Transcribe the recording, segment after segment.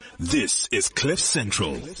This is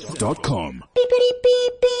CliffCentral.com.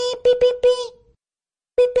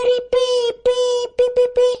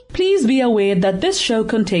 Please be aware that this show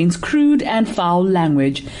contains crude and foul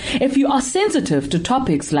language. If you are sensitive to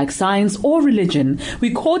topics like science or religion,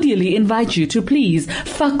 we cordially invite you to please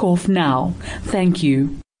fuck off now. Thank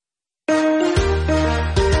you.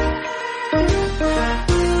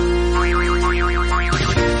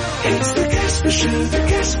 It's the Casper Show, the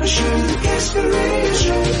Casper Show, the Casper Radio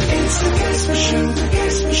Show. It's the Casper Show, the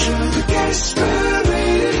Casper Show, the Casper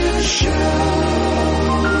Radio Show.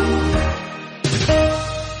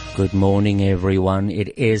 Good morning, everyone.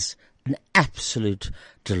 It is an absolute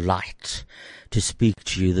delight to speak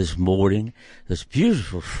to you this morning, this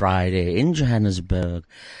beautiful Friday in Johannesburg,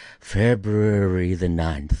 February the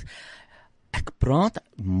 9th. Ek praat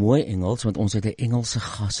mooi Engels, want ons het 'n Engelse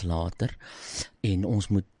gas later, en ons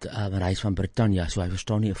moet reis van Britannia, so hy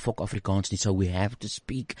verstaan nie 'n fok Afrikaans nie, so we have to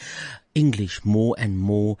speak English more and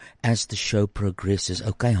more as the show progresses.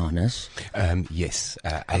 Okay, Hannes? Yes,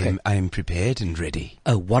 I am prepared and ready.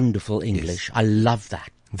 Oh, wonderful English. Yes. I love that.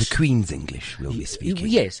 The Queen's English will be speaking.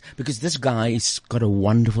 Yes, because this guy has got a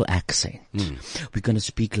wonderful accent. We're going to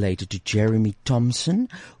speak later to Jeremy Thompson,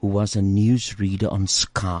 who was a newsreader on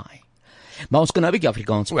Sky. Maar ons kan nou 'n bietjie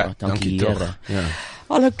Afrikaans praat, dankie Here. Ja.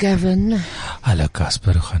 Hallo Kevin. Hallo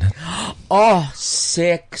Casper, hoe gaan dit? Oh,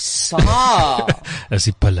 seksa. Is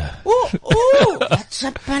die pille. Wat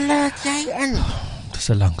 'n pille het jy in? Dis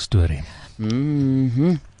 'n lang storie.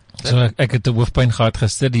 So ek het 'n hoofpyn gehad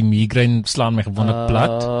gister, die migraine slaan my gewone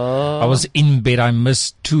plat. I was in bed, I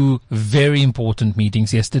missed 2 very important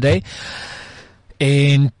meetings yesterday.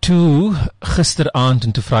 En toe, gisteraand,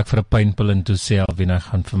 en toe vraag ek vir 'n pynpil, en toe sê Alwina,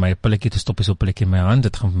 gaan vir my 'n pilletjie, toe stop hy so 'n pilletjie in my hand,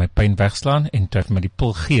 dit gaan vir my pyn wegslaan, en toe hy vir my die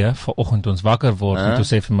pil gee, vanoggend toe ons wakker word, en toe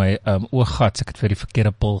sê vir my, gats, ek het vir die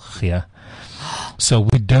verkeerde pil gegee. So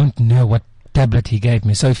we don't know what tablet he gave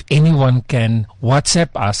me. So if anyone can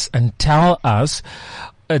WhatsApp us and tell us,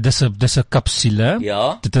 dis 'n kapsule,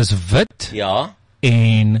 Ja. dit is wit, Ja.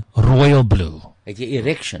 en royal blue. Het jy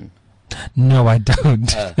erection? No, I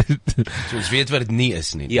don't. So ons weet wat dit nie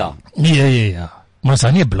is nie. Ja. Ja. Maar is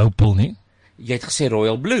daar nie 'n blou pil nie? Jy het gesê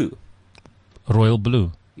royal blue. Royal blue.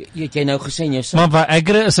 Jy het jy nou gesê in jou sin? Maar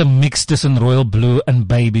Viagra is 'n mix tussen royal blue en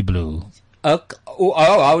baby blue.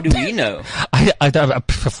 How do we know? I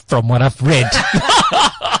from what I've read.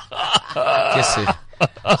 Yes, sir.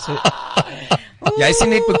 So, jy is nie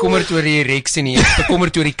net bekommerd oor die ereksie nie, jy is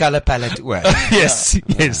bekommerd oor die colour palette ook. Yes,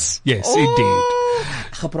 indeed.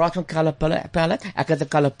 Gepraat van colour palette, ek het 'n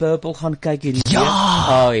colour purple gaan kyk hierdie Ja. week.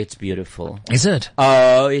 Oh, it's beautiful. Is it?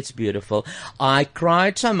 Oh, it's beautiful. I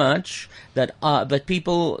cried so much that but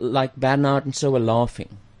people like Bernard and so were laughing.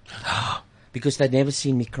 Because they'd never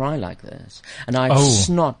seen me cry like this. And I had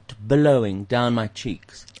snot billowing down my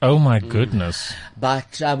cheeks. Oh my goodness.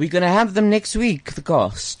 But we're going to have them next week, the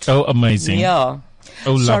cast. Oh, amazing. Yeah.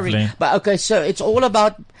 Oh, Sorry. lovely. But okay, so it's all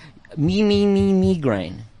about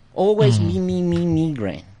migraine. Always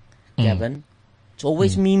migraine. Gavin. It's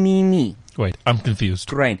always me. Wait, I'm confused.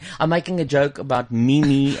 Grain. I'm making a joke about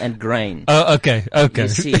me and grain. Oh, okay. You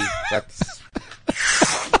see, that's...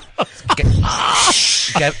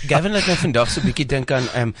 Gavin laat my vandag so 'n bietjie dink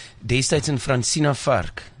aan destyds in Francina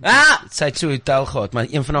Vark. Sy het so 'n hotel gehad, maar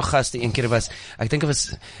een van haar gaste eendag was, ek dink dit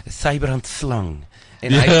was Sieberhagen slang.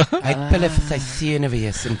 En hy het pille vir sy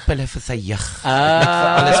senuwees en pille vir sy jeug.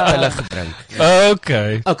 Alles pille gedrink.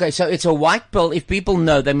 Okay, so it's a white pill. If people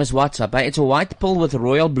know, they must WhatsApp. It's a white pill with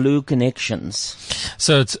royal blue connections.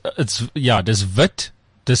 So it's dis wit,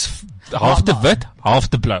 dis halfte wit,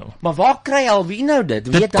 halfte blou. Maar waar kry Alwino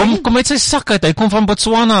dit? Dit kom uit sy sak uit. Hy kom van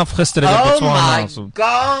Botswana af gister in Botswana. Oh my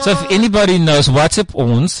God. So if anybody knows, WhatsApp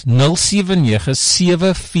ons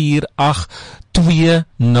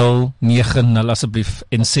 07974820090 asseblief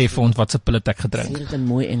en sê vir ons wat se pille ek gedrink. Sê dit in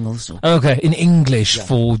mooi Engels op. Okay, in English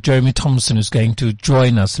for Jeremy Thompson, who's going to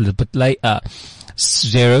join us a little bit later.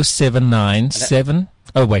 0797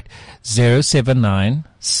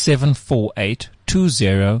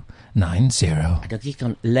 0797482090. Ek dink jy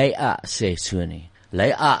kan Leia sê so nie.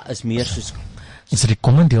 Leia is meer soos is die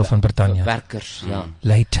common deel van Britannia. Werkers, ja.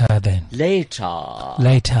 Later then. Later.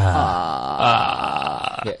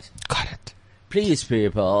 Yes. Got it. Please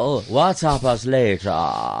people, WhatsApp us later.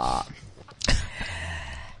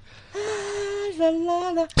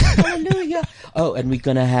 Hallelujah. Oh, and we're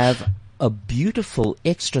going to have a beautiful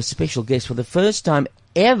extra special guest for the first time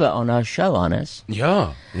ever on our show, Hannes.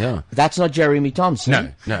 Yeah. That's not Jeremy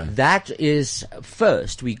Thompson. No. That is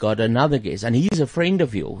first. We got another guest, and he's a friend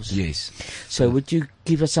of yours. Yes. So would you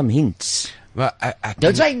give us some hints? Well,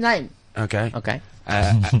 Don't say his name. Okay. Okay.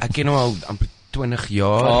 Ek ken hom al 20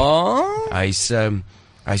 jaar. Hy's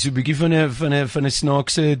so 'n bietjie van 'n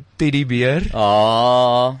snaakse teddybeer.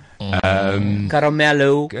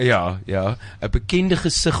 Caramello. Ja, 'n bekende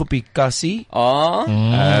gesig op die kassie.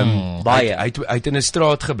 Baie. Hy het in 'n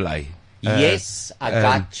straat gebly. Yes, I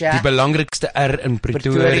gotcha. Die belangrikste R in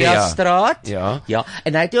Pretoria straat. Ja.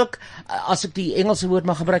 En hy het ook, as ek die Engelse woord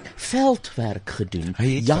mag gebruik, veldwerk gedoen.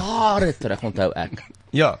 Jare terug, onthou ek.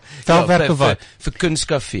 Ja. Veldwerk of wat? Vir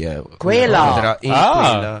Kunskafee. Kwela.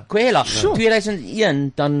 Kwela. Sure.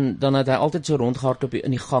 2001 dan het hy altyd so rondgehardloop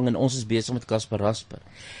in die gang en ons is besig met Casper Rasper.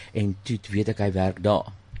 En toe weet ek hy werk daar.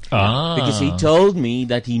 Because he told me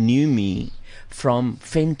that he knew me from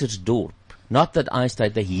Ventersdorp. Not that I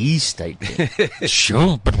stayed there, he stayed there.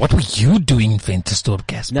 Sure, but what were you doing in Ventersdorp,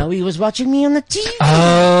 Casper? No, he was watching me on the TV.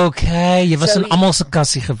 Okay, jy was So in almal se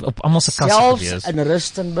kassie op almal se kassie Selfs gewees. in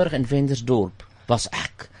Rustenburg en Ventersdorp was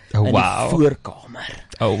ek Oh, in wow. die voorkamer.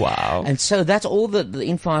 Oh wow. And so that's all the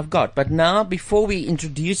info I've got. But now, before we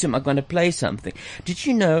introduce him, I'm going to play something. Did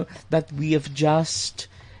you know that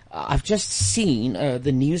I've just seen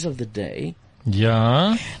the news of the day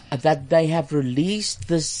Ja. that they have released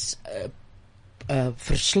this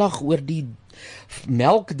verslag oor die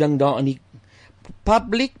melkding daar in die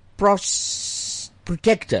public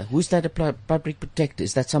protector. Who's that? A public protector?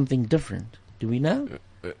 Is that something different? Do we know?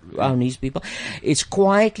 Our news people. It's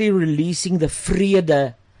quietly releasing the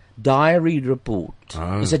Vrede diary report.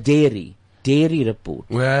 It's a dairy report.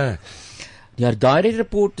 Well, Their diary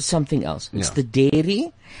report is something else. It's the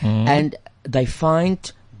dairy, and they find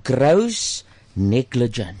gross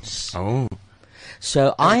negligence.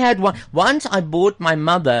 So I had once I bought my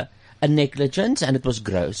mother a negligence and it was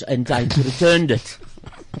gross and I returned it.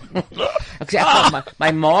 Ek sê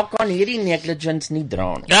my ma kan hierdie negligence nie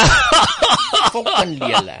dra nie. Fucking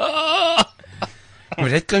lele. maar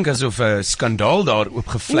dit klink asof 'n skandaal daar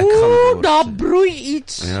oopgevlek gaan word. Daar broei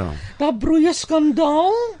iets. Ja. Daar broei 'n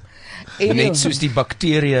skandaal. Net soos die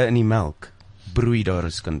bakterieë in die melk broei daar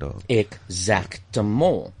 'n skandaal.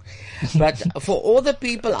 Exactement. But for all the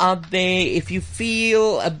people out there, if you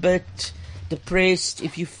feel a bit depressed,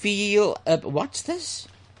 if you feel what's this?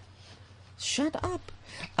 Shut up.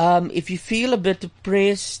 If you feel a bit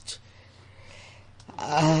depressed,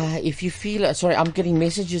 if you feel sorry, I'm getting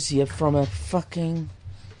messages here from a fucking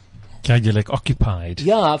Ja, you're like occupied.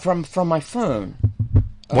 yeah, from my phone.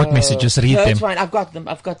 What messages? Read No, them. it's fine. I've got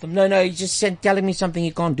them. No, he just telling me something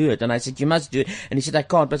he can't do it. And I said, you must do it. And he said, I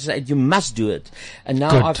can't. But I said, you must do it. And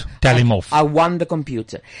now Good. Tell him off. I won the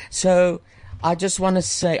computer. So I just want to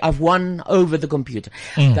say I've won over the computer.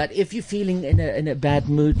 That if you're feeling in a bad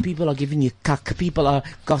mood, people are giving you cuck. People are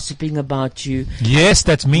gossiping about you. Yes,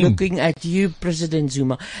 that's me. Looking at you, President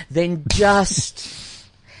Zuma. Then just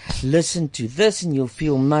listen to this and you'll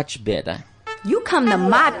feel much better. You come to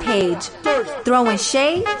my page throwing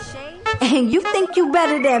shade, and you think you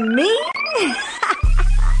better than me?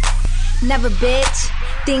 Never bitch.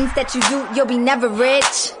 Things that you do, you'll be never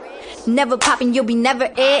rich. Never popping, you'll be never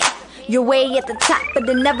it. You're way at the top of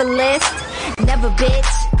the never list. Never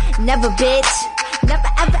bitch. Never bitch. Never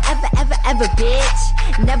ever ever ever ever bitch.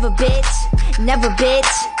 Never bitch. Never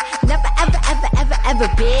bitch. Never ever ever ever ever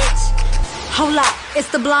bitch. Hold up, it's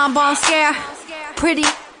the blonde bomb scare. Pretty.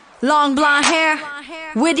 Long blonde hair,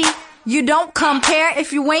 witty, you don't compare.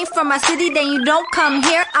 If you ain't from my city, then you don't come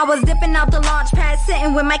here. I was dipping out the launch pad,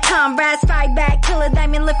 sitting with my comrades. Fight back, killer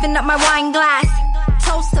diamond, lifting up my wine glass.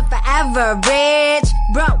 Toast to forever, rich,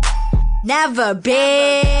 bro, never,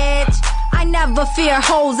 bitch. I never fear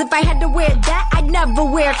hoes. If I had to wear that, I'd never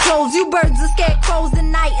wear clothes. You birds are scarecrows,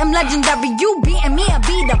 and I am legendary. You beating me, I'll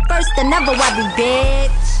be the first to never worry,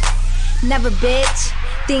 bitch. Never bitch.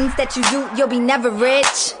 Things that you do, you'll be never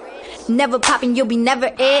rich. Never popping, you'll be never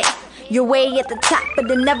it. You're way at the top of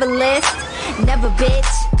the never list. Never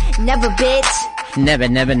bitch, never bitch. Never,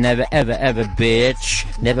 never, never, ever, ever bitch.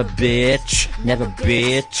 Never bitch, never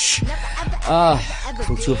bitch. Ek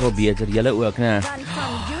voel soveel beter, julle ook, né?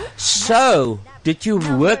 So, did you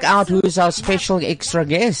work out who is our special extra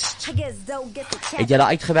guest? Het julle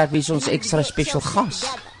uitgewerk wie is ons extra special gas?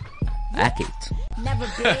 Ek het.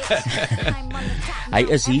 Hy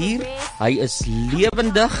is hier, hy is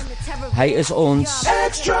lewendig, hy is ons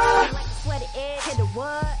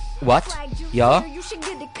What? Ja?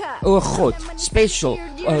 Oh God, special.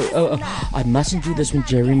 I mustn't do this when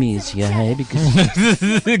Jeremy is here, hey, because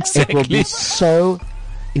Exactly. it will be so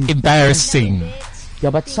Embarrassing.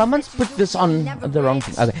 Yeah, but someone's put this on the wrong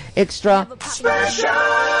thing. Okay, extra special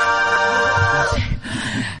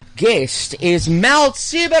guest is Mel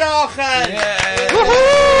Sieberhagen.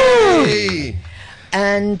 Hey.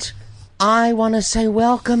 And I want to say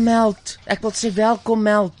welcome, Melt. Ek wil sê welkom,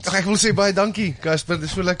 Melt. Ag, ek wil sê baie dankie, Casper. Dit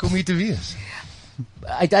is so lekker om hier te wees.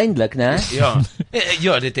 Uiteindelik, né? Ja.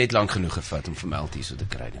 Ja, dit het lank genoeg gevat om vir Melt hier so te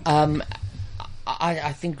kry.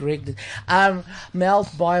 I think Greg did.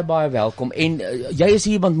 Melt, baie welkom. En jy is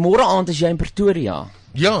hier want môre aand is jy in Pretoria.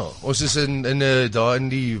 Ja, ons is daar in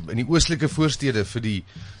die oostelike voorstede vir die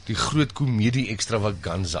groot komedie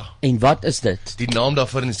extravaganza. En wat is dit? Die naam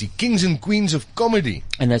daarvan is die Kings and Queens of Comedy.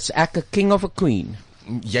 En is ek 'n king of a queen?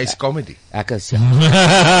 Jy's comedy. Ek is, ja.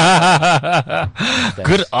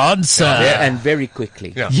 Good answer. And very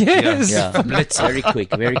quickly. Ja. Yes. Ja, very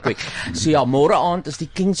quick. So ja, môre aand is die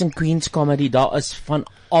Kings and Queens comedy. Daar is van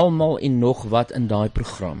almal en nog wat in daai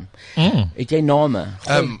program. Het jy name?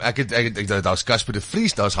 Ek daar's Casper de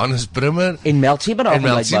Vries, daar's Hannes Brimmer En Melt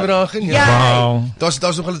Sieberhagen. Ja. Wow. Daar's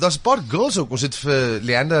 'n paar girls ook. Ons het vir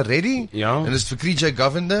Leander Reddy en dis vir Krij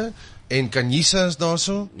Govender en Kanyisa is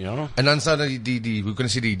daarso. Ja. En dan staan daar die hoe kan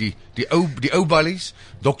ek sê die ou ballies,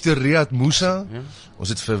 Dr. Riyad Musa. Ja. Ons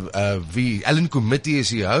het vir Ellen Committee is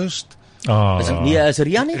die host. Is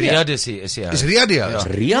Rian nie? Riyad is hy. Is Riyad die host?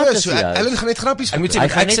 Riyad is so die host. Ellen gaan net grappies Ek moet sê, Hy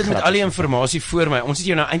gaan ek net sit met grappig. al die informasie voor my. Ons het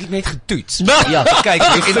jou nou eintlik net getoets. Ja. Kyk,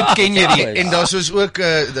 hoe ken jy die? En daar's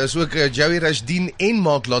ook Joey Rashdien en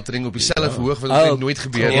Mark Lottering op dieselfde verhoog wat dit nooit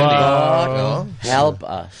gebeur nie. God, help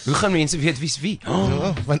us. Hoe gaan mense weet wie's wie?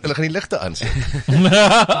 Ja, want hulle gaan die ligte aan sit.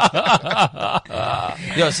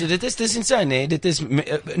 Ja, so dit is insane, hè. Dit is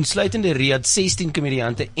insluitende Riyad 16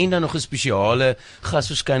 komediante en dan nog 'n spesiale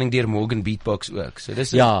gasverskyning deur Morgan Beatbox ook. So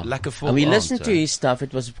dis lekker vol. And we aand, listened to his stuff.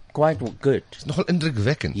 It was quite good. Nogal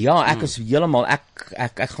indrukwekkend. Ja, ek is heeltemal ek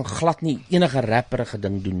gaan glad nie enige rapperige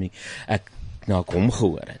ding doen nie. Ek hom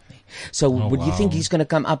gehoor het nie. So would you think he's going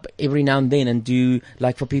to come up every now and then and do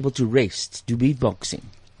like for people to rest, do beatboxing?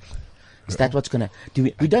 Is that what's going to do?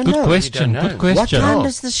 We don't know. Good question. What time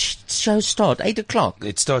does this show start? 8 o'clock?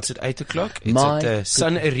 It starts at 8 o'clock. It's at the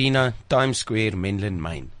Sun Arena, Times Square, Menlyn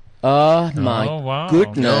Mine. Oh my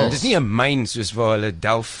goodness. Dis nie 'n myn soos waar hulle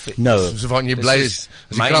delf. No. So waar jy bly is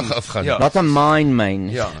as die krag afgaan. Ja. Not a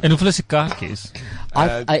mine. Ja. En hoeveel is die kaartjies?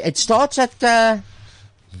 It starts at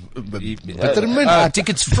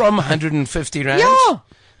tickets from 150 rand. Ja.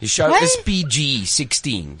 Die show is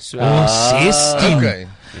PG-16. So 16. Okay.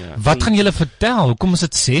 Wat gaan julle vertel? Hoekom is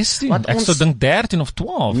dit 16? Want Ek ons- sou dink 13 of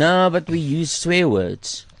 12. No, but we use swear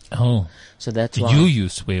words. Oh. So that's Do why. you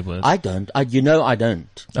use swear words? I don't. I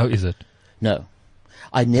don't. Oh, is it? No.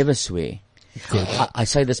 I never swear. Good. I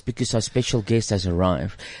say this because our special guest has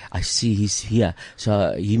arrived. I see he's here.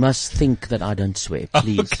 So you must think that I don't swear,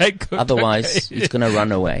 please. Okay, good. Otherwise, he's going to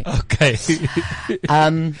run away. Okay.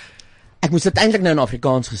 Ek moes dit eintlik nou in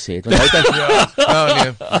Afrikaans gesê het, want hy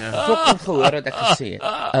het fucking gehoor wat ek gesê het.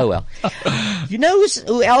 Oh well. You know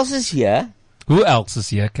who else is here? Who else is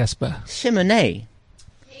here, Casper? Cheminée.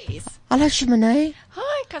 Yes. Hello, Cheminée.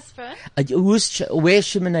 Hi, Casper. Where's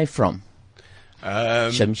Cheminée from?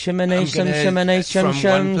 Cheminée, from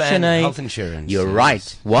One Plan Health Insurance. You're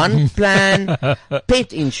right. One Plan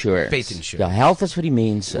Pet Insurance. Pet Insurance. Ja, health is vir die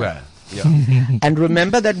mense. Well, ja. And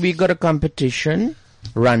remember that we got a competition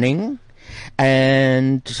running,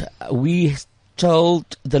 and we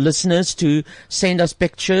told the listeners to send us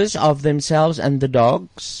pictures of themselves and the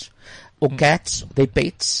dogs or cats, their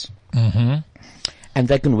pets. And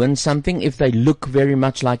they can win something if they look very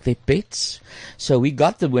much like their pets. So we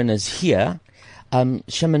got the winners here.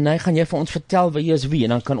 Cheminée, gaan jy vir ons vertel wie is wie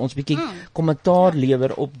en dan kan ons bietjie kommentaar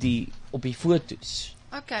lewer op die fotos.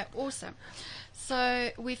 Okay, awesome. So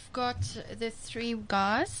we've got the 3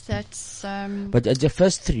 guys. That's But the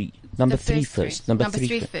first 3, number the 3 first first. Number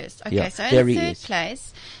three first. Okay, Yeah, so there in he third is.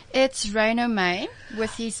 place, it's Reino May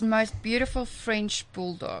with his most beautiful French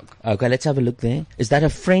bulldog. Okay, let's have a look there. Is that a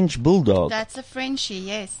French bulldog? That's a Frenchie,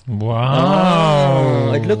 yes. Wow.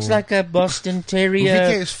 Oh, it looks like a Boston Terrier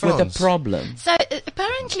Wie is with a Frans? problem. So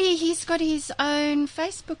apparently he's got his own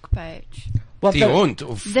Facebook page. What Die hond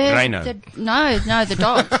of Reino? No, the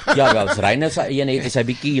dog. Ja, wel, Reino is hy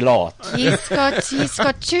bietjie laat. He's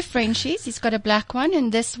got 2 Frenchies. He's got a black one,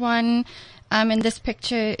 and this one, in this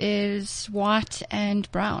picture, is white and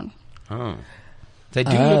brown. Oh. They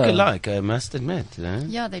do look alike, I must admit. Eh?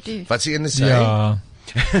 Yeah, they do. Wat sê een is hy? Ja.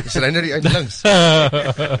 Is hy nou die uit links?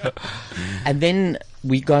 And then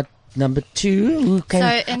we got number 2 who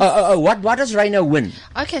came. So what does Reino win?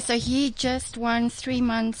 Okay, so he just won 3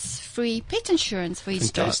 months free pet insurance for his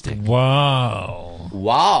Fantastic. dog. Wow.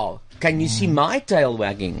 Wow. Can you see my tail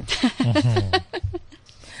wagging?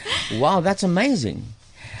 Wow, that's amazing.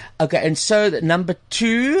 Okay, and so number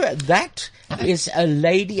 2, that is a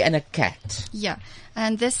lady and a cat. Yeah,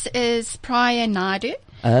 and this is Priya Naidu.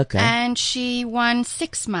 Okay. And she won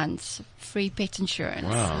 6 months free pet insurance.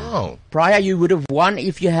 Oh. Prior, you would have won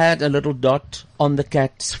if you had a little dot on the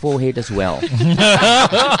cat's forehead as well.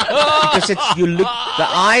 Because the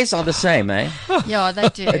eyes are the same, eh? Yeah, they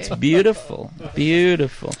do. It's beautiful.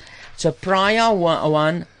 Beautiful. So Prior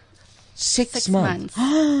won 6 months.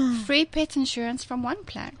 Free pet insurance from one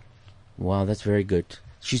plan. Wow, that's very good.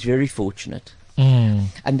 She's very fortunate. Mm.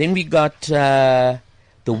 And then we got the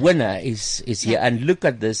winner is here. And look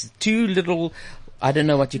at this. 2 little, I don't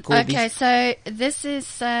know what you call these. Okay, so this is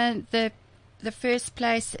the first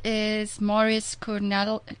place is Marius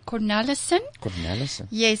Cornelissen. Cornelissen.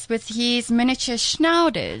 Yes, with his miniature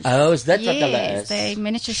schnauders. Oh, is that what that Yes, is? they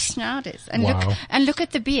miniature schnauders. And Wow. look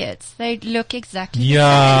at the beards. They look exactly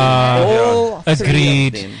Yeah. All 3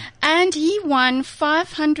 Agreed. of them. And he won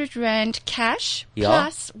 500 Rand cash Yeah.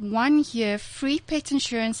 plus 1 year free pet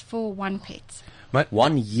insurance for 1 pet.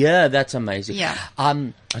 1 year, that's amazing. Yeah.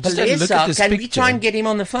 just had a look at Palesa, this can we picture. try and get him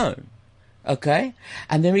on the phone? Okay?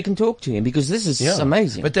 And then we can talk to him because this is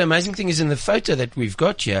amazing. But the amazing thing is in the photo that we've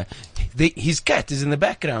got here, his cat is in the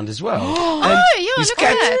background as well. And yeah, his look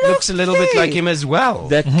cat at that. looks a little bit like him as well.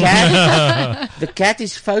 the cat, the cat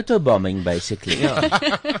is photobombing basically.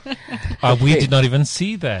 We did not even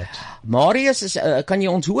see that. Marius, kan jy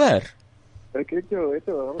ons hoor? Ek het jou.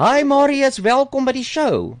 Hi Marius, welkom by die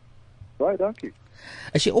show. Baie dankie.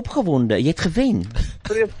 Is jy opgewonde? Jy het gewen.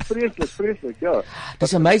 Vreeslik, ja.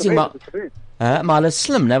 Dis amazing, maar Dis gewen. maar hulle is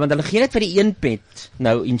slim, né, want hulle gee net vir die een pet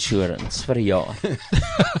nou insurance vir 'n jaar.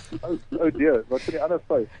 Oh dear, wat vir die ander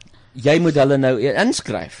 5? Jy moet hulle nou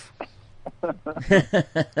inskryf.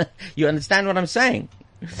 You understand what I'm saying?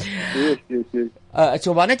 Yes.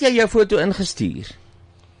 So wanneer het jy jou foto ingestuur?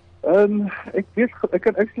 Ek weet ek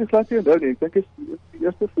kan actually glad nie onthou nie. Ek dink is die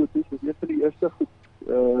eerste foto's, is een van die eerste goed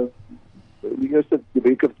die eerste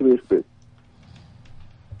week of 2 gewees.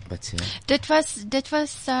 Wat sê? Dit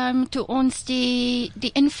was toe ons die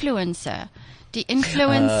influencer. Die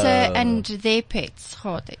influencer and their pets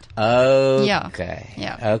gehad het. Okay.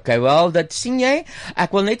 Ja. Okay, well, dat sien jy.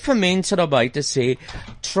 Ek wil net vir mense daar buite sê,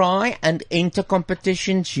 try and enter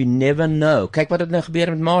competitions, you never know. Kyk wat het nou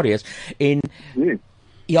gebeur met Marius. En Nee.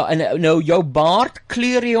 ja, en nou jou baard,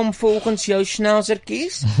 kleur jy hom volgens jou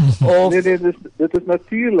schnausertjies? Of Nee, dit is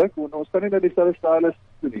natuurlik, want ons kan nie nou dieselfde stylus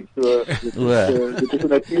doen nie. So dit is 'n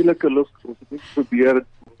natuurlike look. Ons het nie probeer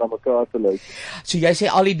om na mekaar te lyk. so jy sê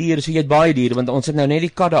al die diere, so jy het baie diere, want ons het nou net die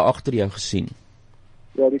kat daar agter jou gesien.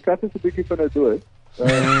 Ja, die kat is 'n bietjie van 'n dood.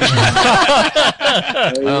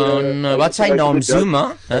 No, wat sy naam?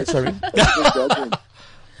 Zuma? Sorry.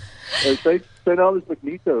 Sy naam is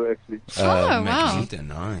Magneto, actually. Wow. Magneto,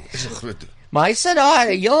 nice. Dis 'n groot. Maar hy sê daar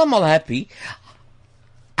heeltemal happy.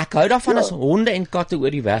 Ek hou daarvan as honde en katte oor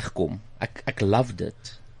die weg kom. Ek love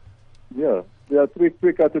dit. Ja,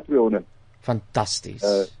 2 katte, 2 honde. Fantasties.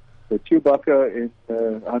 Chewbacca en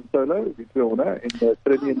Han Solo, die 2 honde, en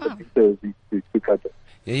Trini en Magneto, die 2 katte.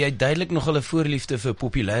 Ja, jy het duidelik nog 'n voorliefde vir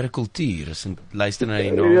populêre kultuur, as jy luister na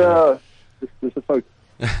die naam. Ja, dis 'n fout.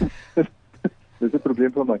 Dis 'n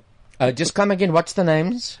probleem vir my. Just come again, what's the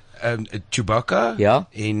names? Chewbacca Ja.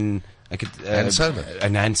 en ek het Han Solo.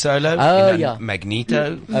 en Han Solo en dan ja.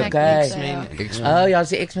 Magneto. Okay. X-Men. Oh ja,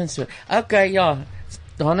 die X-Men. Okay, ja.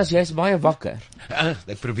 Hannes, jy's baie wakker.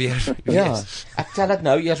 Ek probeer. Ja, Yes. ek tel dit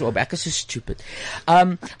nou eers op. Ek is so stupid.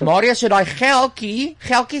 Maria, so daai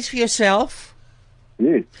geldjies vir jouself.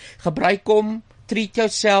 Yes. Gebruik hom, treat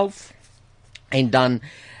jouself. En dan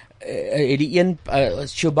het die een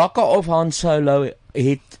Chewbacca of Han Solo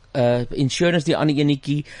het insurance, die ander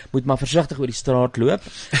enetjie moet maar versigtig oor die straat loop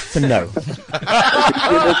vir nou.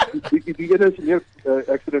 Die ene is meer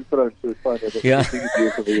accident prone, so fine. Ja.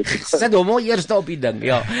 Sit hom al eers op die ding.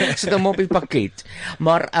 Ja, sit hom op die pakket.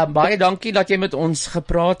 Maar baie dankie dat jy met ons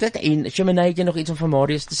gepraat het en Shimene, het jy nog iets om van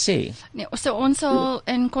Marius te sê? Nee, so ons sal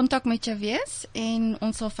in kontak met jou wees en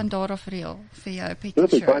ons sal van daar af reël vir jou pet Baie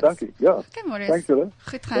insurance. dankie. Ja. Okay, Marius. Thanks julle.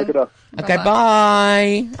 Goed Lekker gaan. dag. Okay,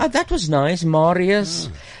 bye. That was nice, Marius.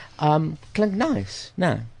 Klink nice.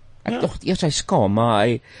 Nee. Ek dink eers hy skaam, maar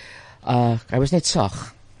hy was net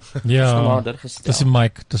sag. Ja, dis die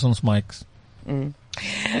mic, dis ons mics.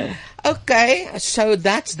 Okay, so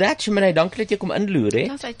that's that. Shimene, dankie dat jy kom inloer, hè.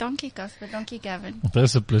 Ons sê dankie Casper, dankie Gavin.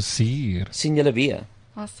 Dis 'n plesier. Sien julle weer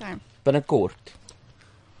Awesome. binnekort.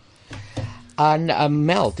 En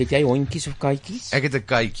Meld, het jy hondjies of katjies? Ek het 'n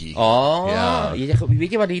katjie. Ja.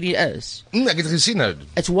 Weet jy wat hierdie is? Ek het gesien nou.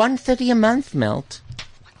 It's 130 a month, Meld.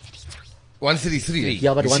 133.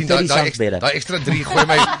 Ja, maar 130 sounds better. Daai ekstra 3 gooi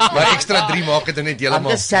my, daai ekstra 3 maak dit net heeltemal.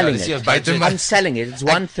 I'm just selling dis it. buite my. I'm selling it. It's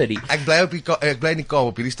 130. Ek bly in die Kaap.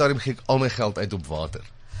 Op hierdie stadium gee ek al my geld uit op water.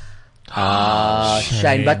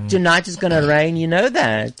 Shame. But tonight it's going to rain, you know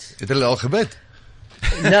that. Het hulle al gebid?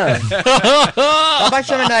 No.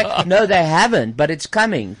 No, they haven't, but it's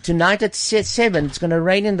coming. Tonight at 7, it's going to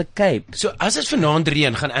rain in the Cape. So as dit vanaand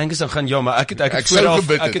reën, gaan Angus dan gaan ja, maar ek het Ek sou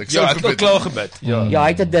gebid het, ek sou ek het al gebid klaar gebid. Ja. Ja, hy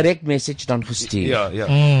het 'n direct message dan gestuur. Ja.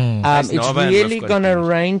 It's naby aan really Rifkin. going to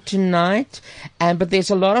rain tonight, but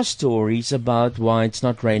there's a lot of stories about why it's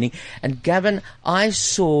not raining. And Gavin, I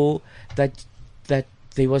saw that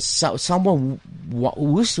there was someone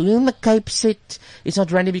who in the Cape said it's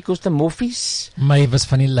not raining because the moffies. Mavis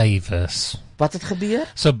van die lywes. Wat het gebeur?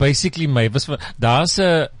 So basically Mavis, daar's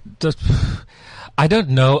 'n I don't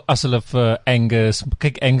know as hulle vir Angus,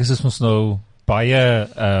 kyk Angus is ons nou baie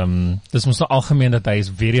dis mos nou algemeen dat hy is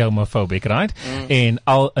very homophobic, right? En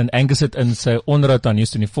Angus het in sy onderhoud aan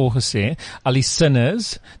News24 gesê, al die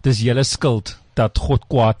sinners, dis julle skuld dat God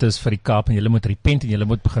kwaad is vir die Kaap en julle moet repent en julle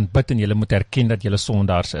moet begin bid en julle moet erken dat julle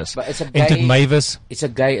sondaars is. En toe Mavis, it's a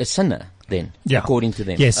sinner then, according to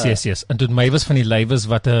them. Yes. En toe Mavis van die lywes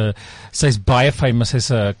wat sy's baie famous,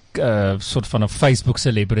 sy's 'n soort van 'n Facebook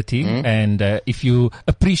celebrity and if you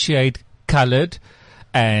appreciate coloured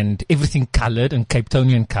and everything coloured and Cape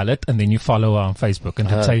Townian coloured and then you follow her on Facebook en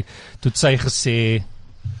toe sy gesê,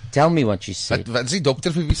 tell me what she said. Wat is die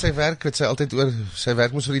dokter vir wie sy werk? Wat sy altyd oor sy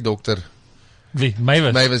werk mos vir die dokter. Wie?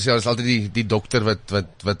 Mavis? Mavis, ja, is altyd die dokter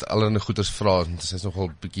wat allerlei goeders vra. Sy's nogal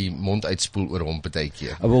 'n bietjie mond uitspoel oor hom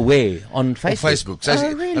partykeer. Oh, where? On Facebook? Op Facebook. Sy's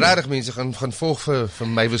regtig mense gaan volg vir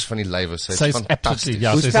Mavis van die lywes. Sy's fantasties.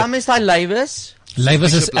 Ja, hoe spel mens daai lywes?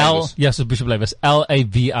 Lywes is so Bishop Lywes,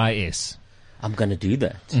 Lavis. I'm going to do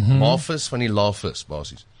that. Mavis van die lawes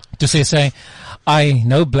basies. Toe sê sy, I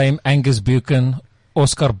no blame Angus Buchan,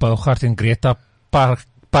 Oscar Bougart en Greta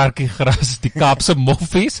Parkygras, die Kaapse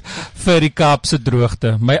moffies vir die Kaapse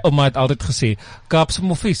droogte. My ouma het altyd gesê, Kaapse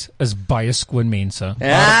moffies is baie skoon mense.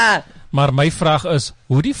 Ja. Maar my vraag is,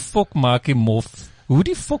 hoe die fok maak die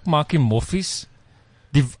moffies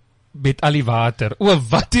die met al die water?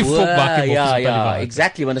 Wat die fok maak die moffies met al die water?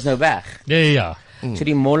 Exactly, want dit is nou weg. Ja. So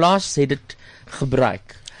die mollahs het dit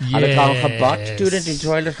gebruik. Hulle het al gebad, toe dit in die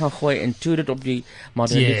toilet gaan gooi en toe dit op die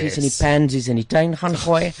madeliefjes en die pansies in die tuin gaan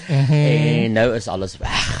gooi en nou is alles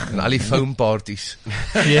weg. En al die foam parties.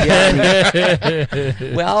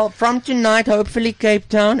 Well, from tonight, hopefully Cape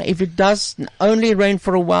Town, if it does only rain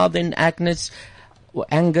for a while, then Angus,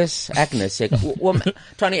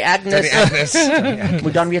 Tony Agnes,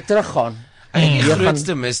 moet dan weer teruggaan. Die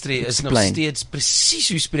grootste mystery is nog steeds presies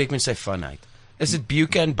hoe spreek men sy van uit. Is dit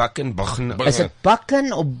Buchan, Buchan? Is it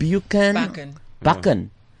Buchan or Buchan? Buchan.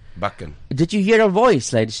 Did you hear a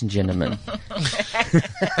voice, ladies and gentlemen?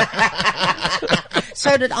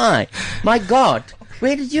 So did I. My God.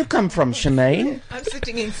 Where did you come from, Shemaine? I'm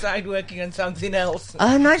sitting inside working on something else.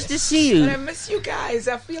 Oh, nice to see you. But I miss you guys.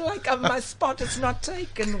 I feel like my spot is not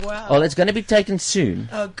taken well. Oh, it's going to be taken soon.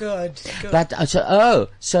 Oh, good. But,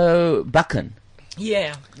 so Buchan.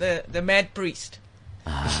 Yeah, the mad priest.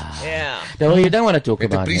 Yeah. No, you don't want to talk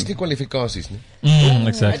about him. Met die priest nie kwalifikasies nie.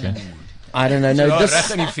 Exactly. I don't know. No, this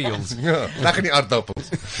reg in die fields. Ja, reg in die aardappels.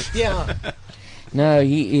 Yeah. No,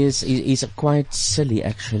 he's quite silly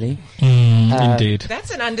actually. Indeed.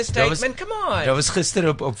 That's an understatement. Come on. Daar was gister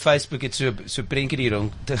op Facebook het so prentjie hier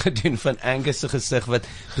rond te gedoen van Angus se gesig wat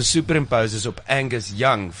gesuperimpose is op Angus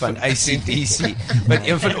Young van AC/DC. Wat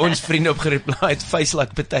een van ons vriende op gereply het, face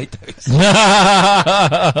like potatoes.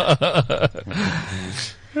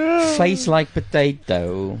 Face like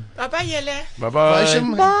potato. Bye julle. Bye.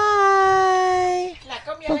 Bye.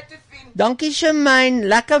 Lekker om julle te vind. Dankie Shemaine,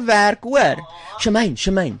 lekker werk hoor. Shemaine.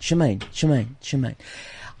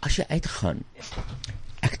 As jy uitgaan,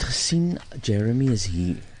 ek het gesien Jeremy is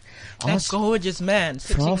hier. That gorgeous man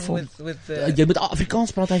sitting with jy moet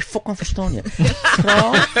Afrikaans praat, hy fok kan verstaan jy.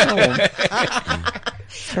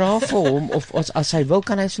 Vra vir hom of as hy wil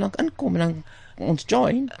kan hy so lank inkom en dan ons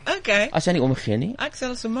join. Okay. As hy nie omgee nie. Ek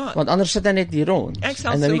sal sommer. Want anders sit hy net hier rond.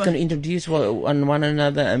 And then we can introduce one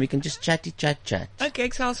another and we can just chat. Okay,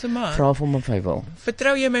 ek sal sommer. Vra vir hom of hy wil.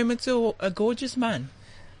 Vertrou jy my met so 'n gorgeous man?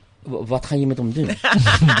 Wat gaan jy met hom doen?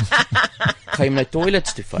 Gaan jy my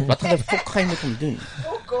toilets toe vat? Wat gaan jy met hom doen?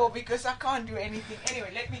 Don't go because I can't do anything.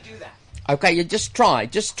 Anyway, let me do that. Okay, you just try.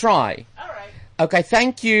 All right. Okay,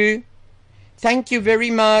 thank you. Thank you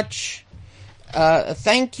very much.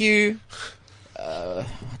 Thank you.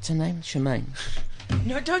 What's her name? Shemaine.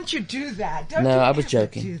 No, don't you do that. I was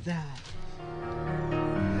joking. Do that.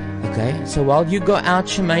 Okay, so while you go out,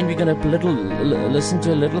 Shemaine, we're going to listen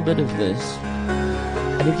to a little bit of this.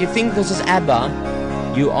 And if you think this is ABBA,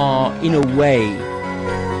 you are in a way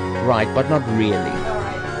right, but not really.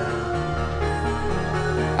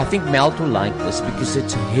 I think Melt will like this because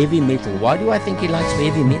it's heavy metal. Why do I think he likes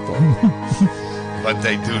heavy metal? Wat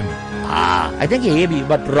hy doen. I think heavy,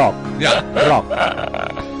 but rock. Ja. Rock.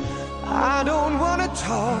 I don't wanna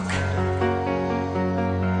talk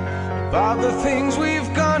about the things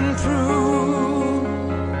we've gone through,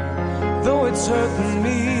 though it's hurting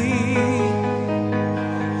me.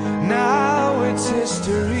 Now it's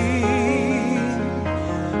history.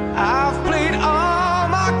 I've played all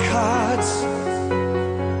my cards,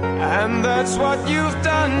 and that's what you've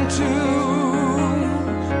done too.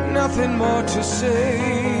 Nothing more to say,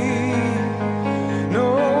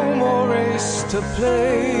 no more race to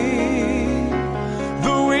play.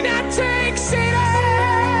 The winner takes it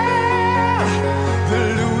all, the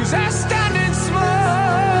loser standing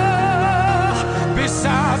small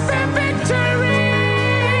beside the victory.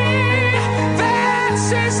 That's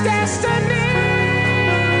his destiny.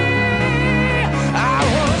 I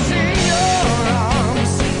was in your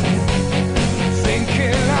arms,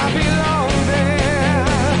 thinking I belonged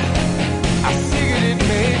there. I figured it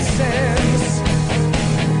made sense,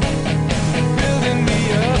 building me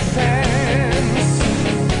a fence,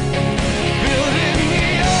 building me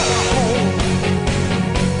a home,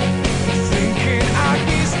 thinking I'd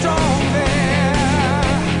be strong there.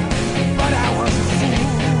 But I was a fool,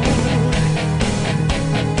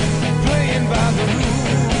 playing by the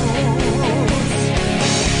rules.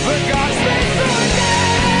 But God's faithful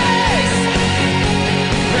days,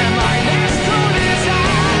 their mind as cold as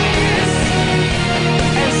ice,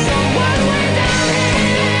 and someone way down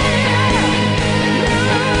here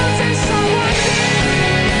losing someone dear.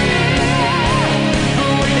 The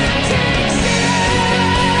winner takes it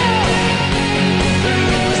all, the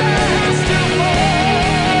loser has to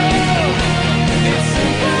fall. It's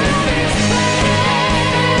simple, it's plain.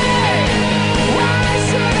 Why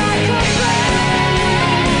should I complain?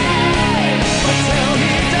 But tell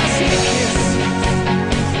me, does he kiss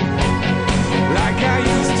like I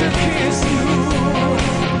used to kiss you?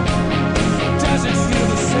 Does it feel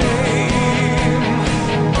the same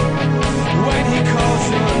when he calls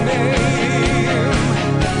your name?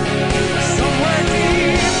 Somewhere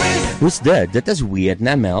deep in Who's dit? Dit is weird,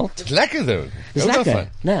 né, Melt? Lekker though. Dis Hou lekker, daarvan.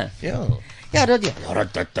 né? Ja. Ja, dat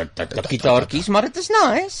gitaartjies, maar dit is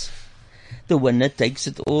nice. The winner takes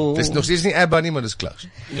it all. Dis nog steeds nie ABBA nie, maar dis close.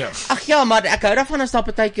 Ag ja, maar ek hou daarvan as daar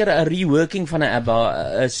partykeer 'n reworking van 'n ABBA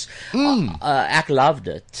is. Ek loved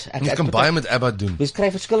it. Jy kan baie met ABBA doen. Jy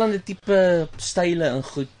kry verskillende tipe style en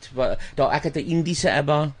goed. Daar ek het 'n Indiese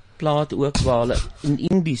ABBA plaat ook waar hulle in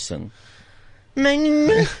Indie sing.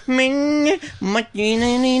 The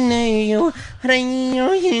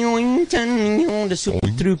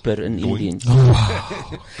Super Trooper in Indië.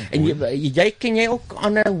 En jy ken jy ook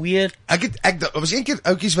ander weird. Ek was een keer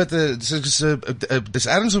oudjies wat dis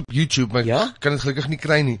ergens op YouTube, maar Ja? kan dit gelukkig nie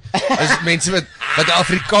kry nie. Is mense wat 'n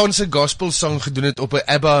Afrikaanse gospel song gedoen het op 'n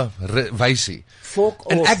ABBA wysie. Fuck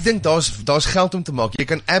En off. ek dink daar's geld om te maak. Jy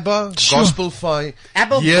kan ABBA gospelfy.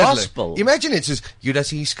 ABBA heerlik. gospel. Imagine it soos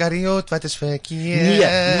Judas Iscariot wat is verkeerd.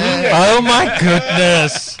 Nee. Oh my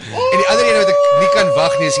goodness. En die ander een wat ek nie kan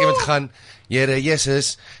wag nie is iemand gaan Here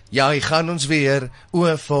Jesus, ja, hy gaan ons weer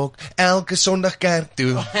oorfok elke Sondag kerk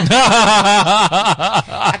toe. Ek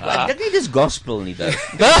dink nie dis gospel nie dit.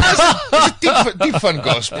 Dis diep van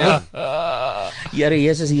gospel. Here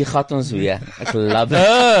Jesus, hier gaan ons weer. Ek love it.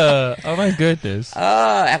 Oh my goodness.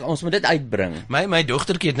 Ons moet dit uitbring. My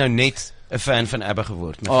dogtertjie het nou net 'n fan van ABBA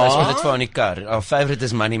geword. My vrou speel dit vir haar in die kar. Haar favorite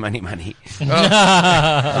is Money, Money, Money.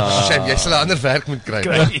 Shame, jy sal 'n ander werk moet kry.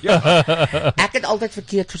 Ek het altyd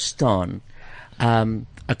verkeerd verstaan.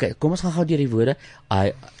 Okay, kom ons gaan gou deur die woorde.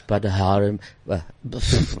 But harm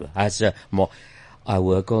as more. I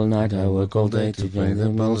work all night, I work all day to pay the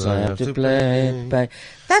bills I have to pay.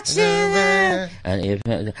 That's it.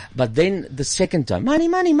 And but then the second time, money,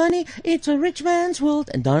 money, money, it's a rich man's world.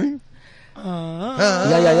 And done.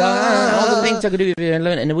 Ja. All the things I could do if you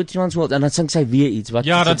learn in a rich man's world. En dan sing sy weer iets. Wat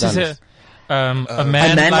Ja, dat is a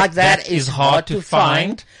man like that is hard to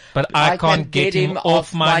find, but I can't get him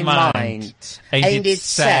off my mind. Ain't it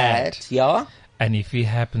sad? Ja. And if he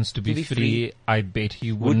happens to be free, I bet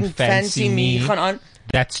he wouldn't fancy me. Gaan aan.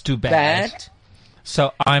 That's too bad.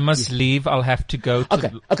 So I must leave. I'll have to go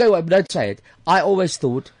to... Okay, wait, don't say it. I always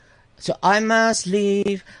thought, so I must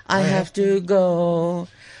leave. I have to go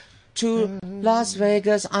to Las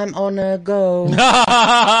Vegas. I'm on a go.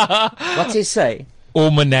 What's he say? Or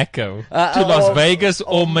Monaco. To Las Vegas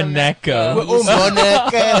or Monaco. I'm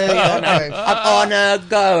on a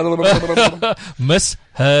go.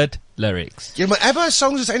 Misheard lyrics. Ja, maar ABBA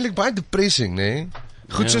songs is eintlik baie depressing, né?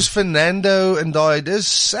 Goed soos Fernando en daai,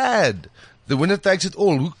 dis sad. The winner takes it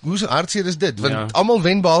all. Hoe so hartseer is dit? Want almal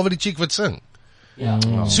wen behalwe die chick wat sing.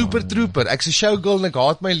 Super trooper. Ek's 'n showgirl en ek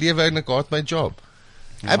haat my lewe en ek haat my job.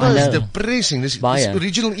 ABBA is depressing. This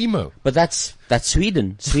original emo. But that's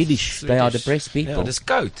Swedish. They are depressed people. Ja, dis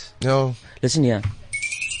koud. Ja. Listen here.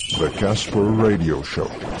 The Casper Radio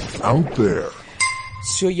Show. Out there.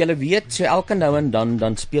 So julle weet, so elke nou en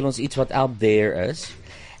dan speel ons iets wat out there is.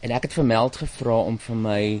 En ek het vir Meld gevra om vir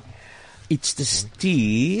my iets te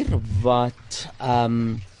stuur wat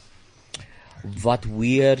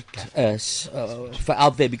weird is for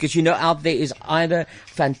out there, because you know out there is either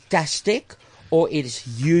fantastic or it is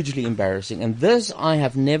hugely embarrassing, and this I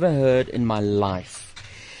have never heard in my life.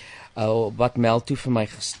 Wat Mel toe vir my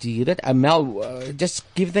gestuur het. Mel, just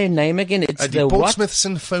give their name again. It's the Portsmouth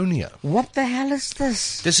Sinfonia. What the hell is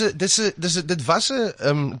this? It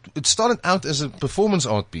started out as a performance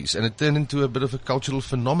art piece and it turned into a bit of a cultural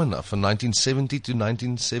phenomena from 1970 to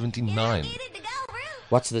 1979.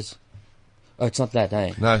 What's this? Oh, it's not that,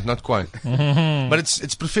 eh? No, not quite. But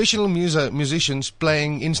it's professional musicians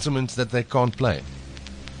playing instruments that they can't play.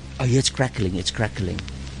 Oh, yeah, it's crackling. It's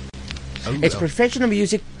professional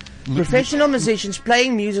music. Professional musicians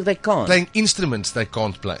playing music they can't. Playing instruments they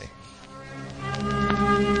can't play.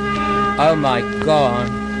 Oh my God.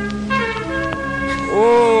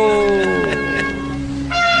 Oh.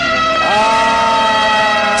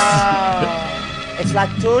 It's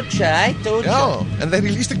like torture, eh? Torture. Yeah, and they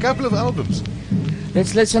released a couple of albums.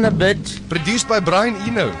 Let's listen a bit. Produced by Brian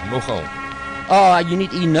Eno, nogal. Oh, you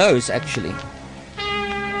need Enos, actually.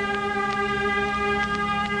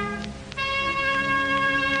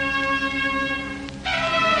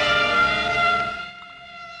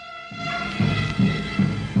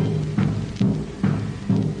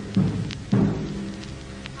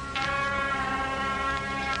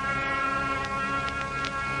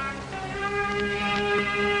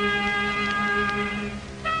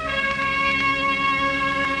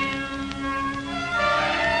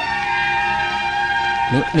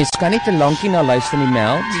 Mens kan nie te lank na luister nie,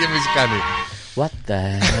 Mel. Nee, mens kan nie. What the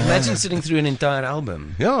hell? Imagine sitting through an entire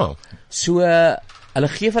album. Ja. So, hulle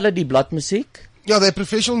gee hulle die bladmusiek? Ja, they're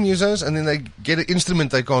professional musicians and then they get an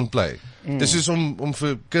instrument they can't play. Dis is om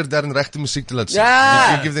vir Kurt Darren regte musiek te laat sing.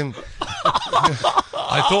 Ja! You give them...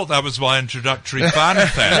 I thought that was my introductory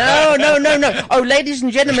fanfare. No. Oh, ladies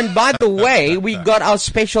and gentlemen, by the way, we got our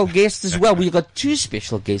special guest as well. We've got two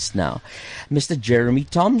special guests now. Mr. Jeremy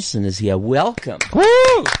Thompson is here. Welcome.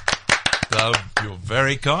 Woo! You're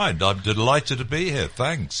very kind. I'm delighted to be here.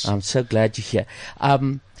 Thanks. I'm so glad you're here.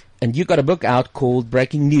 And you got a book out called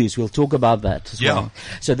Breaking News. We'll talk about that as well.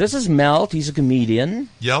 So this is Melt. He's a comedian.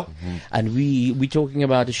 Yep. And we're talking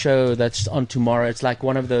about a show that's on tomorrow. It's like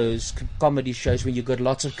one of those comedy shows where you got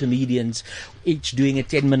lots of comedians, each doing a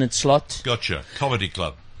 10-minute slot. Gotcha. Comedy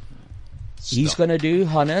club. He's going to do,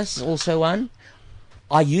 Hannes, also one.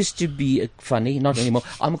 I used to be funny, not anymore.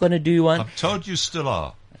 I'm going to do one. I'm told you still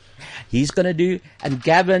are. He's going to do, and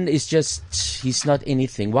Gavin is he's not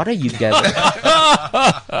anything. What are you, Gavin?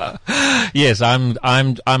 Yes, I'm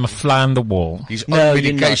a fly on the wall. He's on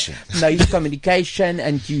medication. No, he's communication,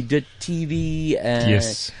 and you did TV.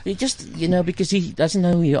 Yes. You just, because he doesn't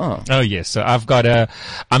know who you are. Oh, yes. So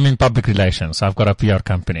I'm in public relations. I've got a PR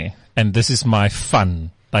company, and this is my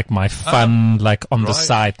fun, on the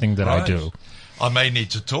side thing that I do. I may need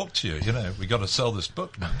to talk to you. We got to sell this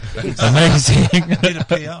book now. Amazing. Need a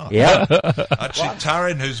PR. Yeah. Actually,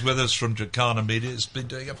 Taryn, who's with us from Jacana Media, has been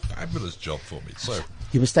doing a fabulous job for me. So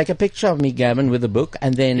you must take a picture of me, Gavin, with the book,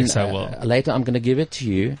 and then later I'm going to give it to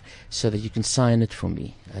you so that you can sign it for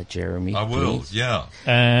me, Jeremy. I will. Please. Yeah.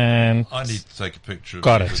 And I need to take a picture of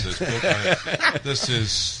got you it. with this book. This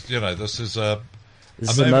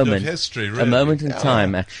is a moment of history, really. A moment in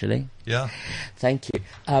time, actually. Yeah. Thank you.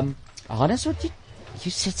 Hannes,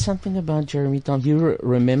 you said something about Jeremy Thompson. You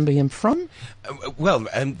remember him from?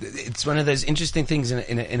 It's one of those interesting things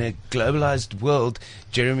in a globalized world.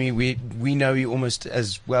 Jeremy, we know you almost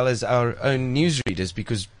as well as our own newsreaders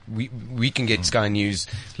because we can get Sky News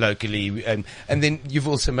locally, and then you've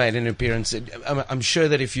also made an appearance. I'm sure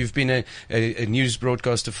that if you've been a news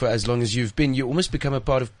broadcaster for as long as you've been, you almost become a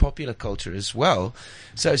part of popular culture as well.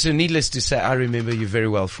 So needless to say, I remember you very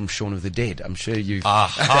well from Shaun of the Dead. I'm sure you've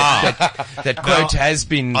that quote has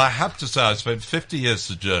been. I have to say, I spent 50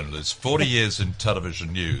 years as a journalist, 40 years in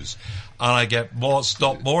television news, and I get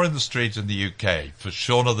stopped more in the street in the UK for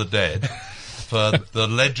Shaun of the Dead. For the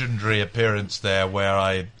legendary appearance there where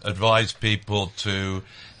I advise people to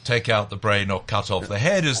take out the brain or cut off the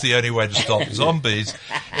head is the only way to stop zombies.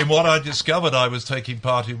 In what I discovered I was taking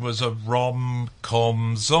part in was a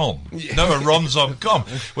rom-com-zom. No, a rom-zom-com,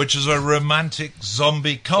 which is a romantic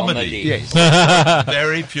zombie comedy. Yes.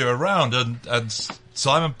 Very few around. And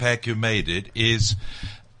Simon Pegg, who made it, is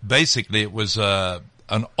basically, it was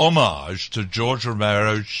an homage to George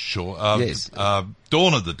Romero's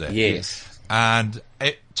Dawn of the Dead. Yes. And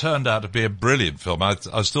it turned out to be a brilliant film. I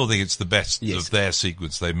still think it's the best of their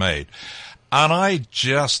sequence they made. And I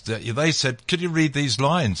just, they said, could you read these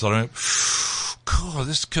lines? And I went, God,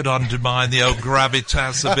 this could undermine the old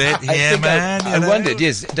gravitas a bit here, man. I wondered,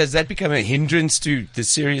 yes, does that become a hindrance to the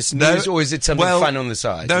serious news, or is it something fun on the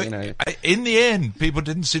side? No, you know? In the end, people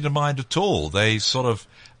didn't seem to mind at all. They sort of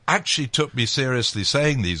actually took me seriously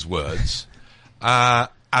saying these words.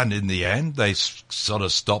 And in the end, they sort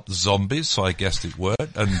of stopped the zombies, so I guessed it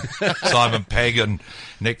worked. And Simon Pegg and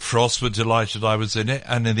Nick Frost were delighted I was in it.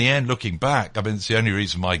 And in the end, looking back, I mean, it's the only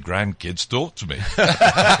reason my grandkids talk to me.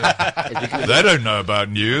 They don't know about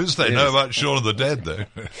news. They know about Shaun of the Dead, though.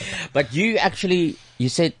 But you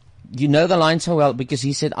said, you know the line so well because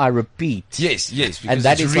he said, I repeat. Yes, because and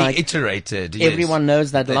that is reiterated. Like, everyone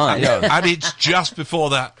knows that line. And it's just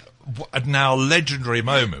before that now legendary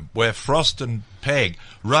moment where Frost and Pegg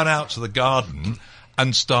run out to the garden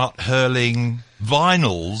and start hurling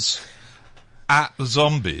vinyls at the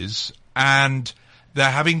zombies, and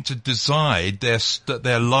they're having to decide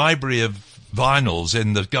their library of vinyls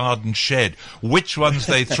in the garden shed, which ones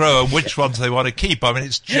they throw and which ones they want to keep. I mean,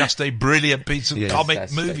 it's just a brilliant piece of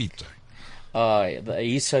comic movie. Oh,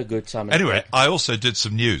 he's so good, Simon. Anyway, I also did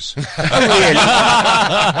some news. Oh, really?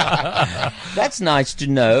 That's nice to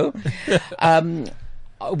know.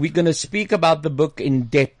 We're going to speak about the book in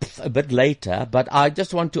depth a bit later, but I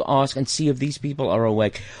just want to ask and see if these people are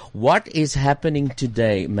awake. What is happening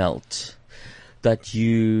today, Melt, that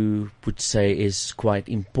you would say is quite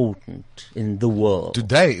important in the world?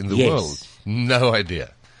 Today in the world? No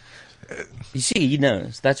idea. You see, he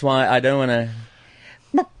knows. That's why I don't want to...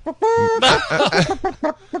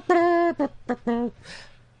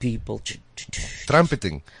 People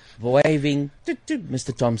trumpeting, waving,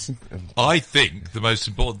 Mr. Thompson. I think the most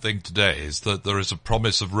important thing today is that there is a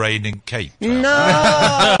promise of rain in Cape Town. No!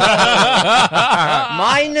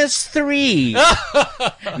 -3.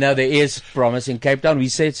 No, there is promise in Cape Town. We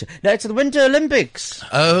said so. No, it's the Winter Olympics.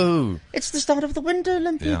 Oh. It's the start of the Winter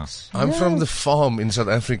Olympics. Yeah. I'm from the farm in South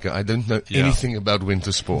Africa. I don't know anything about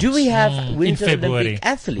winter sports. Do we have Winter Olympic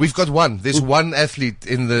athletes? We've got one. There's one athlete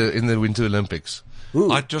in the Winter Olympics.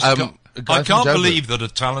 I can't believe that a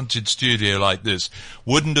talented studio like this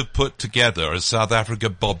wouldn't have put together a South Africa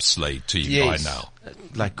bobsleigh team by now.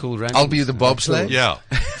 Like Cool Runnings. I'll be the bobsleigh? Yeah.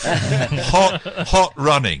 hot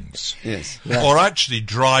runnings. Yes. Or actually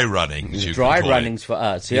dry runnings. Dry runnings for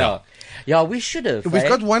us, Yeah, we should have. We've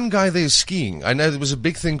got one guy there skiing. I know there was a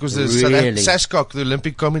big thing because the SASCOC, the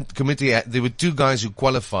Olympic Committee, there were 2 guys who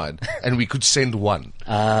qualified, and we could send one.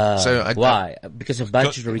 Why? Because of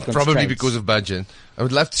budgetary constraints? Probably because of budget. I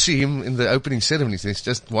would love to see him in the opening ceremony. There's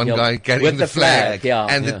just one guy carrying the flag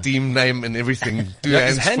and the team name and everything.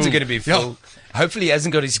 His hands are going to be full. Hopefully he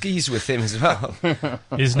hasn't got his skis with him as well.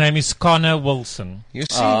 His name is Connor Wilson. You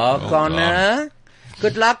see? Connor.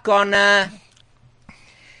 Good luck, Connor.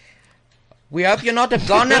 We hope you're not a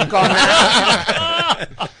goner, Connor.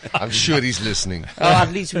 I'm sure he's listening. Oh,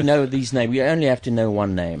 at least we know these names. We only have to know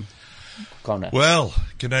one name. Connor. Well,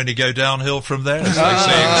 can only go downhill from there, as they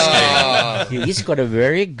say in skiing. He's got a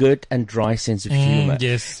very good and dry sense of humor.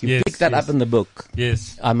 You picked that up in the book.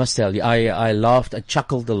 Yes. I must tell you, I laughed, I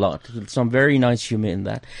chuckled a lot. Some very nice humor in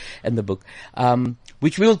the book.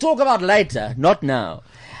 Which we'll talk about later, not now.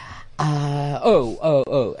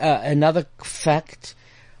 Another fact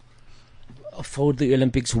for the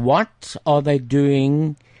Olympics. What are they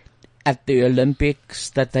doing at the Olympics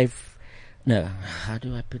that how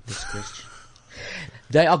do I put this question?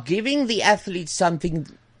 They are giving the athletes something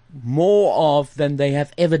more of than they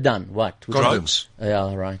have ever done. What? Condoms.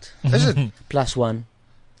 Yeah, right. Is it? +1.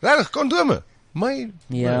 Condome.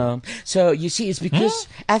 So you see, it's because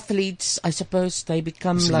athletes, I suppose, they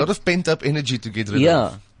become a lot of pent-up energy to get rid of.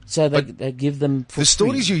 Yeah. So they give them for the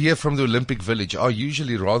stories you hear from the Olympic Village are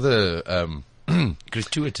usually rather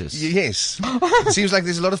gratuitous. Yes. It seems like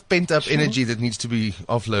there's a lot of pent-up energy that needs to be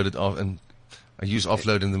offloaded and I use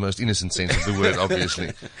offload in the most innocent sense of the word,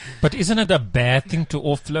 obviously. But isn't it a bad thing to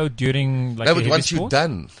offload during no, but once you're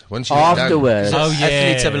done. Afterwards.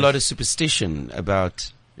 Athletes have a lot of superstition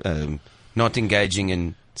about not engaging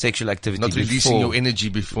in sexual activity not releasing your energy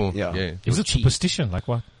before. Yeah. Is it superstition? Like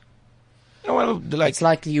what? Well, it's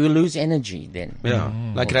like you lose energy then. Yeah.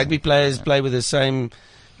 Like rugby players play with the same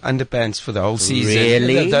underpants for the whole season.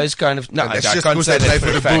 Really? Those kind of... No, That's I just can't because say they that play for a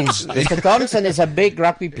for the fact. Bulls. Mr. Thompson is a big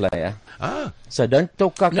rugby player. So don't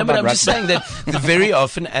talk No, about but I'm rugby. just saying that very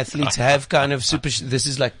often athletes have kind of this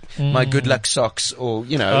is like my good luck socks, or,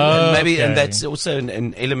 you know, and maybe, and that's also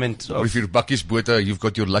an element Or of... if you're Bakkies Botha, you've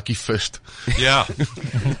got your lucky fist. Yeah.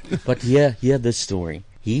 But hear this story.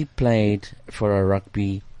 He played for a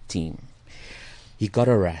rugby team. He got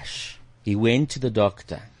a rash. He went to the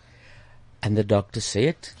doctor, and the doctor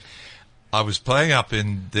said, I was playing up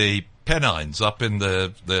in the Pennines, up in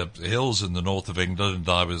the hills in the north of England, and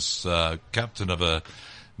I was captain of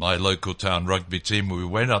my local town rugby team. We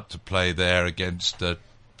went up to play there against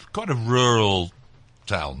quite a rural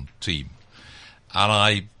town team.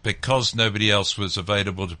 And because nobody else was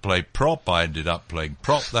available to play prop, I ended up playing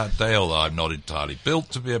prop that day, although I'm not entirely built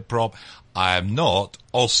to be a prop. I am not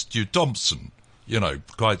Thompson, you know,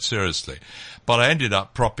 quite seriously. But I ended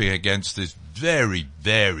up propping against this very,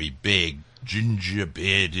 very big,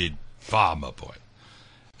 ginger-bearded farmer boy.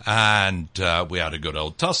 And we had a good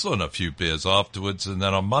old tussle and a few beers afterwards. And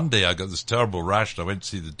then on Monday, I got this terrible rash, and I went to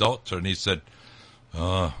see the doctor, and he said,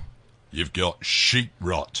 you've got sheep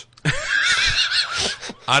rot.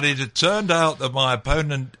 And it had turned out that my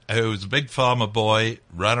opponent, who was a big farmer boy,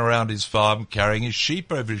 ran around his farm carrying his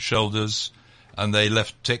sheep over his shoulders, and they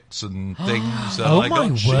left ticks and things, and I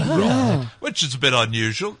got sheep rot, which is a bit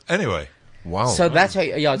unusual. Anyway. Wow. so that's how,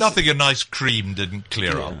 Nothing a nice cream didn't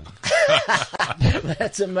clear up.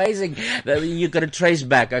 That's amazing. You got to trace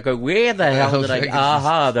back. I go, where the hell did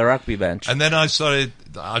the rugby bench. And then I started,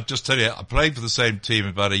 I'll just tell you, I played for the same team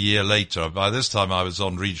about a year later. By this time I was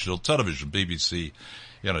on regional television, BBC,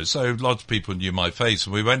 you know, so lots of people knew my face.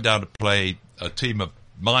 And we went down to play a team of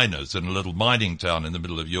miners in a little mining town in the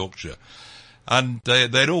middle of Yorkshire. And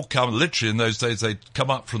they'd all come, literally in those days, they'd come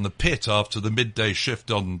up from the pit after the midday shift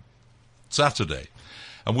on Saturday.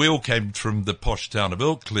 And we all came from the posh town of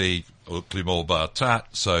Ilkley Moor Bar Tat,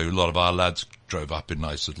 so a lot of our lads drove up in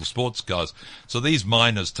nice little sports cars. So these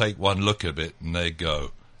miners take one look at it and they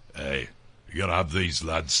go, hey, you gotta have these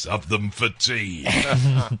lads, have them for tea.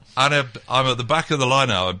 And I'm at the back of the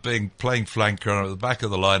line out, I'm playing flanker, and I'm at the back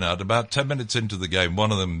of the line out. About 10 minutes into the game,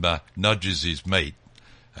 one of them nudges his mate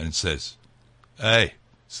and says, hey,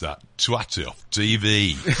 it's that twatty off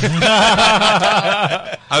TV.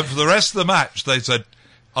 And for the rest of the match, they said,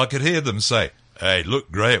 I could hear them say, hey, look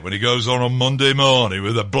great when he goes on Monday morning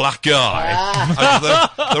with a black eye.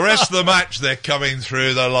 And the rest of the match, they're coming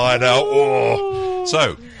through the line out. Oh.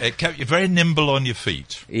 So it kept you very nimble on your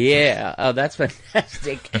feet. Yeah, oh, that's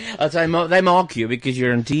fantastic. So they mark you because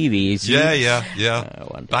you're on TV. So Yeah.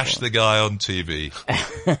 Bash the guy on TV.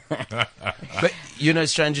 But, you know,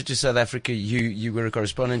 stranger to South Africa, you were a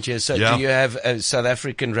correspondent here. So Yeah. do you have a South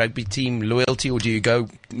African rugby team loyalty, or do you go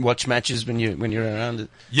watch matches when you're around it?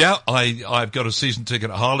 Yeah, I've got a season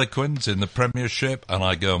ticket at Harlequins in the Premiership, and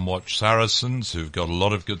I go and watch Saracens, who've got a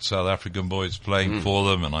lot of good South African boys playing for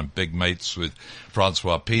them, and I'm big mates with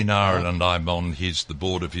Francois Pienaar, and I'm on the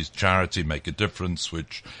board of his charity, Make a Difference,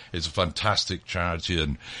 which is a fantastic charity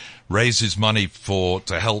and raises money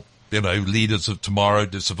to help, you know, leaders of tomorrow,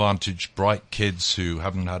 disadvantaged, bright kids who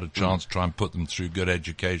haven't had a chance, try and put them through good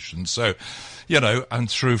education. So, you know, and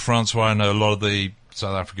through Francois, I know a lot of the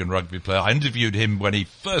South African rugby player. I interviewed him when he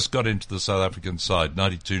first got into the South African side,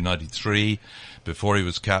 92, 93, before he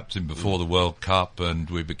was captain, before the World Cup, and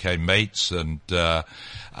we became mates, and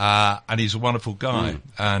he's a wonderful guy.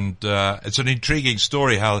 And it's an intriguing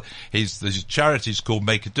story how his charity's called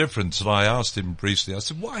Make a Difference, and I asked him recently, I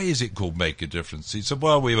said, why is it called Make a Difference? He said,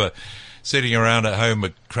 well, we were sitting around at home,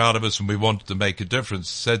 a crowd of us, and we wanted to make a difference.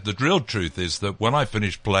 He said, the real truth is that when I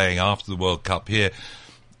finished playing after the World Cup here,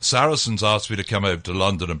 Saracens asked me to come over to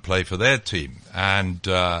London and play for their team, and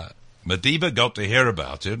Madiba got to hear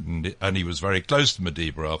about it, and he was very close to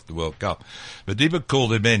Madiba after the World Cup. Madiba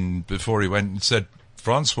called him in before he went and said,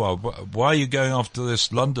 Francois, why are you going after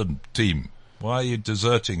this London team? Why are you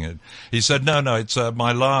deserting it? He said, no, it's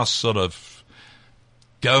my last sort of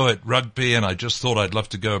go at rugby, and I just thought I'd love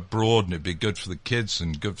to go abroad, and it'd be good for the kids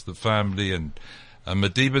and good for the family. And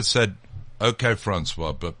Madiba said, okay,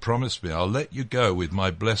 Francois, but promise me, I'll let you go with my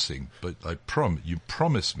blessing, but you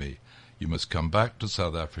promise me you must come back to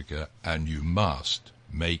South Africa and you must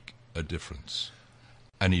make a difference.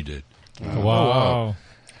 And he did. Wow.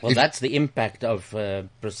 Well, that's the impact of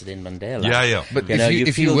President Mandela. Yeah. But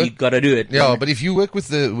if you've got to do it. Yeah, but if you work with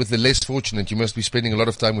the less fortunate, you must be spending a lot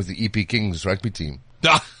of time with the EP Kings rugby team.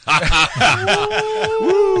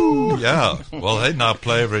 Yeah. Well, they now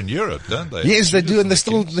play over in Europe, don't they? Yes, they do, and they're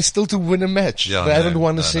still to win a match. Yeah, they haven't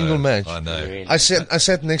won a single match. I know. Really? I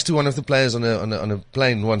sat next to one of the players on a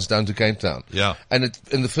plane once down to Cape Town. Yeah. And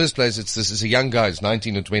in the first place, it's a young guy, it's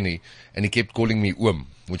 19 or 20, and he kept calling me Oom,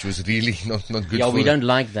 which was really not good. Yeah, for we don't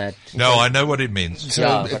like that. No, I know what it means. So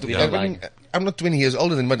Yeah, but we don't like. I'm not 20 years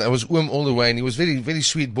older than him, but I was Oom all the way, and he was very, very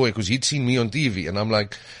sweet boy because he'd seen me on TV, and I'm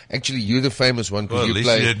like, actually, you're the famous one Well, because at you least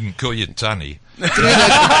play. he didn't call you Tunny. It could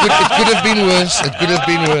have been worse. It could have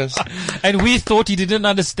been worse. And we thought he didn't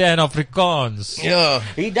understand Afrikaans. Yeah.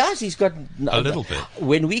 He does. He's got A little bit.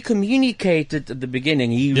 When we communicated at the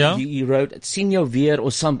beginning, he wrote "sien jou weer"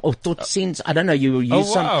 or tot ziens. I don't know. You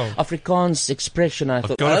use some Afrikaans expression.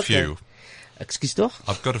 I've got a few. Excuse toch?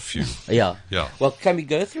 I've got a few. Yeah. Yeah. Well, can we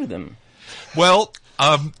go through them? Well,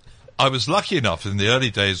 I was lucky enough in the early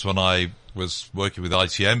days when I was working with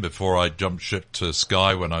ITM before I jumped ship to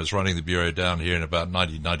Sky when I was running the bureau down here in about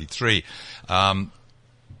 1993.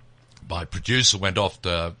 My producer went off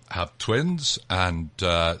to have twins, and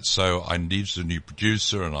so I needed a new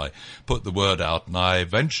producer, and I put the word out, and I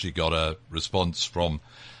eventually got a response from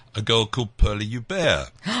a girl called Pearlie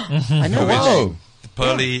Hubert. I know.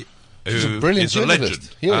 Pearlie, She's a who brilliant is a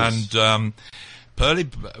legend. Yes. And Pearlie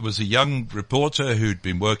was a young reporter who'd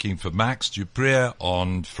been working for Max Dupré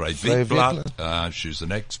on Vrij Witblad. She was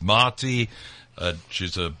an ex-Marty.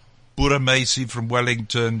 She's a Burgemeester from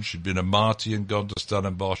Wellington. She'd been a Marty and gone to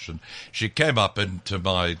Stellenbosch. And she came up into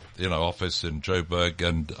my office in Joburg,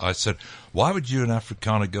 and I said, why would you, an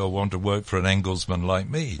Afrikaner girl, want to work for an Engelsman like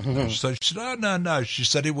me? So she said, oh, no. She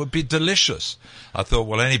said it would be delicious. I thought,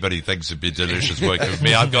 well, anybody thinks it'd be delicious working with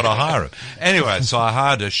me. I've got to hire her. Anyway, so I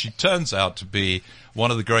hired her. She turns out to be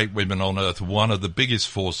one of the great women on earth, one of the biggest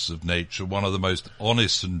forces of nature, one of the most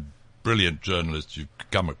honest and brilliant journalists you've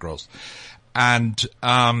come across. And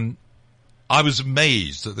I was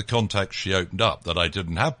amazed at the contacts she opened up that I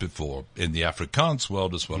didn't have before in the Afrikaans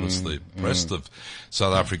world as well as the rest of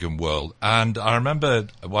South African world. And I remember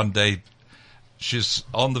one day she's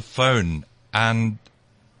on the phone, and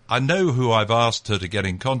I know who I've asked her to get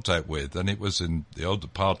in contact with, and it was in the old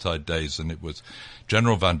apartheid days, and it was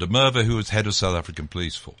General van der Merwe, who was head of South African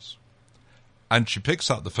Police Force. And she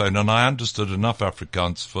picks up the phone, and I understood enough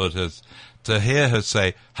Afrikaans for her to hear her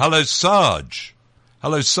say, hello, Sarge.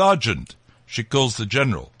 Hello, Sergeant. She calls the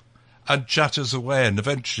general and chatters away, and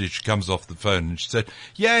eventually she comes off the phone and she said,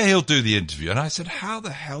 yeah, he'll do the interview. And I said, how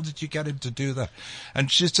the hell did you get him to do that?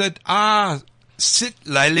 And she said, sit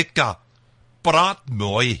lelika, praat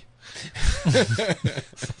mooi.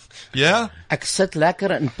 Yeah? Ek sit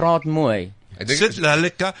lekker en praat mooi. Sit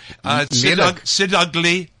lelika, sit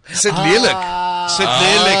ugly. Sit lelik. Sit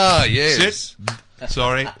lelik. Yes.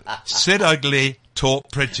 Sit ugly,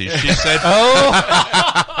 talk pretty. She said,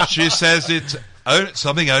 she says it's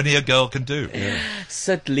something only a girl can do.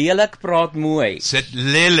 Sit lelik, praat mooi. Sit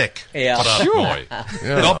lelik, praat mooi.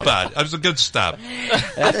 Not bad. It was a good stab.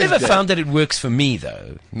 I've never found that it works for me,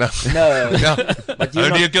 though. No. But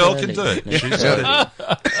only a girl can do it. She said it.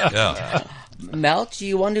 Yeah. Mel, do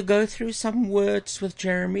you want to go through some words with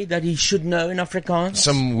Jeremy that he should know in Afrikaans?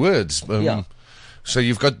 Some words. Yeah. So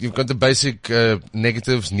you've got the basic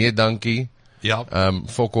negatives, nee dankie. Ja.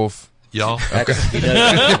 Fuck off. Ja. Okay.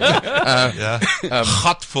 Ja.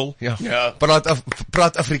 Gatvol. Ja.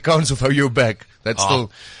 Praat Afrikaans of hou jou back. That's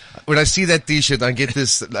still. When I see that T-shirt, I get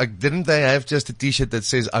this. Like, didn't they have just a T-shirt that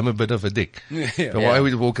says "I'm a bit of a dick"? Yeah. Why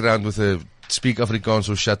would you walk around with a "Speak Afrikaans"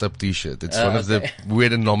 or "Shut up" T-shirt? It's one of the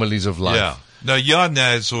weird anomalies of life. Yeah. No,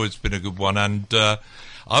 Yana has always been a good one, and I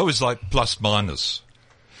always like plus minus.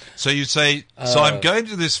 So you say, so I'm going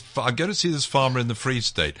to see this farmer in the Free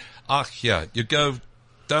State. Yeah, you go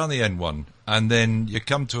down the N1, and then you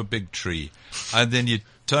come to a big tree, and then you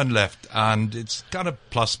turn left, and it's kind of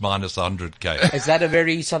plus minus 100k. Is that a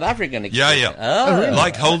very South African expression? Yeah. Oh, really?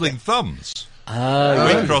 Like holding thumbs. We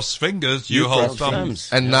cross fingers, you hold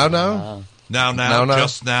thumbs. And now? Now,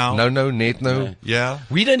 just now. No, net no. Yeah.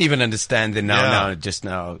 We don't even understand the now, just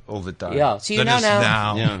now, all the time. Yeah, see, That is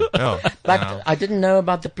now. Yeah. But I didn't know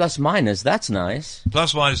about the plus minus. That's nice.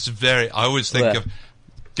 Plus minus is I always think of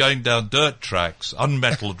going down dirt tracks,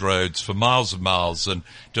 unmetalled roads for miles and miles, and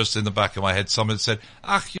just in the back of my head someone said,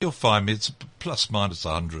 you'll find me, it's plus minus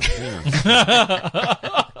 100.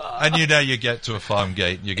 And you get to a farm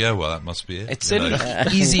gate and you go, well, that must be it. It's certainly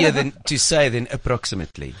easier to say than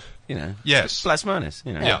approximately. Yes. Plus minus.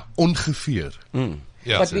 Yeah. Ongeveer.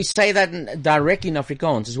 Yeah. But we say that directly in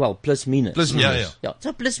Afrikaans as well, plus minus. Plus minus. Yeah.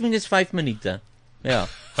 So plus minus 5 minuten. Yeah.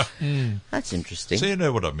 That's interesting. So you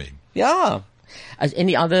know what I mean. Yeah. As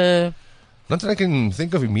any other Not that I can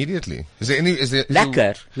think of immediately. Is there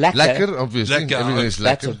Lekker, obviously. Lekker. Everything is lekker.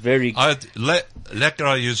 That's a very lekker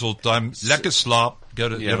I use all the time. Lekker slaap, go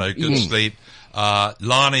to good sleep.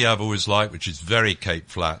 Lani I've always liked, which is very Cape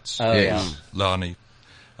Flats. Oh yeah, Lani.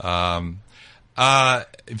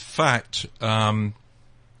 In fact,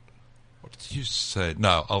 what did you say?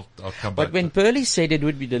 No, I'll come back. But when Pearlie said it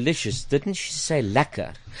would be delicious, didn't she say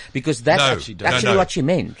lekker? Because that's actually what she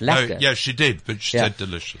meant. Lekker. No, yeah, she did, but she said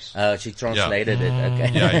delicious. She translated it.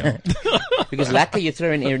 Okay. Yeah. Because lekker you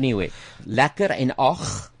throw in anyway. Lekker and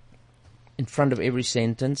ach in front of every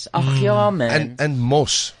sentence. Ach ja, man. And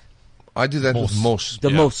mos. I do that with mos.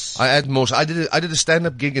 Mos. I add mos. I did a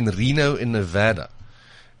stand-up gig in Reno in Nevada.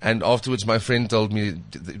 And afterwards, my friend told me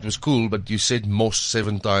it was cool, but you said mos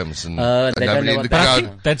 7 times. And nobody in the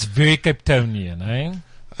crowd. That's very Cape Townian, eh?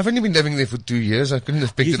 I've only been living there for 2 years. I couldn't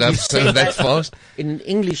have picked it up that fast. In an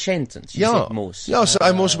English sentence, you said mos. Yeah, so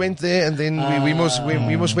I mos went there, and then we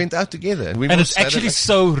mos went out together. And it's actually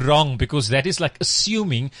so wrong, because that is like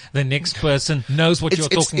assuming the next person knows what you're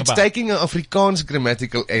talking about. It's taking an Afrikaans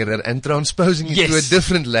grammatical error and transposing it to a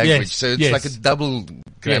different language. So it's like a double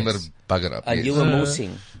grammar bugger up. And you were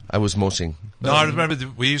mossing. I was mossing. No, I remember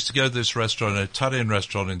we used to go to this restaurant, an Italian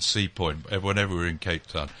restaurant in Sea Point, whenever we were in Cape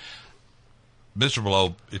Town. Miserable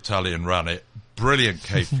old Italian ran it. Brilliant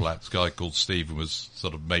Cape Flats guy called Stephen was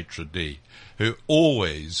sort of maitre d', who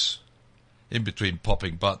always, in between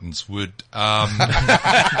popping buttons, would and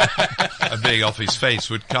being off his face,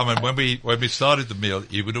 would come, and when we started the meal,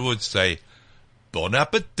 he would always say, "Bon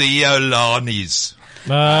appetito, Lanis."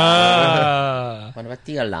 Bon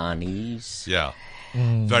appetito, Lanis. Yeah,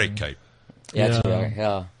 very Cape.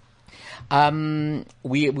 Yeah.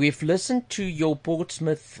 We've listened to your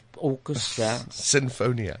Portsmouth Orchestra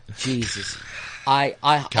Sinfonia. Jesus,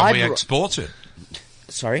 Can we export it?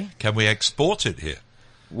 Sorry, can we export it here?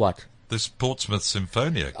 What? This Portsmouth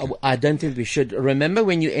Sinfonia. I don't think we should. Remember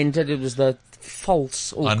when you entered, it was the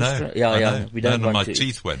false orchestra. I know. Yeah. We don't want my to.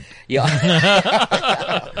 teeth went. Yeah.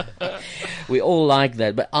 We all like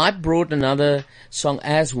that, but I brought another song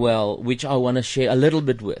as well, which I want to share a little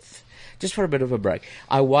bit with. Just for a bit of a break.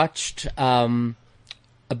 I watched a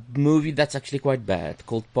movie that's actually quite bad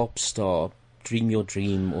called Pop Star, Dream Your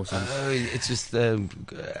Dream or something. It's just Andy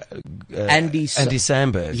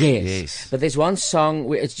Samberg. Yes. But there's one song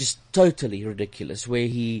where it's just totally ridiculous, where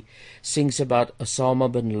he sings about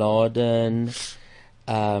Osama bin Laden.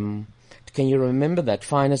 Can you remember that?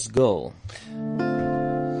 Finest Girl.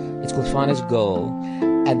 It's called Finest Girl.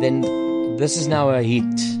 And then this is now a hit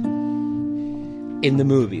in the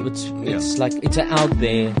movie. It's like, it's out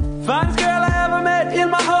there. Finest girl I ever met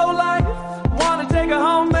in my whole life. Wanna take her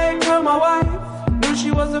home, make her my wife. Knew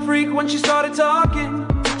she was a freak when she started talking.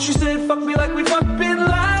 She said, fuck me like we fucked Bin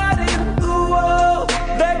Laden. Ooh, oh,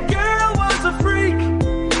 that girl was a freak.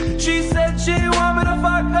 She said she wanted me to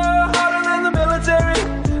fuck her harder than the military.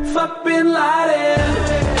 Fuck Bin Laden.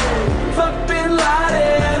 Fuck Bin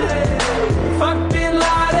Laden. Fuck Bin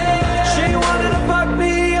Laden. She wanted to fuck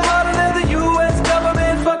me harder than the U.S.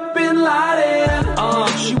 government. Fuck Bin Laden.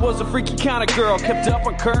 She was a freaky kind of girl, kept up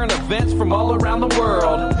on current events from all around the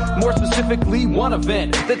world. More specifically, one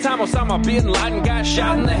event. The time Osama bin Laden got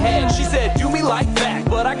shot in the head. She said, do me like that,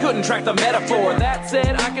 but I couldn't track the metaphor. That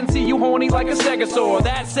said, I can see you horny like a stegosaur.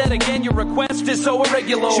 That said, again, your request is so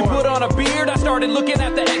irregular. She put on a beard, I started looking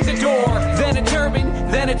at the exit door. Then a turban,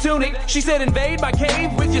 then a tunic. She said, invade my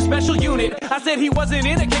cave with your special unit. I said he wasn't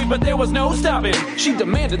in a cave, but there was no stopping. She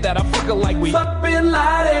demanded that I fuck her like we fuck Bin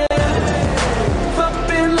Laden. Fuck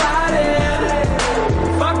Bin Laden.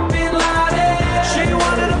 Fuck Bin Laden. She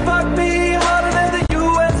wanted to fuck me harder than the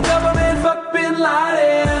U.S. government. Fuck Bin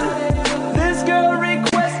Laden. This girl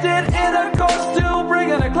requested intercourse to bring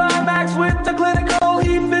in a climax with the clinical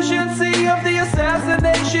efficiency of the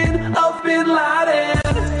assassination of Bin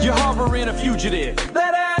Laden. You're harboring a fugitive.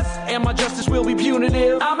 That ass. And my justice will be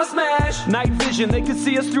punitive. I'm a smash. Night vision, they could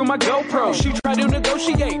see us through my GoPro. She tried to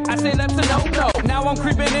negotiate. I say that's a no-no. Now I'm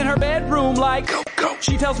creeping in her bedroom like go.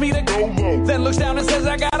 She tells me to go. Then looks down and says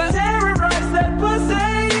I gotta terrorize that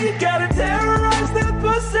pussy. Gotta terrorize that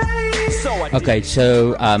pussy. Okay,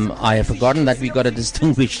 so I have forgotten that we got a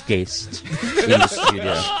distinguished guest in the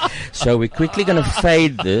studio. So we're quickly going to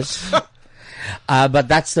fade this. But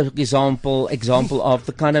that's the example of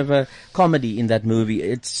the kind of a comedy in that movie.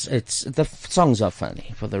 It's the songs are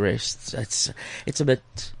funny. For the rest, it's a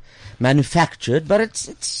bit manufactured, but it's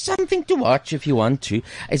something to watch if you want to.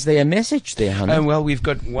 Is there a message there, honey? Well, we've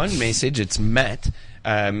got one message. It's Matt.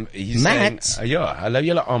 He's Matt? saying, hallo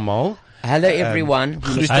julle almal. Hello everyone.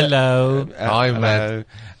 Hello. Hi, Matt.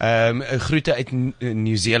 Groete uit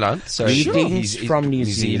New Zealand. So Greetings he's from New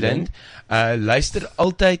Zealand. Luister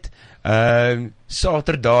altyd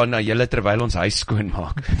Saterdag na julle terwyl ons huis skoon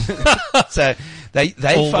maak. So they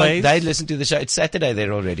listen to the show. It's Saturday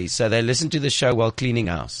there already. So they listen to the show while cleaning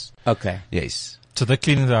house. Okay. Yes. So they're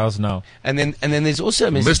cleaning the house now. And then there's also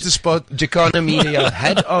a message. Mr. Spot. Jacana Media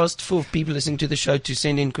had asked for people listening to the show to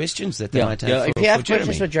send in questions that they might have if you have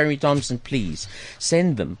questions for Jeremy Thompson, please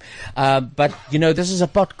send them. But, this is a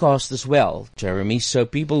podcast as well, Jeremy, so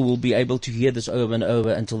people will be able to hear this over and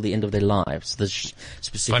over until the end of their lives, this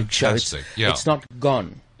specific Fantastic. show. It's not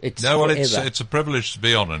gone. It's forever. It's a privilege to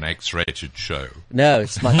be on an X-rated show. No,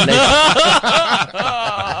 it's my pleasure.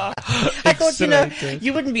 I thought,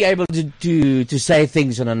 you wouldn't be able to say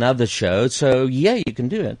things on another show, so yeah, you can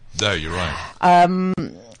do it. No, you're right.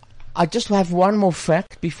 I just have one more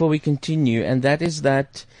fact before we continue, and that is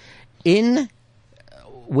that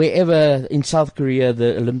wherever in South Korea,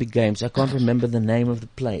 the Olympic Games, I can't remember the name of the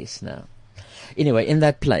place now. Anyway, in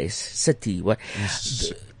that city,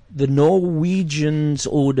 the Norwegians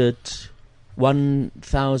ordered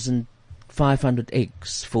 1,500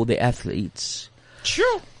 eggs for their athletes.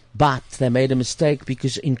 Sure. But they made a mistake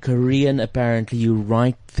because in Korean, apparently, you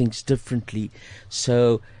write things differently.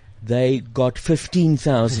 So they got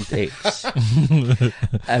 15,000 eggs,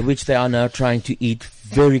 which they are now trying to eat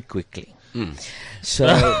very quickly. So,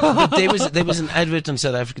 but there was an advert on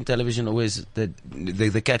South African television always that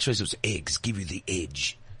the catchphrase was "eggs give you the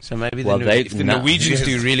edge." So maybe if the Norwegians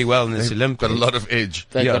do really well in this Olympics, got a lot of edge.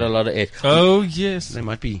 They've got a lot of edge. Oh yes, they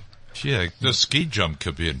might be. Yeah, the ski jump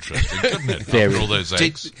could be interesting, couldn't it? Very. After all those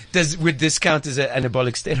eggs. Would this count as an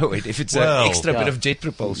anabolic steroid if it's an extra bit of jet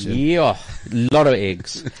propulsion? Yeah, a lot of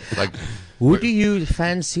eggs. Who do you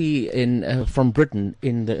fancy from Britain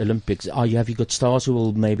in the Olympics? Have you got stars who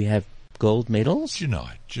will maybe have gold medals? Do you know,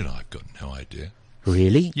 I've got no idea.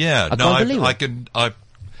 Really? Yeah, I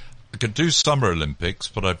can do Summer Olympics,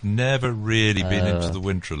 but I've never really been into the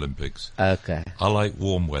Winter Olympics. Okay. I like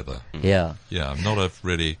warm weather. Yeah. Yeah, I'm not a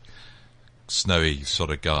really snowy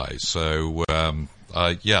sort of guy. So, I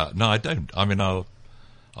don't. I mean, I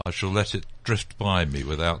shall let it drift by me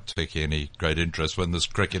without taking any great interest when there's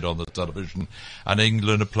cricket on the television and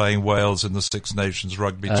England are playing Wales in the Six Nations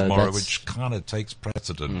rugby tomorrow, which kind of takes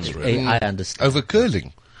precedence, really. I understand. Over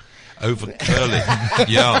curling. Over curling.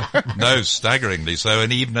 Yeah. No, staggeringly so.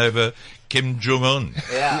 And even over Kim Jong-un.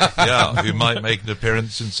 Yeah, who might make an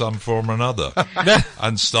appearance in some form or another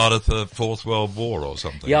and start at the Fourth World War or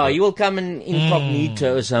something. Yeah, you will come in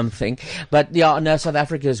incognito or something. But South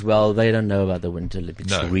Africa as well, they don't know about the Winter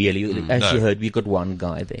Olympics, really. As you heard, we got one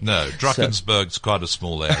guy there. No, Drakensberg's quite a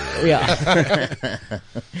small area. Yeah.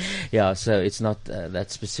 Yeah, so it's not that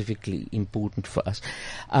specifically important for us.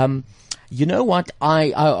 You know what?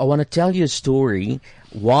 I want to tell you a story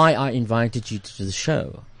why I invited you to the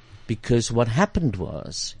show. Because what happened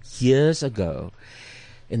was, years ago,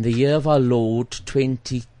 in the year of our Lord,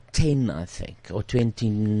 2010, I think, or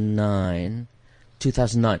 2009,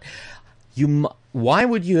 why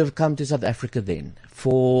would you have come to South Africa then?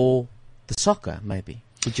 For the soccer, maybe?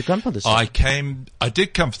 Did you come for the soccer? I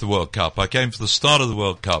did come for the World Cup. I came for the start of the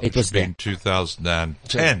World Cup, which was in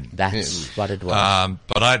 2010. That's what it was.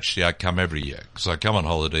 But actually I come every year, because I come on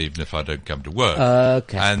holiday even if I don't come to work.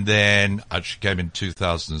 Okay. And then I actually came in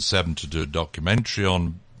 2007 to do a documentary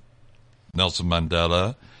on Nelson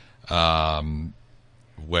Mandela,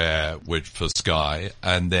 which for Sky,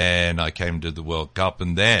 and then I came to the World Cup,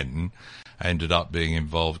 and then I ended up being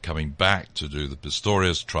involved coming back to do the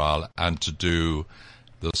Pistorius trial and to do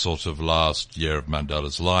the sort of last year of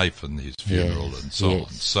Mandela's life and his funeral and so on.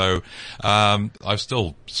 So I've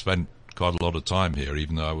still spent quite a lot of time here,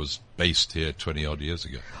 even though I was based here 20-odd years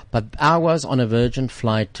ago. But I was on a Virgin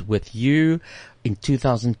flight with you in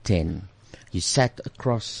 2010. You sat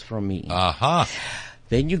across from me. Aha.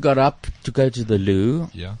 Then you got up to go to the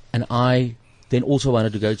loo. Yeah. And I then also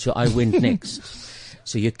wanted to go, so I went next.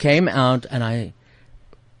 So you came out, and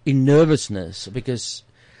in nervousness, because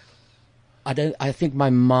I think my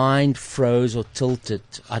mind froze or tilted.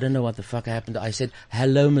 I don't know what the fuck happened. I said,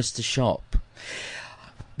 "Hello, Mr. Sharp,"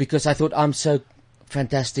 because I thought I'm so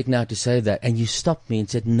fantastic now to say that. And you stopped me and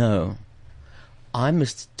said, "No, I'm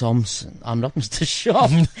Mr. Thompson. I'm not Mr. Sharp."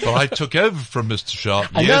 But I took over from Mr.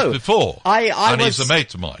 Sharp years before. And he's a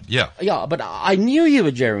mate of mine, yeah. Yeah, but I knew you were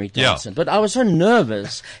Jeremy Thompson, but I was so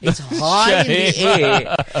nervous. It's high in the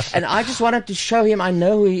air. And I just wanted to show him I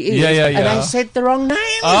know who he is. And I said the wrong name.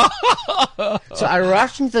 So I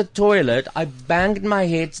rushed into the toilet. I banged my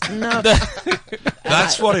head. No.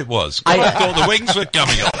 That's what it was. I thought the wings were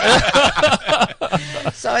coming off.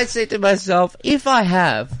 So I said to myself, if I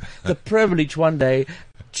have the privilege one day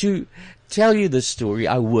to tell you the story,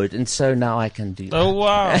 I would, and so now I can do that. Oh,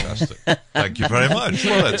 wow. Fantastic. Thank you very much.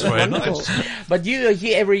 Well, that's very nice. But you are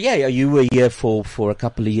here every year. You were here for a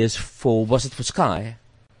couple of years was it for Sky?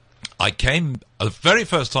 I came, the very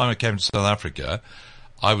first time I came to South Africa,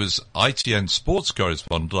 I was ITN sports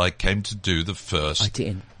correspondent. I came to do the first...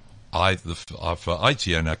 ITN. For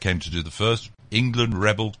ITN, I came to do the first England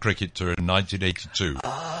Rebel cricket tour in 1982.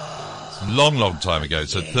 Long time ago,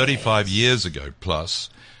 so 35 years ago plus.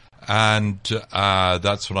 And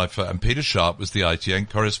that's when and Peter Sharp was the ITN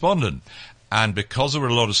correspondent. And because there were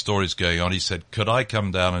a lot of stories going on, he said, could I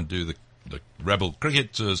come down and do the Rebel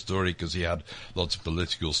cricket tour story, because he had lots of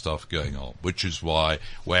political stuff going on, which is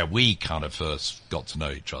where we kind of first got to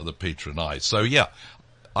know each other, Peter and I. So yeah,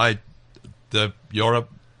 your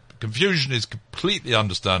confusion is completely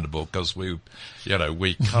understandable, because we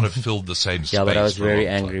kind of filled the same space. Yeah, but I was very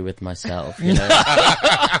angry with myself, you know.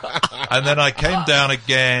 And then I came down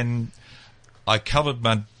again. I covered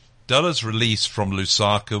Mandela's release from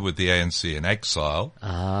Lusaka with the ANC in exile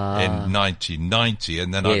in 1990,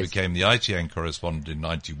 and then I became the ITN correspondent in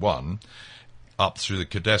 91, up through the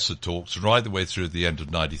Cadessa talks, right the way through the end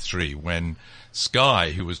of 93, when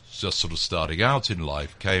Sky, who was just sort of starting out in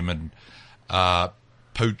life, came and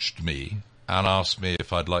poached me and asked me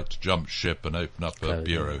if I'd like to jump ship and open up a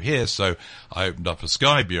bureau here. So I opened up a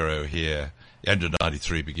Sky bureau here, end of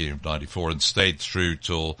 93, beginning of 94, and stayed through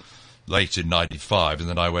till late in 95, and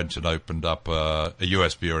then I went and opened up a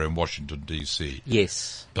US bureau in Washington, D.C.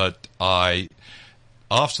 Yes. But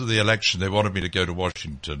after the election, they wanted me to go to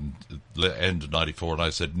Washington end of 94, and I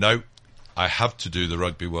said, no, I have to do the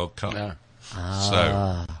Rugby World Cup.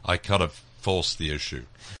 So I kind of forced the issue.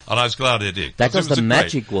 And I was glad I did. That was the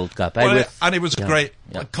Magic World Cup. And it was great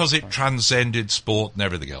because it transcended sport and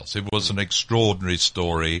everything else. It was an extraordinary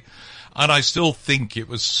story. And I still think it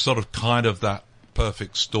was sort of kind of that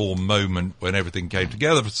perfect storm moment when everything came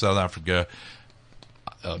together for South Africa.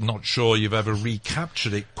 I'm not sure you've ever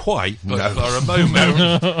recaptured it quite, but for a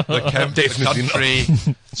moment, the country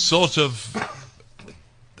sort of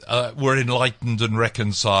were enlightened and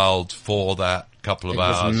reconciled for that couple of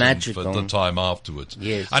hours and for the time afterwards.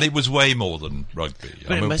 Yes. And it was way more than rugby.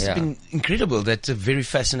 But it must have been incredible. That's a very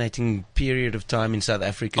fascinating period of time in South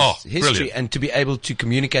Africa's history. Brilliant. And to be able to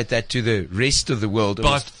communicate that to the rest of the world.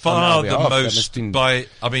 By far the most,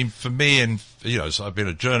 for me, and so I've been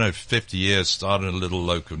a journo for 50 years, started a little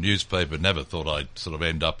local newspaper, never thought I'd sort of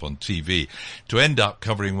end up on TV. To end up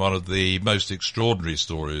covering one of the most extraordinary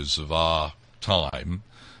stories of our time,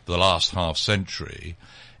 the last half century,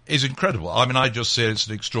 is incredible. I mean, I just say it's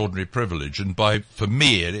an extraordinary privilege, and for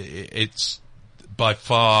me, it's by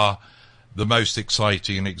far the most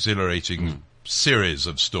exciting and exhilarating series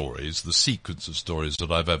of stories, the sequence of stories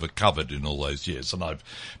that I've ever covered in all those years. And I've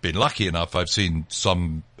been lucky enough, I've seen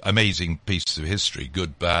some amazing pieces of history,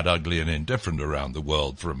 good, bad, ugly, and indifferent around the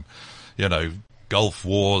world, from, Gulf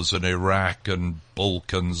Wars and Iraq and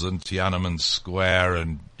Balkans and Tiananmen Square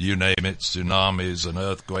and you name it, tsunamis and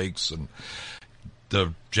earthquakes and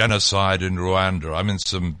the genocide in Rwanda. I mean,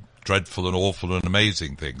 some dreadful and awful and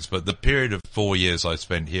amazing things. But the period of 4 years I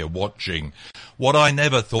spent here watching what I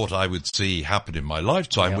never thought I would see happen in my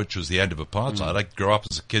lifetime, which was the end of apartheid. I grew up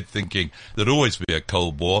as a kid thinking there'd always be a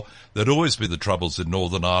Cold War, there'd always be the troubles in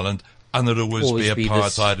Northern Ireland, and there'd always be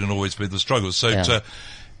apartheid and always be the struggles. So to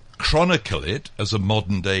chronicle it as a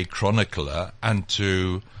modern-day chronicler and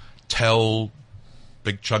to tell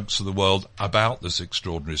big chunks of the world about this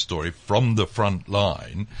extraordinary story from the front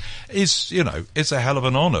line is, it's a hell of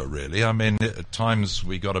an honor, really. I mean, at times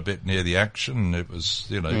we got a bit near the action. It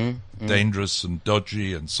was, dangerous and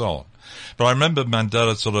dodgy and so on. But I remember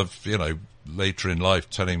Mandela sort of, later in life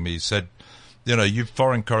telling me, he said, you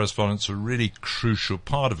foreign correspondents are a really crucial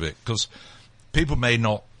part of it, because people may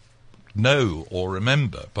not know or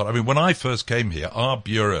remember, but I mean, when I first came here, our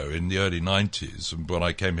bureau in the early 90s, and when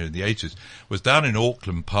I came here in the 80s, was down in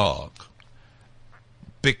Auckland Park,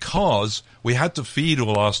 because we had to feed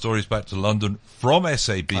all our stories back to London from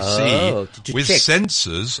SABC with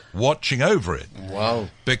censors watching over it. Wow.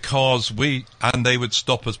 Because they would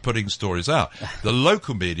stop us putting stories out. The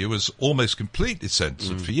local media was almost completely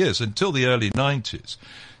censored for years, until the early 90s.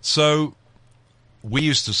 So we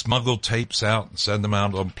used to smuggle tapes out and send them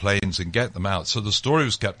out on planes and get them out. So the story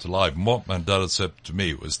was kept alive. And what Mandela said to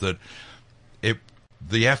me was that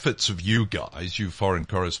the efforts of you guys, you foreign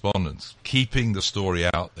correspondents, keeping the story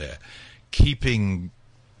out there, keeping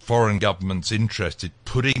foreign governments interested,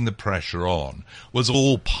 putting the pressure on, was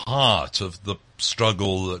all part of the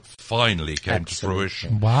struggle that finally came to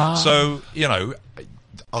fruition. Wow. So,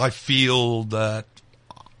 I feel that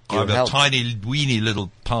I'm a tiny, weeny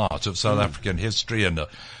little part of South African history, and,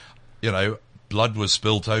 blood was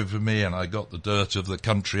spilt over me, and I got the dirt of the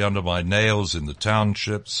country under my nails in the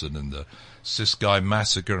townships and in the Ciskei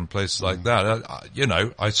massacre and places like that.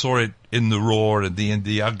 I saw it in the raw and in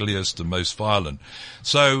the ugliest and most violent.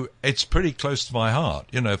 So it's pretty close to my heart.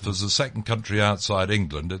 If there's a second country outside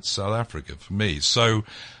England, it's South Africa for me. So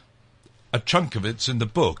a chunk of it's in the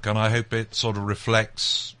book, and I hope it sort of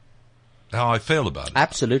reflects how I feel about it.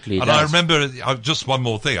 Absolutely. And I remember, just one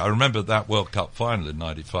more thing, I remember that World Cup final in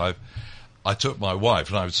 95. I took my wife,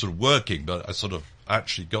 and I was sort of working, but I sort of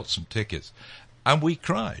actually got some tickets, and we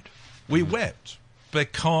cried. We wept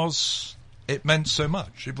because it meant so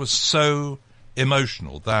much. It was so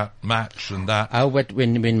emotional, that match and that. Oh,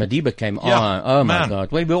 when Madiba came on, oh my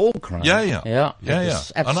God, we were all crying. Yeah.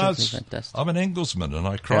 Absolutely fantastic. I'm an Englisman, and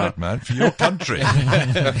I cried, man, for your country.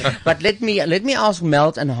 But let me ask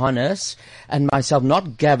Melt and Hannes and myself,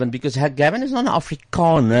 not Gavin, because Gavin is not an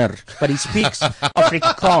Afrikaner, but he speaks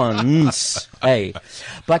Afrikaans. Hey,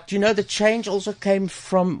 but the change also came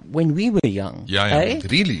from when we were young. Yeah,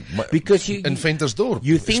 really. Because in Ventersdorp,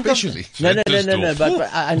 you think especially. No. But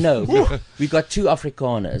I know we got two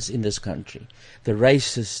Afrikaners in this country: the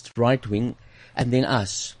racist right wing, and then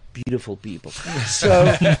us, beautiful people.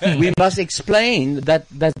 So we must explain that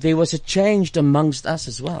there was a change amongst us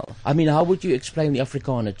as well. I mean, how would you explain the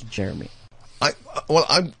Afrikaner to Jeremy?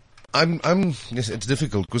 Yes, it's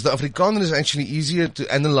difficult because the Afrikaner is actually easier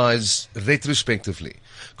to analyze retrospectively.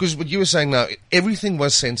 Because what you were saying now, everything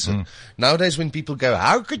was censored. Nowadays when people go,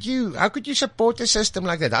 how could you support a system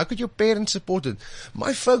like that? How could your parents support it?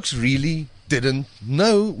 My folks really didn't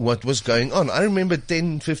know what was going on. I remember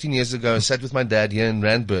 10, 15 years ago, I sat with my dad here in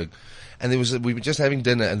Randburg, and we were just having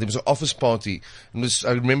dinner, and there was an office party. And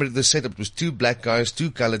I remember the setup. It was 2 black guys,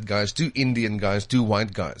 2 colored guys, 2 Indian guys, 2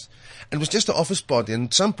 white guys. And it was just an office party. And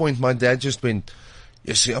at some point, my dad just went,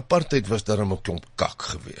 "You see, apartheid was daarom 'n klomp kak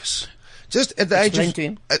gewees." Just at the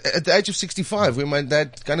age of 65, where my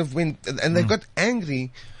dad kind of went, and they got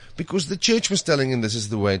angry because the church was telling him this is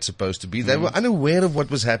the way it's supposed to be. They were unaware of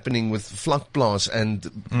what was happening with vlakplaas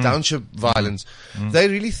and township violence. They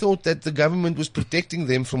really thought that the government was protecting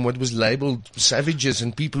them from what was labeled savages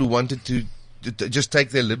and people who wanted to just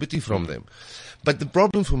take their liberty from them. But the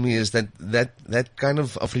problem for me is that kind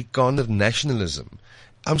of Afrikaner nationalism,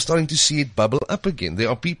 I'm starting to see it bubble up again. There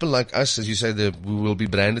are people like us, as you say, who will be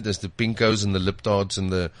branded as the pinkos and the liptards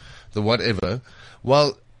and the whatever,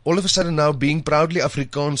 while all of a sudden now being proudly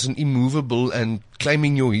Afrikaans and immovable and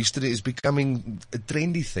claiming your history is becoming a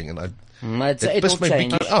trendy thing. And it pissed my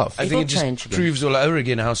biggie off. I think it just proves all over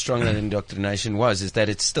again how strong that indoctrination was, is that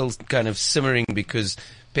it's still kind of simmering because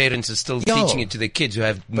parents are still teaching it to their kids who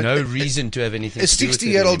have no reason to have anything to do with it. A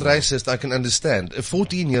 60-year-old racist, I can understand. A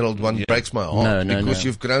 14-year-old one breaks my heart because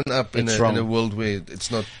you've grown up in a world where it's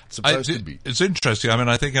not supposed to be. It's interesting. I mean,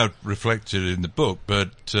 I think I reflected it in the book,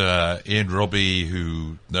 but Ian Robbie,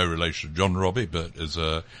 who no relation to John Robbie, but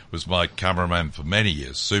was my cameraman for many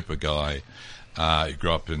years, super guy. He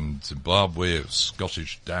grew up in Zimbabwe, a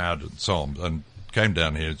Scottish dad, and so on, and came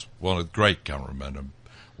down here as one of the great cameramen and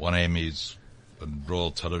won Emmys and Royal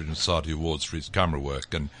Television Society Awards for his camera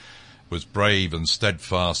work, and was brave and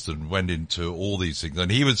steadfast and went into all these things. And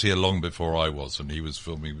he was here long before I was, and he was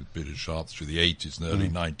filming with Peter Sharp through the 80s and early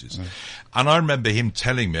 90s. And I remember him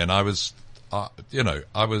telling me, and I was, I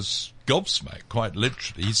was gobsmacked, quite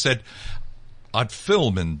literally. He said, I'd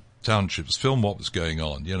film in townships, film what was going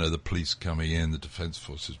on, the police coming in, the defence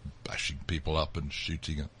forces bashing people up and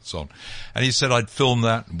shooting and so on. And he said, I'd film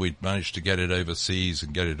that, and we'd managed to get it overseas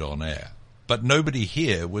and get it on air. But nobody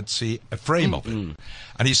here would see a frame of it.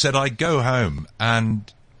 And he said, I go home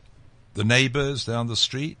and the neighbours down the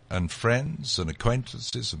street and friends and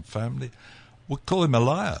acquaintances and family would call him a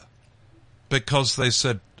liar because they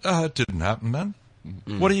said, it didn't happen, man.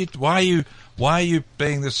 Why are you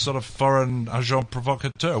being this sort of foreign agent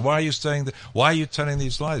provocateur? Why are you telling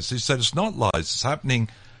these lies? He said, it's not lies. It's happening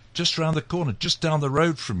just around the corner, just down the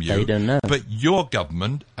road from you. They don't know. But your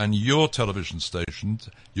government and your television stations,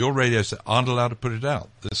 your radio stations aren't allowed to put it out.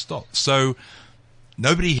 They're stopped. So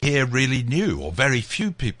nobody here really knew, or very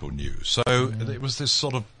few people knew. So it was this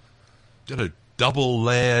sort of,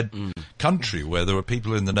 double-layered country where there were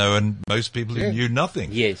people in the know and most people who knew nothing.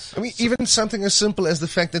 Yes. I mean, even something as simple as the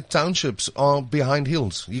fact that townships are behind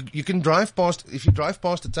hills. You can drive past, if you drive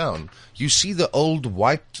past a town, you see the old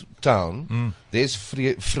white town. There's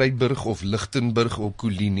Vryburg of Lichtenburg or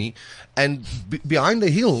Kulini. And behind the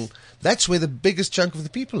hill, that's where the biggest chunk of the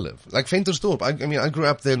people live. Like Ventersdorp. I grew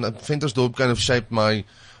up there, and Ventersdorp kind of shaped my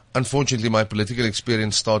unfortunately, my political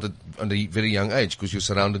experience started at a very young age because you're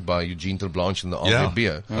surrounded by Eugene Ter Blanche and the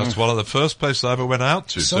RVB. That's one of the first places I ever went out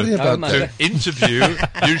to. Sorry about that. To interview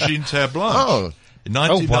Eugene Ter Blanche in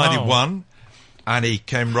 1991. And he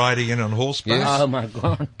came riding in on horseback. Yes. Oh my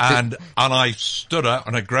God! And I stood up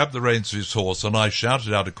and I grabbed the reins of his horse and I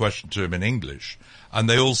shouted out a question to him in English. And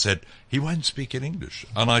they all said, he won't speak in English.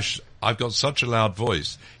 And I've got such a loud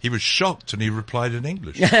voice. He was shocked and he replied in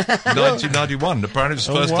English. 1991. Apparently it was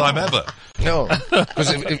the first time ever. No.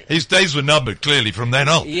 His days were numbered, clearly, from then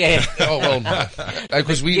on. Yeah.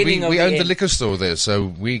 Because we owned the liquor store there, so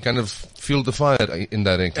we kind of fueled the fire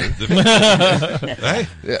indirectly.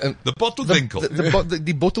 The bottle winkel.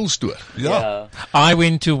 The bottle store. Yeah. I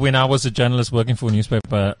went to, when I was a journalist working for a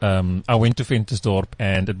newspaper, I went to Ventersdorp,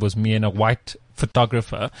 and it was me and a white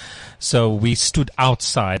photographer. So we stood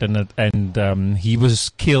outside, and he was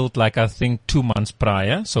killed, like, I think 2 months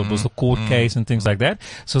prior. So it was a court case and things like that.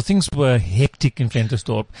 So things were hectic in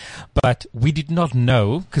Ventersdorp, but we did not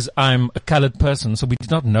know, because I'm a colored person, so we did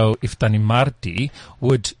not know if Tani Marti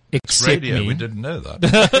would accept Radio, me. we didn't know that.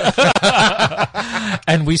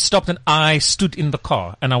 And we stopped, and I stood in the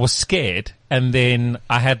car, and I was scared. And then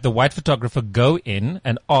I had the white photographer go in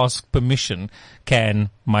and ask permission. Can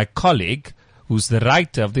my colleague, who's the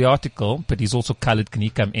writer of the article, but he's also colored, can he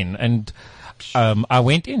come in? And I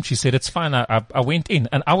went in. She said, it's fine. I went in,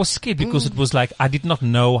 and I was scared because it was like, I did not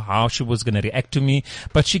know how she was going to react to me,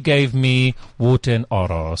 but she gave me water and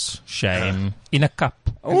oros. Shame. In a cup.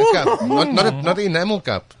 In a cup. Not an enamel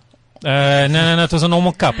cup. No, it was a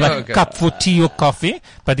normal cup, like a cup for tea or coffee,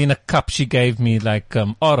 but in a cup she gave me like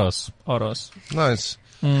oros. Nice.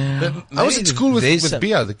 I was at school with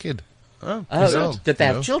Bia, the kid. Did they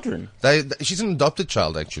have children? She's an adopted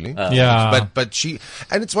child, actually. But she,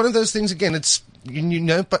 and it's one of those things again. It's you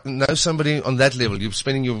know somebody on that level. You're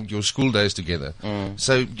spending your school days together,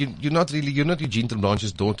 so you're not Eugene Ter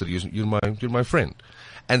Blanche's daughter. You're my friend.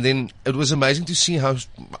 And then it was amazing to see how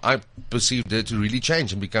I perceived her to really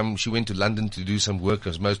change and become. She went to London to do some work,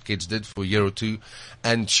 as most kids did, for a year or two,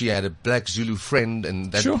 and she had a black Zulu friend,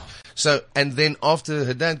 and that. Sure. So, and then after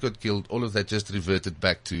her dad got killed, all of that just reverted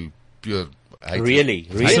back to pure hatred. Really?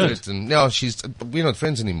 And no, we're not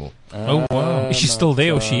friends anymore. Oh wow! Is she still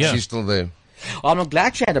there, or she? Yeah, she's still there. I'm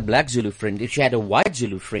glad she had a black Zulu friend. If she had a white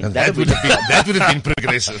Zulu friend, that would have been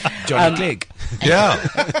progressive. Johnny Clegg. Yeah.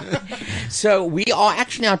 So we are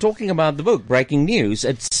actually now talking about the book, Breaking News.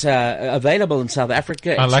 It's available in South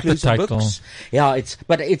Africa. I like the title. Books. Yeah,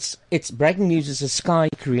 it's Breaking News is a Sky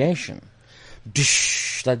creation.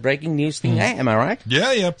 That breaking news thing, am I right?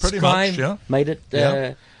 Yeah, pretty Sky much. Yeah, made it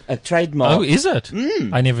a trademark. Oh, is it?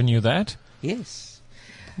 I never knew that. Yes.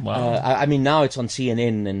 Wow. I mean, now it's on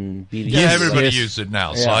CNN and BBC. Yeah, everybody uses it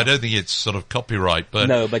now, so I don't think it's sort of copyright, but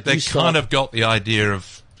they kind of got the idea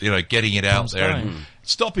of, getting it out there and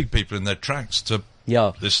stopping people in their tracks to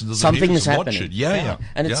listen to the something news is and happening. watch it. Yeah.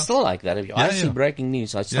 And it's still like that. I see breaking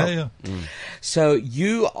news, I stop. Yeah. So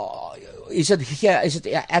you are, is it here, is it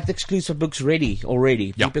at the exclusive books ready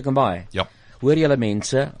already? Yep. People can buy? Yep. Hoor julle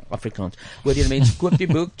mense, Afrikaans. Hoor julle mense, koop die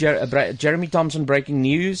boek, Jeremy Thompson, Breaking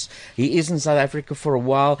News. He is in South Africa for a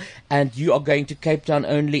while, and you are going to Cape Town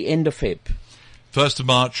only end of Feb. 1st of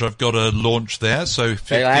March, I've got a launch there, so 15th.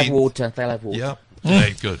 They'll have water. Yeah,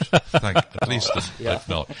 okay, good. At least, if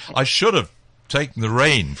not. I should have taken the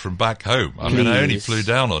rain from back home. I mean, I only flew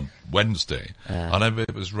down on Wednesday, and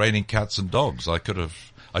it was raining cats and dogs. I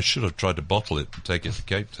should have tried to bottle it and take it to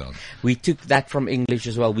Cape Town. We took that from English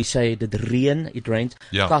as well. We say that it rains.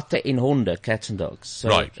 Yeah. Katte en honde, cats and dogs. So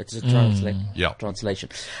right. It's a translation.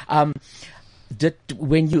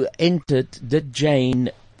 When you entered, did Jane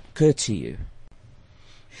curtsy you?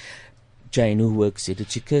 Jane, who works here, did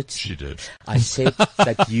she curtsy? She did. I said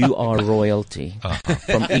that you are royalty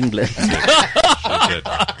from England. She did.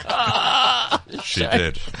 She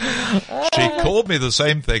did. She called me the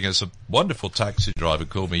same thing as a wonderful taxi driver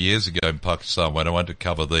called me years ago in Pakistan when I went to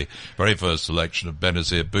cover the very first election of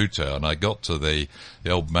Benazir Bhutto, and I got to the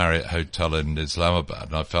old Marriott Hotel in Islamabad,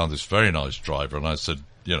 and I found this very nice driver, and I said,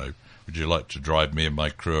 would you like to drive me and my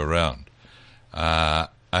crew around?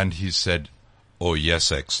 And he said, oh,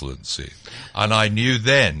 yes, Excellency. And I knew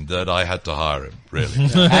then that I had to hire him, really.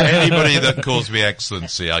 Anybody that calls me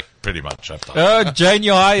Excellency, I pretty much have to hire. Oh, Jane,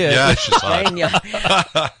 you're hired. Yeah, she's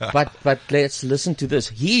hired. But let's listen to this.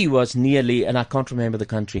 He was nearly, and I can't remember the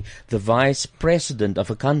country, the vice president of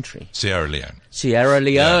a country. Sierra Leone.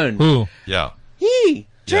 Yeah. Who? Yeah.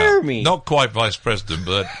 Jeremy. Yeah. Not quite vice president,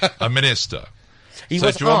 but a minister. He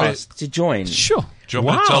was asked to join. Sure. Do you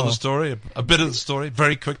want me to tell the story? A bit of the story,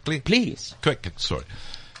 very quickly? Please. Quick story.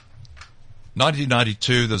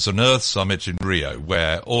 1992, there's an Earth Summit in Rio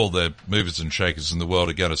where all the movers and shakers in the world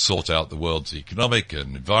are going to sort out the world's economic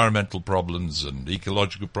and environmental problems and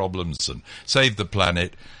ecological problems and save the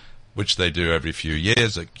planet, which they do every few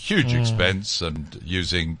years at huge expense and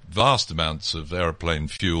using vast amounts of aeroplane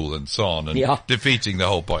fuel and so on and defeating the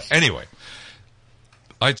whole point. Anyway,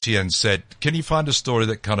 ITN said, can you find a story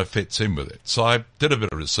that kind of fits in with it? So I did a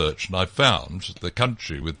bit of research and I found the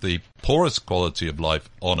country with the poorest quality of life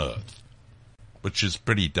on Earth, which is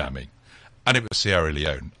pretty damning. And it was Sierra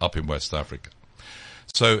Leone, up in West Africa.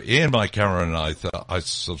 So Ian, my camera, and I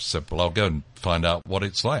sort of said, well, I'll go and find out what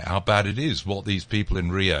it's like, how bad it is, what these people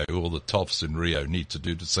in Rio, all the toffs in Rio, need to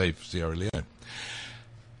do to save Sierra Leone.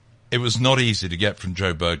 It was not easy to get from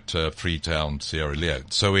Joburg to Freetown, Sierra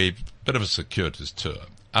Leone. So a bit of a circuitous tour.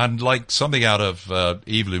 And like something out of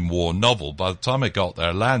Evelyn Waugh novel, by the time I got there,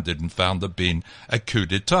 I landed and found there'd been a coup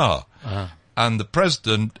d'etat. And the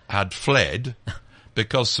president had fled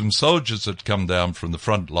because some soldiers had come down from the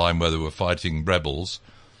front line where they were fighting rebels,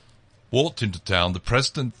 walked into town. The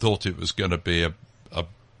president thought it was going to be a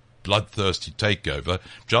bloodthirsty takeover,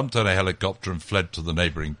 jumped on a helicopter and fled to the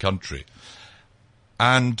neighbouring country.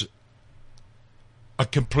 And a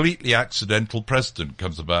completely accidental president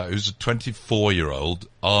comes about who's a 24-year-old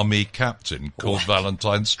army captain called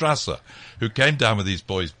Valentine Strasser, who came down with these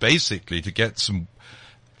boys basically to get some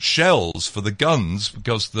shells for the guns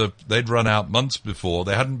because they'd run out months before.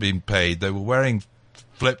 They hadn't been paid. They were wearing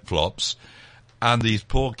flip-flops, and these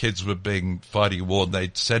poor kids were fighting a war, and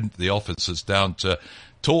they'd sent the officers down to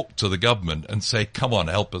talk to the government and say, come on,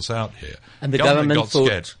 help us out here. And the government got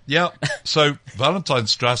scared. Yeah. So Valentine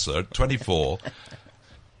Strasser, 24,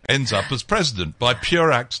 ends up as president by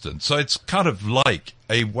pure accident. So it's kind of like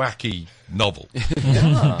a wacky novel.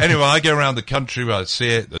 Anyway, I go around the country where I see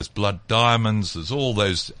it. There's blood diamonds. There's all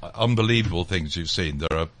those unbelievable things you've seen.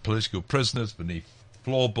 There are political prisoners beneath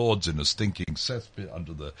floorboards in a stinking cesspit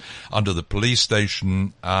under the police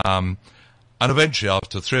station. And eventually,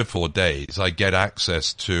 after 3 or 4 days, I get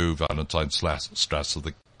access to Valentine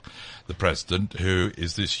Strasser, the president, who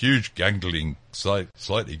is this huge, gangling,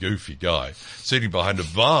 slightly goofy guy, sitting behind a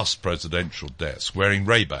vast presidential desk, wearing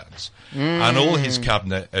Ray-Bans. And all his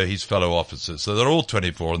cabinet, his fellow officers, so they're all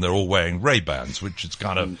 24 and they're all wearing Ray-Bans, which is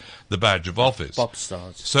kind of the badge of office. Pop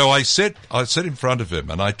stars. So I sit in front of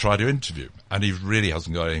him and I try to interview him, and he really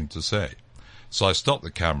hasn't got anything to say. So I stop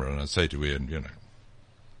the camera and I say to Ian,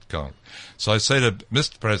 can't. So I say to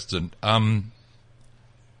Mr. President,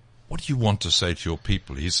 what do you want to say to your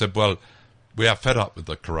people? He said, well, we are fed up with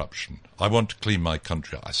the corruption. I want to clean my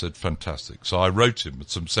country. I said, fantastic. So I wrote him with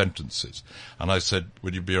some sentences. And I said,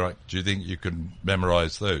 would you be right? Do you think you can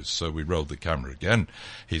memorize those? So we rolled the camera again.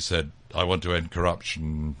 He said, I want to end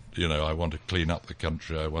corruption. I want to clean up the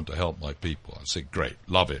country. I want to help my people. I said, great.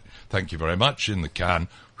 Love it. Thank you very much. In the can.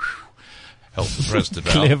 Help the president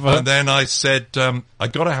out. And then I said, I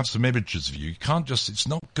got to have some images of you. You can't it's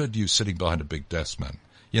not good you sitting behind a big desk, man.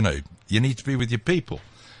 You need to be with your people.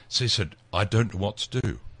 So he said, I don't know what to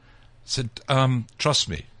do. I said, trust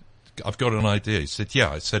me, I've got an idea. He said, yeah.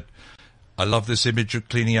 I said, I love this image of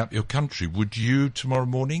cleaning up your country. Would you tomorrow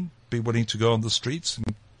morning be willing to go on the streets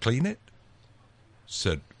and clean it? He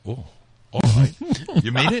said, oh, all right.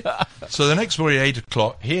 You mean it? So the next morning at 8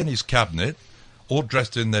 o'clock, he and his cabinet, all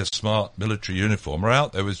dressed in their smart military uniform, are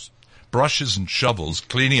out there with brushes and shovels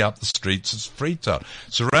cleaning up the streets of Freetown,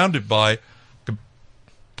 surrounded by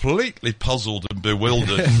completely puzzled and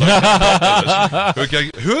bewildered who are going,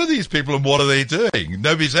 who are these people and what are they doing?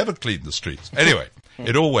 Nobody's ever cleaned the streets. Anyway,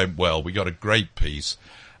 it all went well. We got a great piece.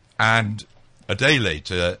 And a day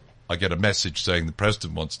later, I get a message saying the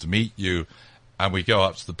president wants to meet you, and we go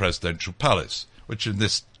up to the presidential palace, which in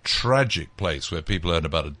this tragic place where people earn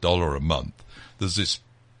about $1 a month, there's this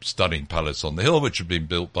stunning palace on the hill, which had been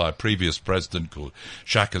built by a previous president called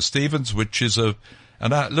Shaka Stevens, which is a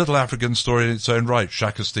little African story in its own right.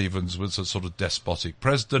 Shaka Stevens was a sort of despotic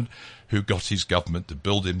president who got his government to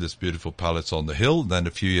build him this beautiful palace on the hill. And then a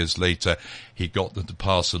few years later, he got them to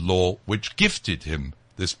pass a law which gifted him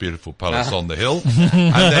this beautiful palace on the hill.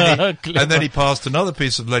 And then he passed another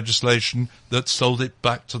piece of legislation that sold it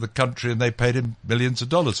back to the country, and they paid him millions of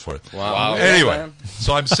dollars for it. Wow. Anyway,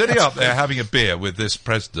 so I'm sitting up there having a beer with this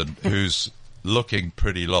president who's looking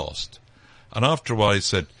pretty lost. And after a while he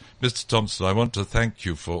said, Mr. Thompson, I want to thank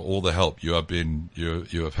you for all the help you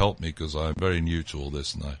have helped me because I'm very new to all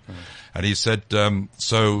this now. And he said,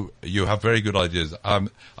 so you have very good ideas.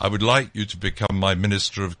 I would like you to become my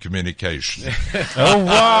Minister of Communication. Oh,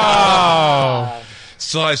 wow.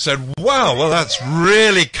 So I said, wow, well, that's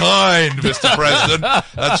really kind, Mr. President.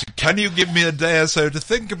 Can you give me a day or so to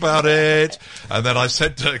think about it? And then I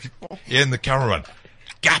said to Ian, the cameraman,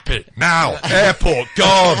 gap it now, airport,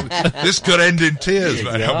 gone. This could end in tears.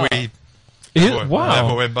 Yeah. We wow.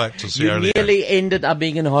 never went back to Sierra Leone. You nearly ended up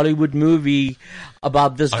being in a Hollywood movie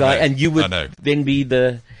about this guy, and you would then be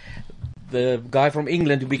the guy from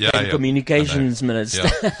England who became communications minister.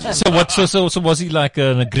 Yeah. So was he like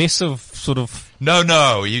an aggressive sort of?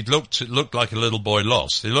 No. He looked like a little boy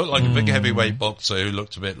lost. He looked like a big heavyweight boxer who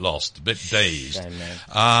looked a bit lost, a bit dazed.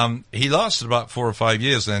 He lasted about 4 or 5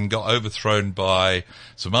 years, then got overthrown by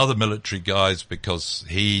some other military guys because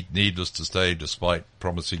he, needless to say, despite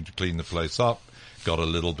promising to clean the place up, got a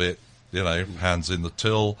little bit, hands in the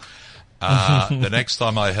till. The next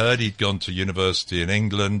time I heard, he'd gone to university in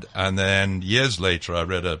England, and then years later I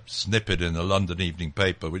read a snippet in a London evening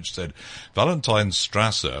paper which said Valentine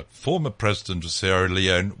Strasser, former president of Sierra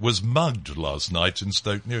Leone, was mugged last night in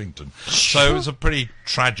Stoke Newington. So it was a pretty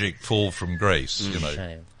tragic fall from grace,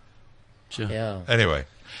 Sure. Yeah. Anyway,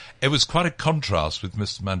 it was quite a contrast with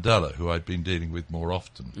Mr. Mandela, who I'd been dealing with more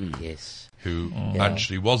often. Yes. Who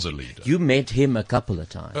actually was a leader. You met him a couple of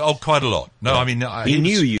times. Oh, quite a lot. No, I mean... he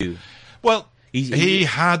knew you. Well, he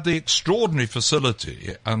had the extraordinary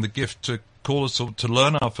facility and the gift to call us, to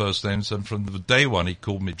learn our first names, and from the day one he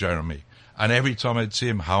called me Jeremy. And every time I'd see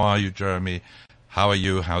him, how are you, Jeremy? How are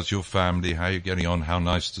you? How's your family? How are you getting on? How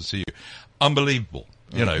nice to see you. Unbelievable,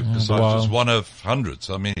 because I was just one of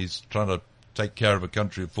hundreds. I mean, he's trying to take care of a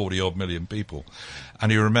country of 40-odd million people,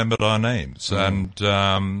 and he remembered our names. And,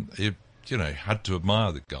 had to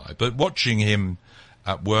admire the guy. But watching him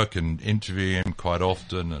at work and interviewing him quite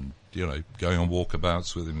often and, going on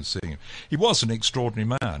walkabouts with him and seeing him. He was an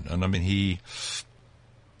extraordinary man. And I mean, he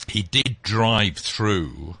did drive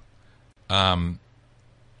through, the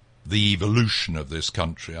evolution of this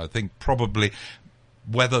country. I think probably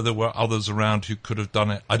whether there were others around who could have done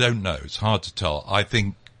it, I don't know. It's hard to tell. I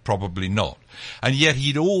think probably not. And yet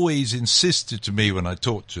he'd always insisted to me when I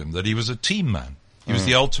talked to him that he was a team man. He was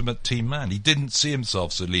the ultimate team man. He didn't see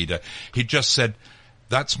himself as a leader. He just said,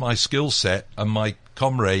 that's my skill set, and my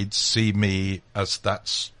comrades see me as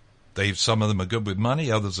some of them are good with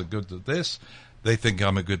money, others are good at this. They think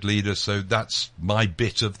I'm a good leader, so that's my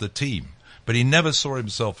bit of the team. But he never saw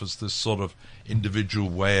himself as this sort of individual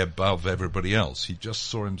way above everybody else. He just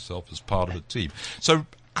saw himself as part of a team. So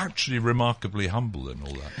actually remarkably humble and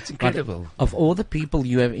all that. It's incredible. But of all the people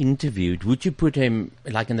you have interviewed, would you put him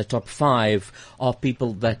like in the top 5 of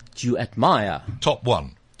people that you admire? Top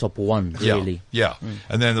 1. Top 1, really? Yeah.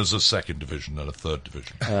 And then there's a second division and a third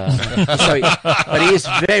division. But he is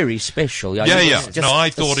very special. Yeah. No, I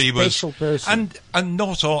thought he was special person. And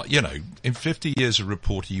not all, in 50 years of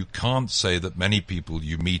reporting, you can't say that many people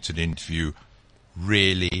you meet and interview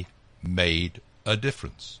really made a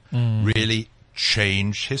difference, really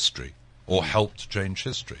changed history or helped change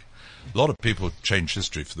history. A lot of people change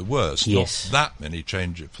history for the worse. Yes. Not that many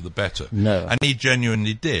change it for the better. No. And he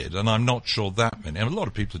genuinely did, and I'm not sure that many. And a lot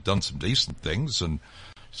of people have done some decent things, and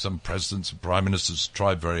some presidents and prime ministers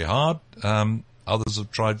tried very hard. Others have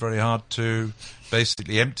tried very hard to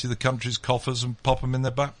basically empty the country's coffers and pop them in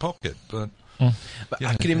their back pocket. But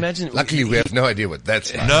I can imagine. Luckily, we have no idea what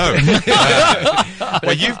that's like. No.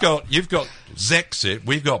 Well, you've got Zexit,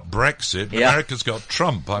 we've got Brexit, America's got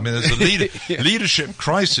Trump. I mean, there's a leadership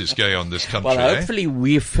crisis going on in this country. Well, hopefully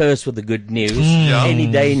we're first with the good news any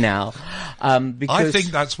day now. Because I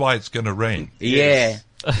think that's why it's going to rain. Yes.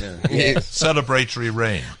 Celebratory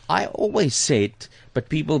rain. I always said, but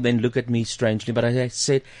people then look at me strangely, but I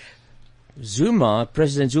said,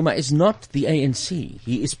 President Zuma is not the ANC.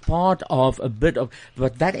 He is part of a bit of,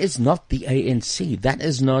 but that is not the ANC. That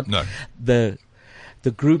is not the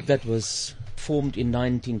group that was formed in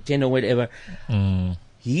 1910 or whatever.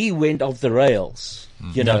 He went off the rails,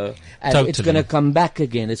 and totally. It's going to come back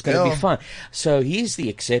again. It's going to be fine. So he's the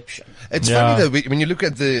exception. It's funny though, when you look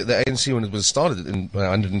at the ANC when it was started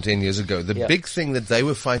 110 years ago, the big thing that they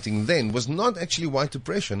were fighting then was not actually white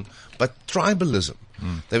oppression, but tribalism.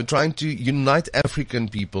 They were trying to unite African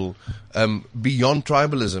people beyond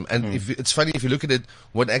tribalism. And it's funny, if you look at it,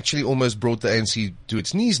 what actually almost brought the ANC to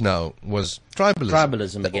its knees now was tribalism.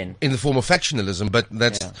 Tribalism again. In the form of factionalism. But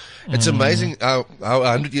it's amazing how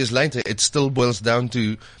 100 years later it still boils down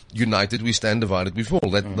to united we stand, divided we fall.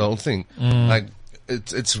 The whole thing. Like,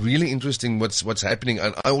 it's really interesting what's happening.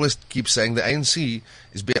 And I always keep saying the ANC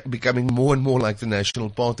is becoming more and more like the National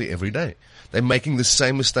Party every day. They're making the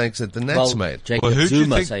same mistakes that the Nats made. Well, who do you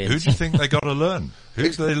think they got to learn? Who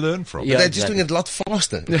do they learn from? They're just doing it a lot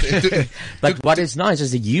faster. But what is nice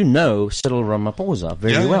is that Cyril Ramaphosa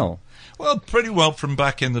very well. Well, pretty well from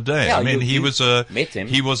back in the day. Yeah, I mean, he was a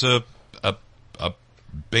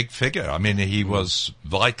big figure. I mean, he was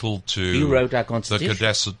vital to He wrote our the Constitution.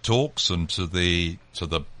 Cadessa talks and to the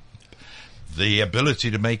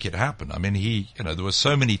ability to make it happen. I mean, there were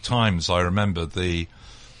so many times I remember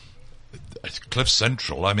Cliff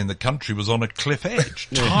Central. I mean, the country was on a cliff edge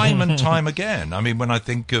time and time again. I mean, when I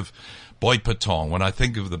think of Boy Patong, when I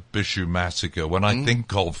think of the Bishu massacre, when I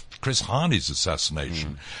think of Chris Hani's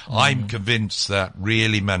assassination, I'm convinced that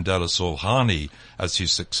really Mandela saw Hani as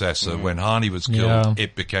his successor. When Hani was killed,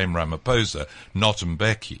 it became Ramaphosa, not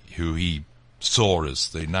Mbeki, who he saw as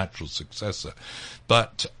the natural successor.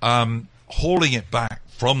 But hauling it back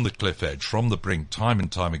from the cliff edge, from the brink, time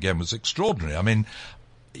and time again was extraordinary. I mean,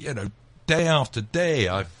 day after day,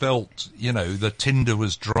 I felt, the tinder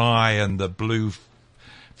was dry and the blue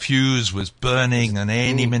fuse was burning, and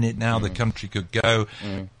any minute now the country could go.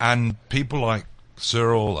 And people like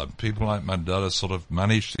Cyril and people like Mandela sort of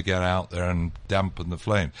managed to get out there and dampen the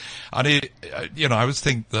flame. And I always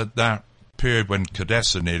think that period when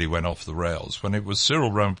Cadessa nearly went off the rails, when it was Cyril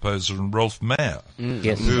Ramaphosa and Rolf Mayer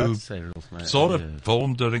who sort of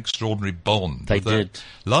formed an extraordinary bond. They did.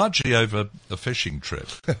 Largely over a fishing trip.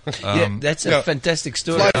 That's a fantastic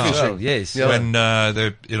story as well, yes. Yeah. When,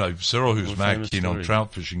 Cyril, who's mad keen on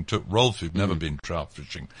trout fishing, took Rolf, who'd never been trout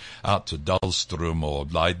fishing, out to Dahlstrom or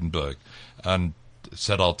Leidenberg and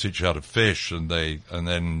said, I'll teach you how to fish. And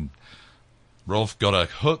then Rolf got a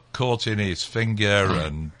hook caught in his finger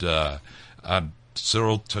and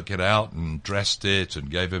Cyril took it out and dressed it and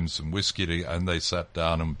gave him some whiskey and they sat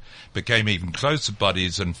down and became even closer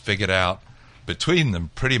buddies and figured out between them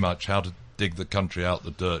pretty much how to dig the country out the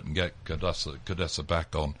dirt and get Cadessa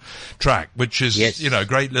back on track, which is, a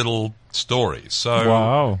great little story.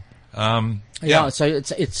 So, wow. So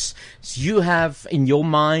it's you have in your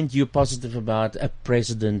mind, you're positive about a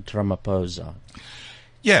President Ramaphosa.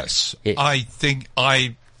 Yes, I think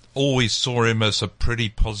I always saw him as a pretty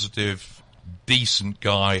positive, decent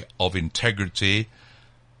guy of integrity.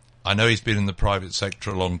 I know he's been in the private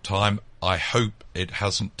sector a long time. I hope it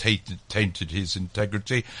hasn't tainted his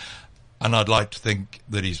integrity. And I'd like to think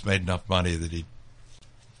that he's made enough money that he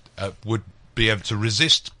would be able to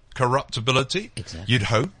resist corruptibility. Exactly. You'd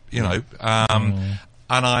hope, And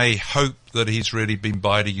I hope that he's really been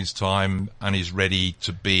biding his time and he's ready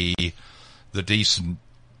to be the decent,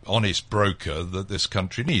 honest broker that this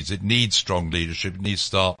country needs. It needs strong leadership. It needs to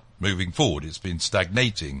start moving forward. It's been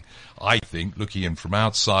stagnating, I think, looking in from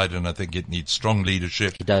outside, and I think it needs strong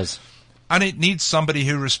leadership. It does. And it needs somebody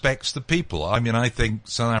who respects the people. I mean, I think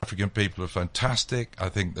South African people are fantastic. I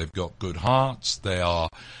think they've got good hearts. They are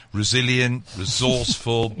resilient,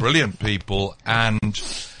 resourceful, brilliant people, and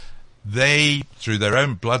they, through their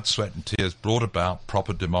own blood, sweat and tears, brought about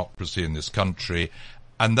proper democracy in this country.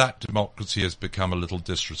 And that democracy has become a little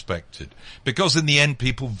disrespected. Because in the end,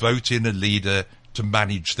 people vote in a leader to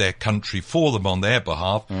manage their country for them on their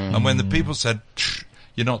behalf. And when the people said,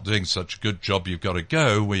 you're not doing such a good job, you've got to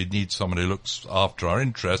go, we need someone who looks after our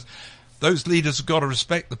interests, those leaders have got to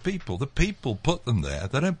respect the people. The people put them there.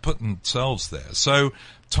 They don't put themselves there. So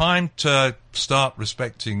time to start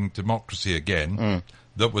respecting democracy again.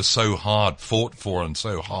 That was so hard fought for and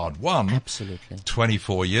so hard won. Absolutely.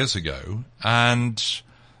 24 years ago. And,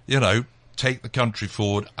 take the country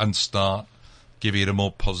forward and start giving it a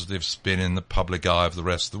more positive spin in the public eye of the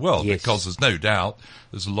rest of the world. Yes. Because there's no doubt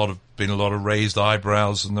there's been a lot of raised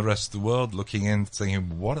eyebrows in the rest of the world looking in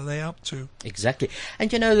thinking, what are they up to? Exactly.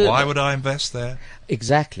 And why would I invest there?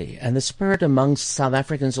 Exactly. And the spirit amongst South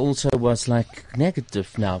Africans also was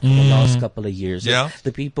negative now for the last couple of years. Yeah.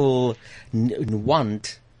 The people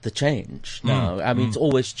want the change now. I mean, it's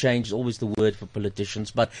always change, always the word for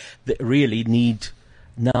politicians, but they really need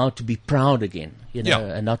now to be proud again,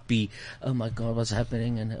 and not be, oh my God, what's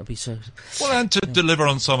happening, and it'll be so. Well, and to deliver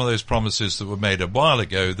on some of those promises that were made a while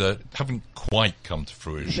ago that haven't quite come to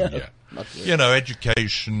fruition yet. Not really.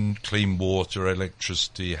 Education, clean water,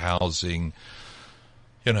 electricity, housing,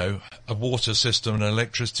 a water system and an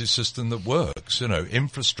electricity system that works,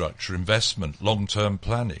 infrastructure, investment, long-term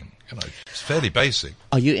planning. It's fairly basic.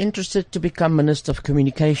 Are you interested to become Minister of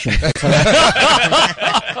Communication?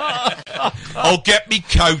 Oh, get me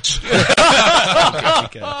coat.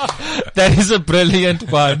 That is a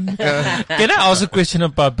brilliant one. Can I ask a question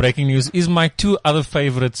about breaking news? Is my two other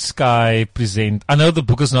favorite Sky present? I know the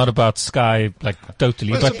book is not about Sky,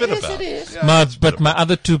 totally. Well, but it's a bit about. But my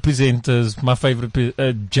other two presenters, my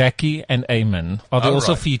favorite, Jackie and Eamon, are they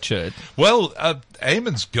also featured? Well,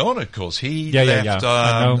 Eamon's gone, of course. He left.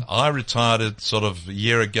 I retired sort of a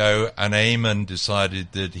year ago, and Eamon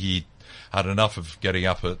decided that he had enough of getting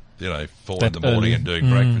up at 4 in the morning and doing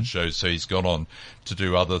breakfast shows, so he's gone on to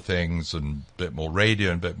do other things and a bit more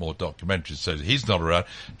radio and a bit more documentaries. So he's not around.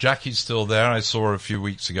 Jackie's still there. I saw her a few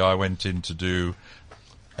weeks ago. I went in to do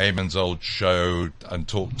Eamon's old show and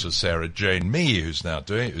talked to Sarah Jane Mee, who's now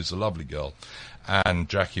doing it, who's a lovely girl. And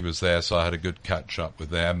Jackie was there, so I had a good catch up with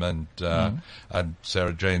them, and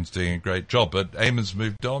Sarah Jane's doing a great job. But Eamon's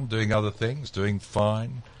moved on, doing other things, doing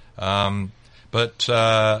fine. But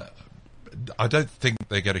I don't think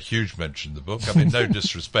they get a huge mention in the book. I mean, no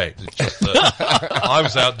disrespect. It's just that I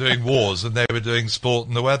was out doing wars and they were doing sport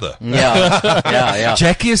and the weather. Yeah.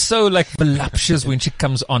 Jackie is so like voluptuous when she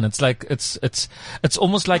comes on. It's like it's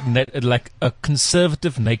almost like a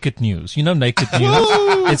conservative Naked News. You know, Naked News.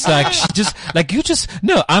 It's like she just like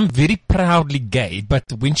no. I'm very proudly gay, but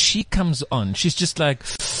when she comes on, she's just like,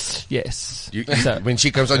 yes. When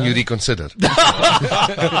she comes on, you reconsider.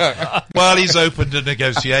 Well, he's open to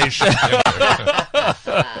negotiation.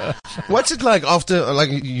 What's it like after,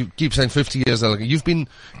 like you keep saying 50 years, like you've been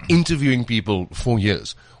interviewing people for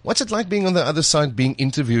years. What's it like being on the other side, being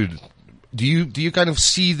interviewed? Do you kind of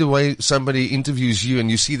see the way somebody interviews you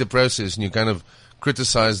and you see the process and you kind of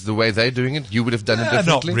criticize the way they're doing it? You would have done it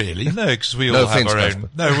differently? Not really, no, because we all have our own.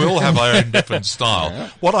 No, we all have our own different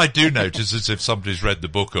style. What I do notice is if somebody's read the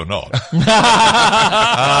book or not.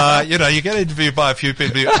 You get interviewed by a few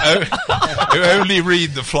people who only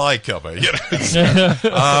read the fly cover.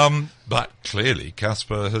 But clearly,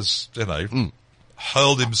 Casper has,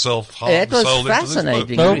 hurled himself heart and soul into this book. It was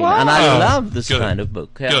fascinating, and I love this kind of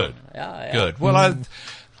book. Good. Well,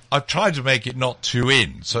 I've tried to make it not too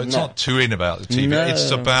in, so it's not too in about the TV. No.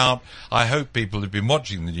 It's about, I hope people who've been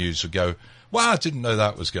watching the news will go, wow, I didn't know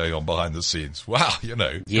that was going on behind the scenes. Wow,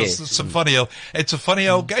 yes. It's a funny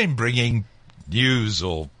old game, bringing news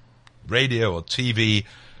or radio or TV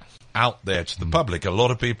out there to the public. A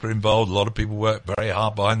lot of people are involved. A lot of people work very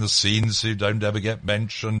hard behind the scenes who don't ever get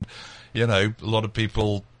mentioned. A lot of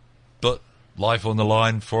people put life on the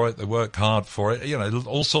line for it. They work hard for it.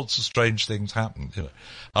 All sorts of strange things happen.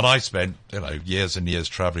 And I spent years and years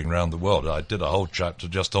traveling around the world. I did a whole chapter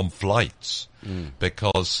just on flights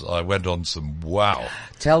because I went on some wow.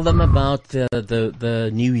 Tell them about the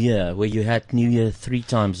New Year where you had New Year 3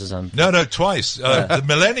 times or something. No, twice. The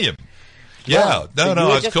Millennium. Yeah,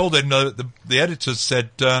 I was called in. The editor said,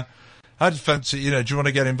 "I'd fancy. Do you want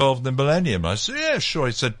to get involved in the Millennium?" I said, "Yeah, sure."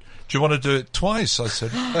 He said, "Do you want to do it twice?" I said,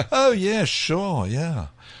 "Oh yeah, sure, yeah."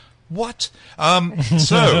 What?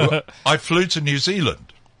 So I flew to New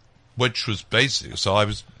Zealand, which was basically, so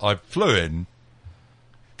I flew in,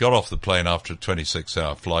 got off the plane after a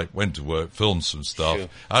 26-hour flight, went to work, filmed some stuff,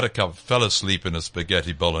 had a cup, fell asleep in a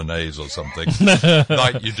spaghetti bolognese or something,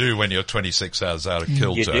 like you do when you're 26 hours out of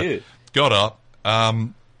kilter. You do. Got up,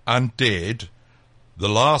 and did the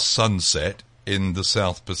last sunset in the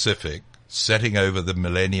South Pacific, setting over the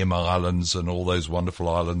Millennium Islands and all those wonderful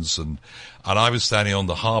islands. And I was standing on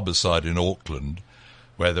the harbour side in Auckland,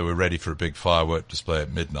 where they were ready for a big firework display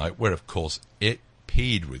at midnight, where, of course, it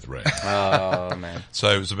peed with rain. Oh, man. So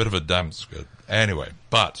it was a bit of a damp squid. Anyway,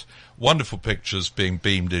 but wonderful pictures being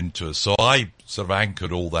beamed into us. So I sort of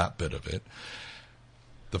anchored all that bit of it.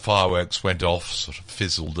 The fireworks went off, sort of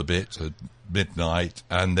fizzled a bit at midnight,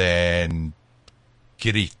 and then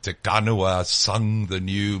Kiri Te Kanua sung the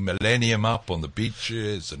new Millennium up on the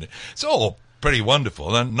beaches, and it's all pretty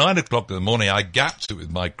wonderful. And at 9 o'clock in the morning, I gapped it with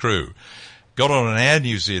my crew, got on an Air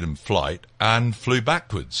New Zealand flight, and flew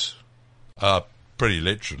backwards, pretty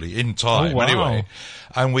literally, in time. Oh, wow. Anyway.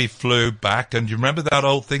 And we flew back, and you remember that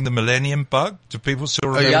old thing, the Millennium Bug? Do people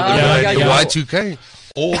still remember the Y2K?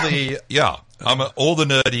 All the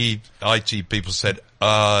nerdy IT people said,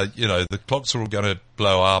 the clocks are all going to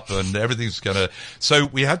blow up and everything's going to... So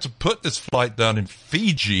we had to put this flight down in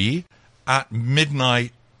Fiji at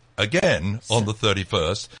midnight again on the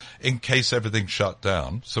 31st in case everything shut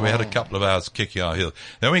down. So we had a couple of hours kicking our heels.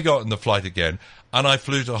 Then we got on the flight again, and I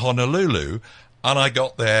flew to Honolulu, and I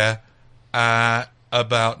got there at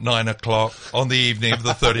about 9 o'clock on the evening of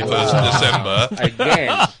the 31st of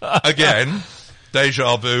December. Again.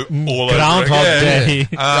 Deja vu all over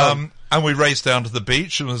again. And we raced down to the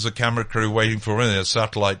beach, and there was a camera crew waiting for me in a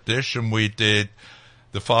satellite dish, and we did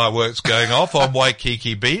the fireworks going off on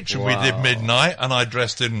Waikiki Beach, and we did midnight, and I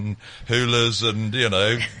dressed in hulas and,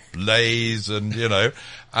 leis and,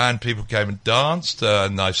 and people came and danced,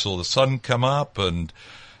 and I saw the sun come up, and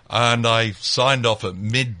I signed off at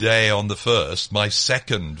midday on the 1st, my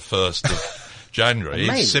second 1st of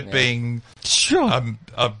January, sipping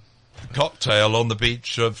a cocktail on the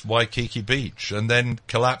beach of Waikiki Beach and then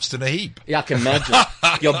collapsed in a heap. Yeah, I can imagine.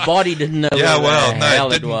 Your body didn't know where the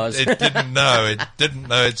hell it was. It didn't know. It didn't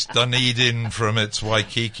know its Dunedin from its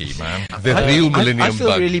Waikiki, man. The real millennium I feel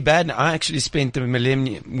bug. really bad. I actually spent the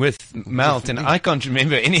millennium with Malt, and I can't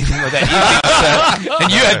remember anything of that evening. So,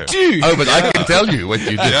 and you had too. Oh, but I can tell you what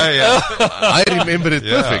you did. Yeah. I remember it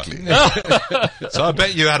perfectly. So I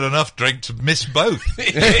bet you had enough drink to miss both.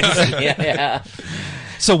 Yeah.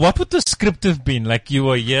 So what would the script have been? Like you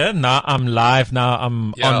were here, now I'm live, now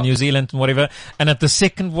I'm on New Zealand and whatever. And at the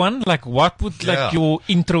second one, like what would like your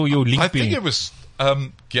intro, your link I be? think it was,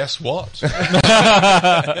 guess what?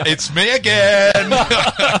 It's me again.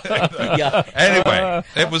 Anyway,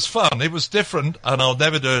 it was fun. It was different, and I'll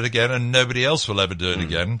never do it again, and nobody else will ever do it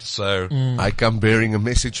again. So I come bearing a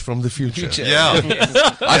message from the future. Yeah.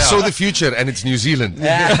 I saw the future, and it's New Zealand. No,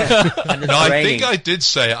 I think I did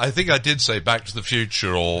say Back to the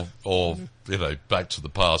Future or Back to the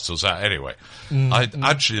Past or that. Anyway, I'd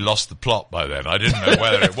actually lost the plot by then. I didn't know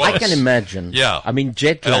whether it was. I can imagine. Yeah. I mean,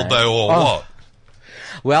 jet lag. Elbow or what?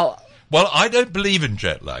 Well, I don't believe in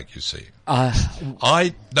jet lag, you see.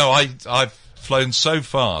 I've flown so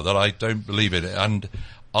far that I don't believe in it, and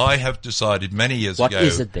I have decided many years ago. What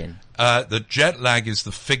is it then? That jet lag is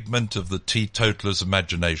the figment of the teetotaler's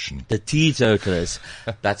imagination. The teetotalers.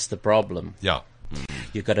 That's the problem. Yeah.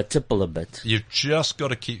 You've got to tipple a bit. You've just got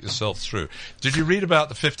to keep yourself through. Did you read about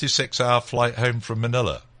the 56-hour flight home from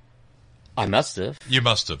Manila? I must have. You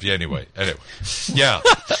must have. Yeah, anyway. Yeah.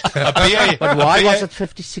 But why was it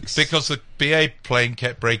 56? Because the BA plane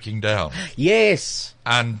kept breaking down. Yes.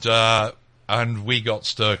 And we got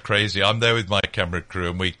stir crazy. I'm there with my camera crew,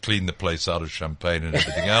 and we cleaned the place out of champagne and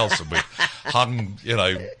everything else, and we hung,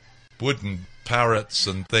 wooden parrots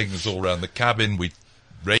and things all around the cabin. We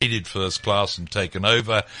raided first class and taken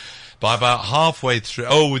over. By about halfway through,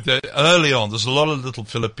 early on, there's a lot of little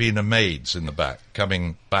Filipino maids in the back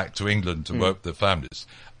coming back to England to work with their families,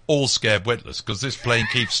 all scared witless because this plane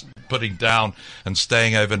keeps putting down and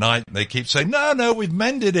staying overnight, and they keep saying, "No, we've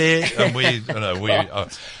mended it."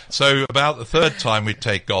 And so about the third time we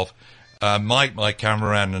take off, Mike, my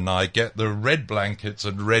cameraman, and I get the red blankets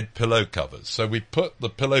and red pillow covers. So we put the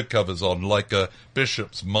pillow covers on like a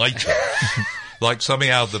bishop's mitre, like something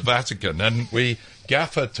out of the Vatican, and we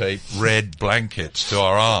gaffer tape red blankets to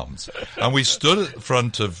our arms, and we stood at the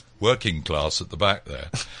front of working class at the back there,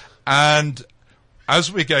 and as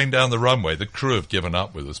we're going down the runway, the crew have given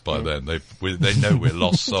up with us by then. They know we're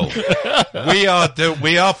lost souls. We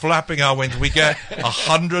are flapping our wings. We get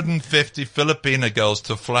 150 Filipino girls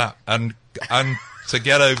to flap and to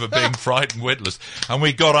get over being frightened witless. And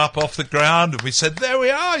we got up off the ground and we said, "There we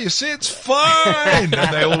are, you see, it's fine."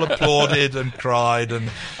 And they all applauded and cried. And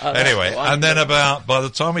anyway, and then by the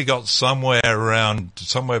time we got somewhere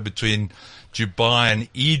between Dubai and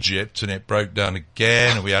Egypt, and it broke down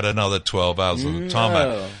again, and we had another 12 hours on the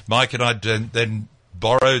tarmac. Mike and I then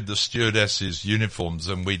borrowed the stewardesses' uniforms,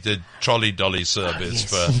 and we did trolley dolly service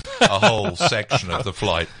for a whole section of the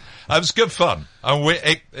flight. It was good fun, and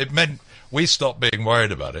it meant we stopped being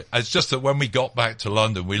worried about it. It's just that when we got back to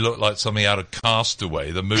London, we looked like something out of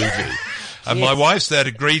Castaway, the movie. And my wife's there to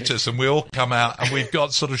greet us, and we all come out, and we've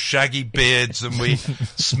got sort of shaggy beards, and we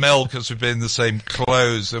smell because we've been in the same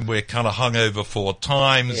clothes, and we're kind of hungover 4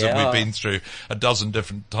 times, and we've been through a dozen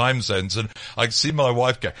different time zones. And I can see my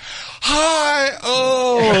wife go, "Hi,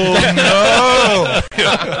 oh no!"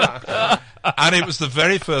 And it was the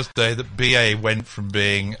very first day that BA went from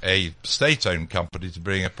being a state-owned company to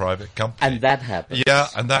being a private company. And that happened. Yeah,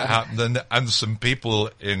 and that happened. And some people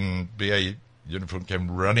in BA uniform came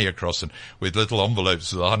running across and with little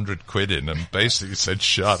envelopes with 100 quid in and basically said,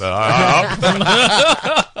 "Shut up."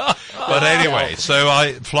 But anyway,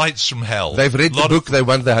 so flights from hell. They've read the book, they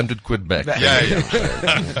want the 100 quid back. Yeah.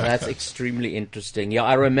 That's extremely interesting. Yeah,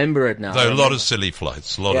 I remember it now. So a lot of silly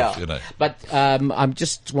flights, a lot of. But I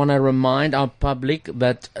just want to remind our public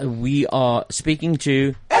that we are speaking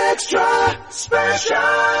to Extra Special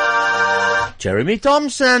Jeremy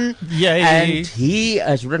Thompson. Yay. And he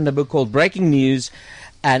has written a book called Breaking News,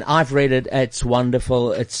 and I've read it. It's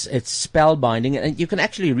wonderful. It's spellbinding, and you can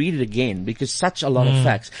actually read it again because such a lot of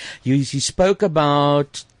facts. You spoke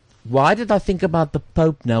about, why did I think about the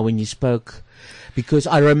Pope now when you spoke? Because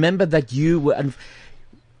I remember that you were...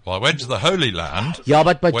 Well, I went to the Holy Land. Yeah,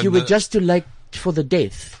 but you were just too late for the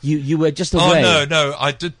death. You were just away. Oh, no,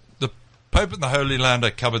 I did. Pope in the Holy Land, I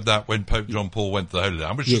covered that when Pope John Paul went to the Holy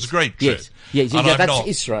Land, which was a great trip. Yes, that's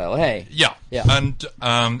Israel, hey? Yeah. And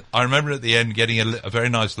I remember at the end getting a very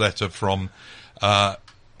nice letter from a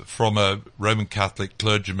Roman Catholic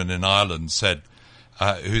clergyman in Ireland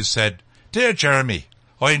who said, "Dear Jeremy,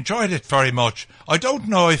 I enjoyed it very much. I don't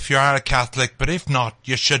know if you are a Catholic, but if not,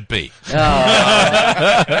 you should be. Oh.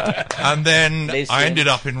 And then I ended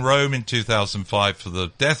up in Rome in 2005 for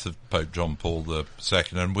the death of Pope John Paul II,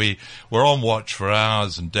 and we were on watch for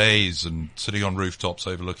hours and days and sitting on rooftops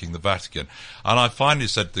overlooking the Vatican. And I finally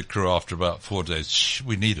said to the crew after about 4 days,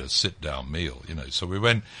 we need a sit-down meal, So we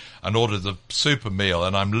went and ordered the super meal,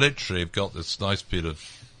 and I'm literally got this nice bit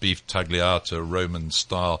of beef tagliata, Roman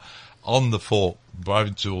style, on the fork,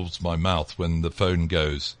 driving towards my mouth when the phone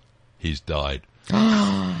goes, he's died.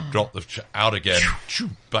 Drop the out again,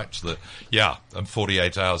 back to the, and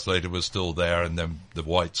 48 hours later we're still there, and then the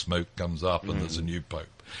white smoke comes up and there's a new pope.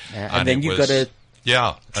 And then you've got to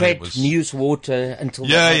tread news water until...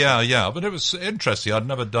 But it was interesting. I'd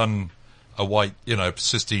never done a white,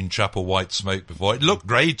 Sistine Chapel white smoke before. It looked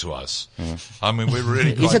grey to us. I mean, we were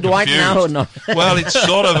really quite Is it white now or not? Well, it's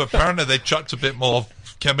sort of, apparently they chucked a bit more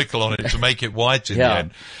chemical on it to make it white in the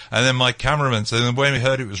end. And then my cameraman said, and when we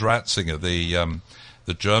heard it was Ratzinger,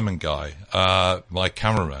 the German guy, my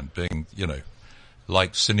cameraman, being,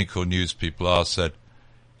 like cynical news people are, said,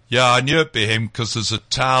 I knew it'd be him because there's a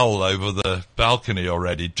towel over the balcony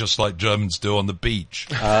already, just like Germans do on the beach.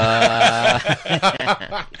 I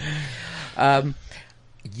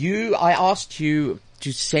asked you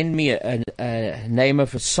to send me a name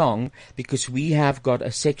of a song because we have got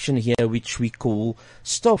a section here which we call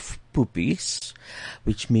Stofpoopies,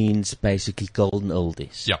 which means basically golden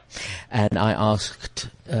oldies. Yeah. And I asked,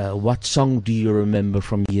 what song do you remember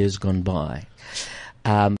from years gone by?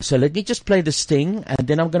 So let me just play the sting, and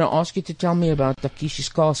then I'm going to ask you to tell me about Takeshi's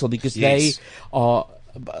Castle because they are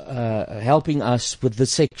helping us with the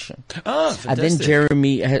section. Oh, fantastic. And then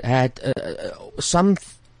Jeremy had some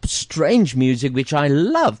strange music which I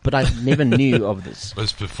love, but I never knew of this. It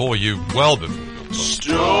was before you, well before you.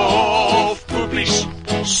 Stofpoopies,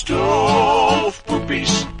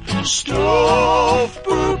 Stofpoopies,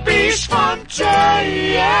 Stofpoopies van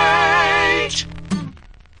tijd.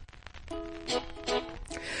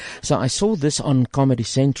 So I saw this on Comedy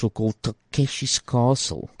Central called Takeshi's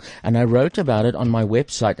Castle, and I wrote about it on my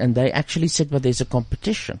website, and they actually said, well, there's a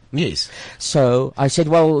competition. Yes. So I said,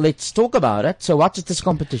 well, let's talk about it. So what is this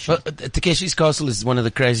competition? Well, Takeshi's Castle is one of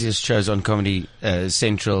the craziest shows on Comedy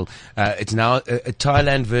Central. It's now a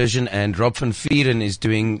Thailand version, and Rob van Vieren is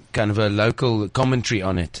doing kind of a local commentary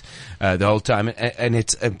on it the whole time. And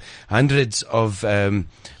it's hundreds of,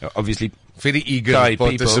 obviously, very eager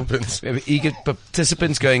participants. Eager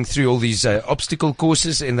participants going through all these obstacle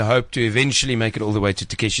courses in the hope to eventually make it all the way to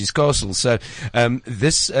Takeshi's Castle. So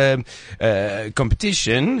this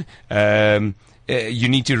competition, you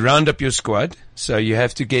need to round up your squad. So you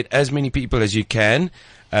have to get as many people as you can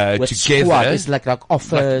together. Squad is like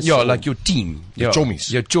offers. Like your team. Your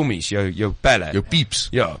chommies. Your chommies, your pala. Your peeps.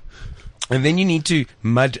 Yeah. And then you need to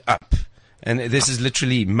mud up. And this is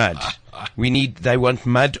literally mud. They want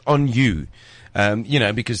mud on you.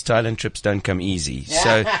 Because Thailand trips don't come easy.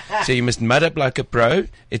 So you must mud up like a pro.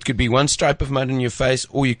 It could be one stripe of mud on your face,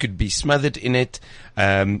 or you could be smothered in it.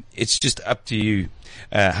 It's just up to you,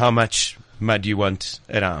 how much mud you want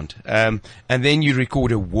around. And then you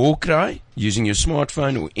record a war cry using your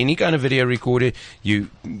smartphone or any kind of video recorder. You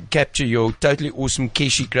capture your totally awesome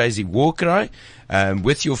Keshi crazy war cry,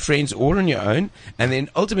 with your friends or on your own, and then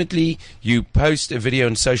ultimately you post a video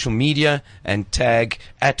on social media and tag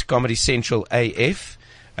at Comedy Central AF.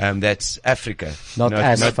 That's Africa. Not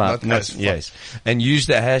Asphalt. Yes. And use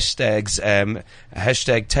the hashtags,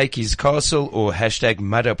 hashtag Take His Castle or hashtag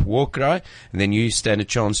Mud Up War Cry, and then you stand a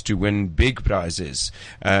chance to win big prizes.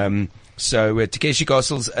 So Takeshi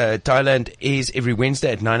Castle's Thailand is every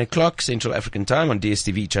Wednesday at 9 o'clock Central African Time on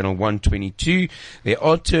DSTV channel 122. There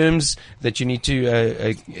are terms that you need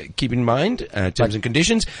to keep in mind, terms and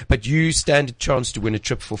conditions, but you stand a chance to win a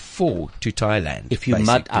trip for 4 to Thailand. If you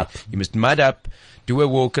mud up. You must mud up, do a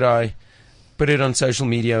war cry, put it on social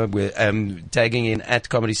media with tagging in at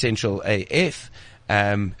Comedy Central AF.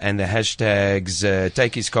 And the hashtags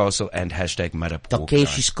Take His Castle and hashtag Mud Up War Cry.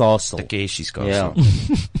 Takeshi's Castle. Takeshi's Castle.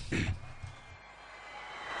 Yeah.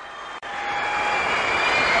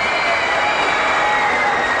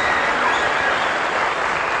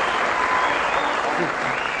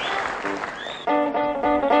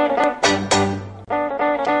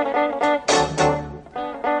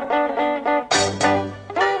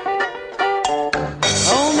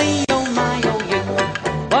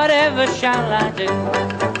 Shall I do?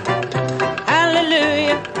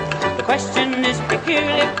 Hallelujah. The question is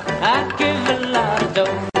peculiar. I'd give a lot of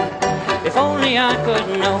dough if only I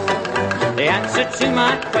could know the answer to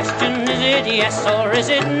my question. Is it yes or is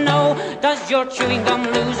it no? Does your chewing gum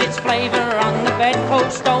lose its flavor on the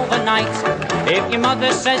bedpost overnight? If your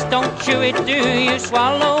mother says don't chew it, do you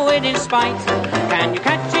swallow it in spite? Can you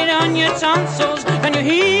catch it on your tonsils? Can you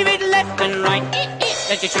heave it left and right?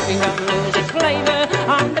 Let your chewing gum lose its flavour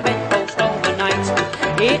on the bedpost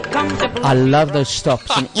overnight. It comes to I love those stops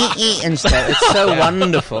and stuff. It's so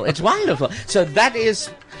wonderful. It's wonderful. So that is...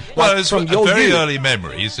 Well, it's from your very youth. early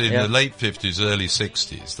memories in the late 50s, early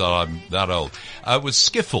 60s that I'm that old. Was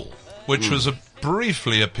Skiffle, which was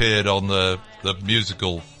briefly appeared on the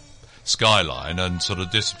musical Skyline and sort of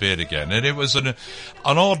disappeared again. And it was an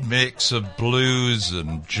odd mix of blues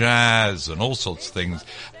and jazz and all sorts of things,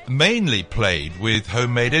 mainly played with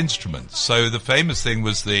homemade instruments. So the famous thing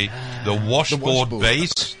was the washboard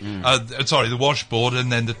bass. The washboard,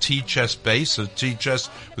 and then the tea chest bass, a tea chest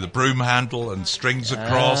with a broom handle and strings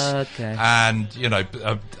across. And you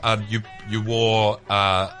wore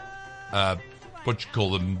what you call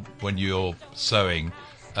them when you're sewing.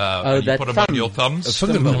 You put them on your thumbs.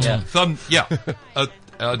 Thumb. You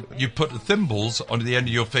put the thimbles on the end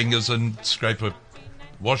of your fingers and scrape a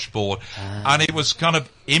washboard, and it was kind of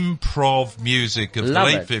improv music of the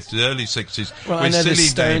late 50s, early 60s. Well, I know the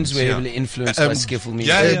Stones were heavily influenced by skiffle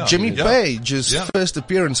music. Jimmy Page's first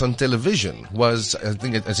appearance on television was, I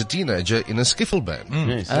think, as a teenager in a skiffle band.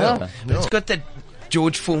 It's got that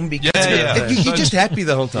George Formby. You're just happy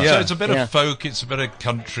the whole time. So it's a bit of folk, it's a bit of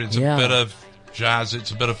country, it's a bit of jazz,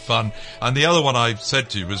 it's a bit of fun. And the other one I said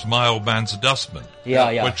to you was My Old Man's a Dustman,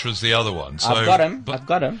 which was the other one. So, I've got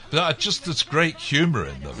him. But just there's great humour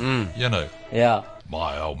in them, you know. Yeah.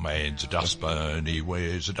 My old man's a dustman, he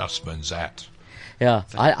wears a dustman's hat. Yeah,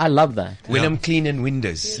 I love that. Willem Cleaning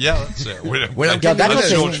Windows. Yeah, that's it. That's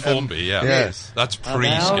George Formby, yes. That's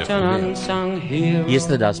pre-Skiffle. Here's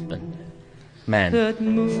the dustman. Man. That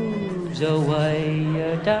moves away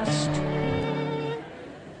your dust.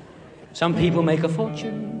 Some people make a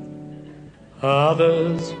fortune,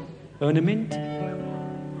 others earn a mint.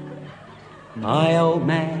 My old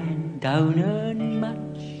man don't earn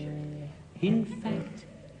much. In fact,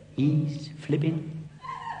 he's flipping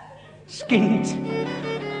skint.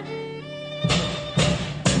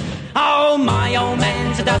 Oh, my old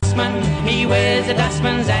man's a dustman. He wears a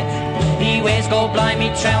dustman's hat. He wears gold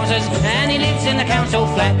blimey trousers and he lives in the council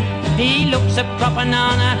flat. He looks a proper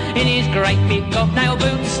nana in his great big bobnail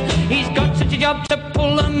boots. He's got such a job to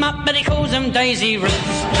pull them up, but he calls them daisy roots.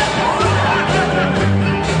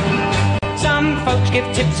 Some folks give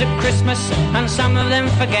tips at Christmas and some of them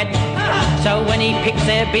forget. So when he picks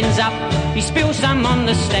their bins up, he spills some on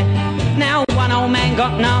the step. Now one old man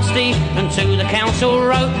got nasty and to the council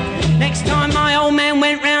wrote, next time my old man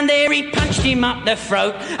went round there, he punched him up the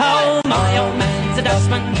throat. Oh, my old man's a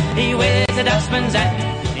dustman, he wears a dustman's hat.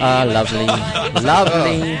 Lovely.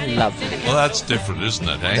 Well, that's different, isn't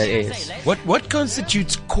it, eh? It is. What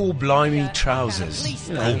constitutes core blimey trousers?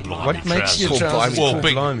 What makes your trousers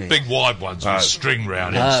big wide ones with a string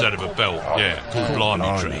round instead of a belt. Called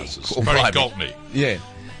blimey trousers. Very Cockney. Yeah.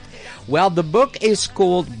 Well, the book is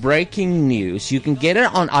called Breaking News. You can get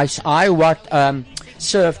it on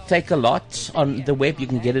Surf Take a Lot on the web. You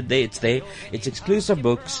can get it there. It's there. It's exclusive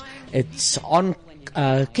books. It's on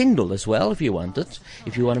Kindle as well, if you want it.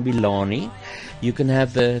 If you want to be Lani, you can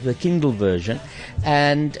have the Kindle version,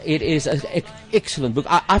 and it is an excellent book.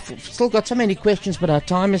 I've still got so many questions, but our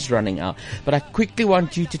time is running out. But I quickly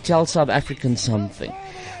want you to tell South Africans something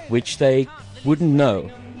which they wouldn't know,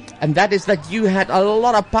 and that is that you had a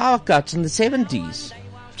lot of power cuts in the 70s.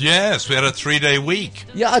 Yes, we had a 3-day week.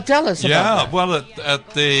 Yeah, tell us about that. Well,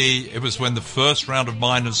 it was when the first round of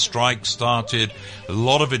miners' strikes started, a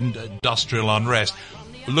lot of industrial unrest.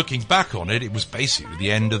 Looking back on it, it was basically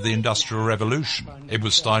the end of the Industrial Revolution. It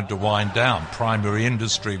was starting to wind down. Primary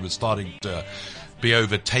industry was starting to be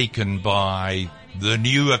overtaken by the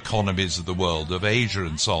new economies of the world, of Asia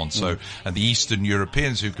and so on. So, and the Eastern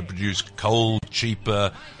Europeans who could produce coal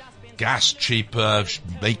cheaper, gas cheaper,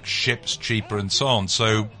 make ships cheaper and so on.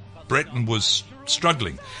 So Britain was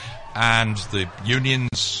struggling, and the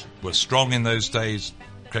unions were strong in those days,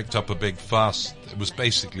 kicked up a big fuss. It was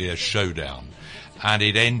basically a showdown. And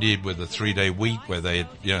it ended with a 3-day week where the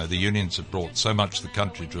unions had brought so much of the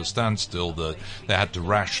country to a standstill that they had to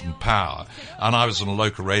ration power. And I was on a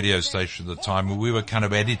local radio station at the time where we were kind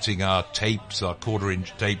of editing our tapes, our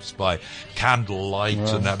quarter-inch tapes by candlelight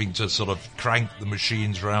and having to sort of crank the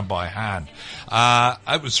machines around by hand.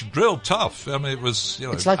 It was real tough. I mean, it was,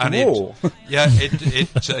 it's like war.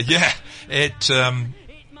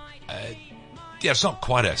 Yeah, it's not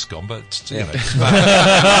quite ESCOM, but you know. It's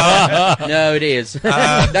bad. No, it is.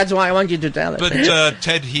 That's why I want you to tell it. But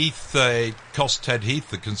Ted Heath, it cost Ted Heath,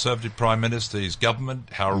 the Conservative Prime Minister, his government.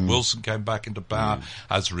 Harold Wilson came back into power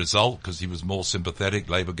as a result because he was more sympathetic,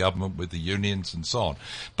 Labour government with the unions and so on.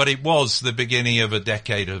 But it was the beginning of a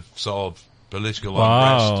decade of sort of political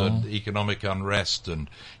unrest and economic unrest and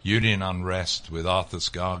union unrest, with Arthur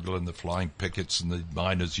Scargill and the Flying Pickets and the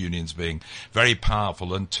miners' unions being very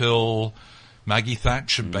powerful until Maggie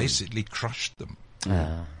Thatcher basically crushed them.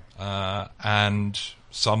 And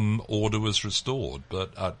some order was restored,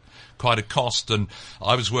 but at quite a cost. And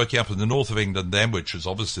I was working up in the north of England then, which was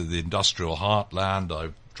obviously the industrial heartland. I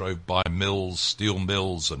drove by mills, steel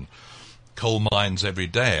mills and coal mines every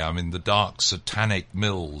day. I mean, the dark satanic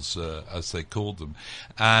mills, as they called them.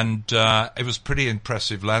 And it was a pretty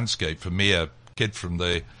impressive landscape for me, a kid from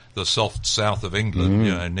the soft south of England,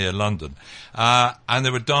 you know, near London. And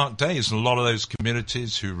there were dark days, and a lot of those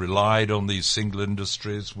communities who relied on these single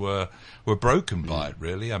industries were broken by it,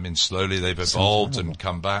 really. I mean, slowly they've evolved and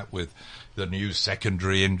come back with the new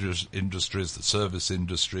secondary industries, the service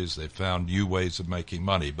industries. They found new ways of making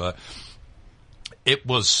money. But it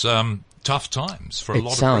was tough times for a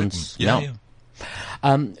lot of Britain.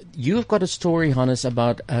 Yeah. You've got a story, Hannes,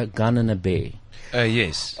 about a gun and a bear.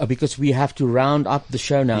 Yes. Because we have to round up the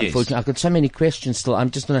show now. Yes. Unfortunately, I've got so many questions still.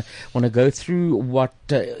 I'm just want to go through what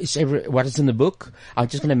is in the book. I'm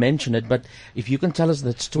just going to mention it, but if you can tell us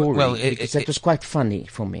that story, because that was quite funny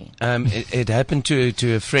for me. It happened to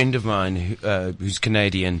a friend of mine who's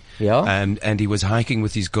Canadian. Yeah. And he was hiking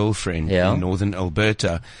with his girlfriend in northern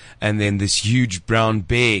Alberta, and then this huge brown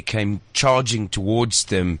bear came charging towards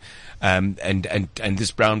them. And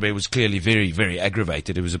this brown bear was clearly very, very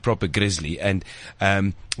aggravated. It was a proper grizzly, and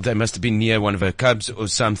they must have been near one of her cubs or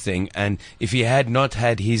something. And if he had not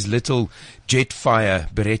had his little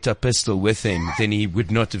Jetfire Beretta pistol with him, then he would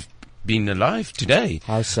not have been alive today.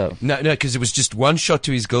 How so? No, because it was just one shot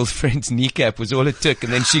to his girlfriend's kneecap was all it took,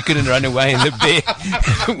 and then she couldn't run away, and the bear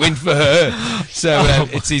went for her. So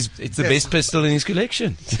it's the best pistol in his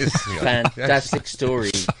collection. Fantastic story.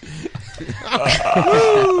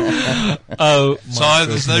 So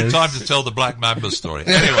there's no time to tell the Black Mamba story.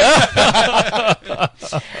 Anyway.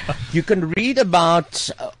 You can read about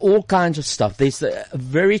all kinds of stuff. There's a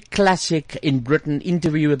very classic in Britain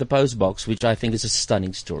interview with the Postbox, which I think is a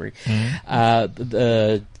stunning story.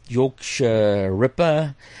 The Yorkshire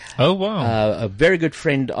Ripper. Oh, wow. A very good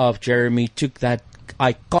friend of Jeremy took that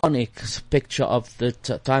iconic picture of the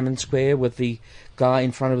Tiananmen Square with the guy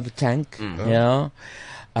in front of the tank. Yeah.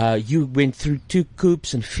 You went through 2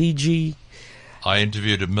 coups in Fiji. I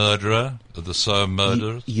interviewed a murderer of the Soham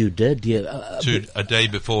murders. You did, yeah. A day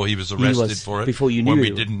before he was arrested for it. Before you knew. When we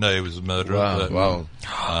didn't know he was a murderer. Wow.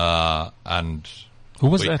 And who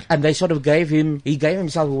was that? And they sort of he gave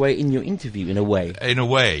himself away in your interview, in a way. In a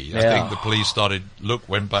way. I think the police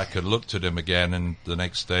went back and looked at him again, and the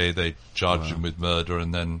next day they charged him with murder.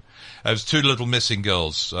 And then there was 2 little missing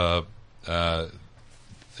girls in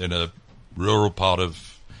a rural part of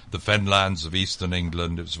the fenlands of eastern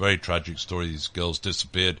England. It was a very tragic story. These girls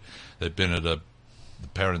disappeared. They'd been at the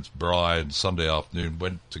parents' braai on Sunday afternoon,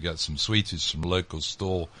 went to get some sweeties from a local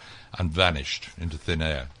store, and vanished into thin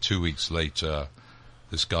air. 2 weeks later,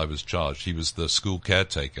 this guy was charged. He was the school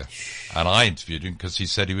caretaker, and I interviewed him because he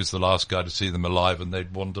said he was the last guy to see them alive, and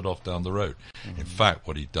they'd wandered off down the road. In fact,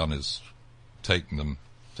 what he'd done is taken them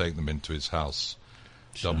into his house,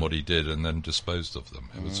 done what he did, and then disposed of them.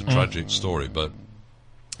 It was a tragic story, but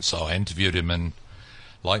so I interviewed him, and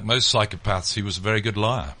like most psychopaths, he was a very good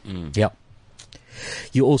liar. Yeah.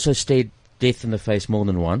 You also stared death in the face more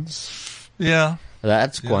than once. Yeah.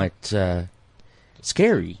 That's quite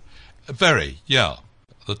scary. Very, yeah.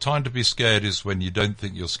 The time to be scared is when you don't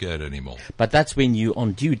think you're scared anymore. But that's when you're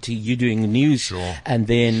on duty, you're doing news, and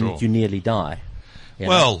then you nearly die.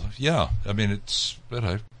 Well, yeah. I mean, it's,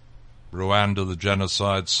 Rwanda, the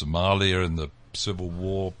genocide, Somalia, and the Civil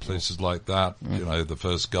War, places like that, the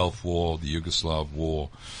first Gulf War, the Yugoslav War,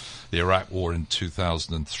 the Iraq War in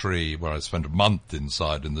 2003, where I spent a month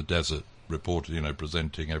inside in the desert reporting,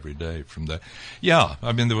 presenting every day from there. Yeah,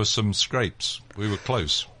 I mean, there were some scrapes. We were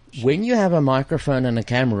close. When you have a microphone and a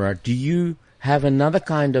camera, do you have another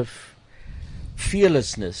kind of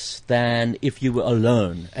fearlessness than if you were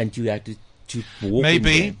alone and you had to walk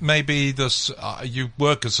Maybe this, you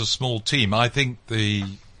work as a small team. I think the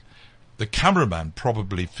cameraman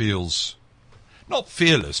probably feels not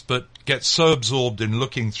fearless, but get so absorbed in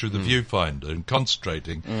looking through the viewfinder and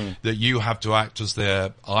concentrating that you have to act as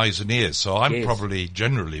their eyes and ears. So I'm probably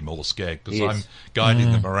generally more scared because I'm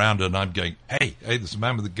guiding them around and I'm going, hey, there's a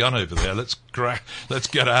man with a gun over there. Let's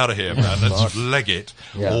get out of here, man. Let's leg it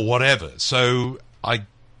or whatever. So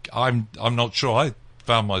I'm not sure. I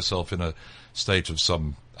found myself in a state of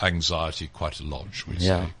some anxiety quite a lot, shall we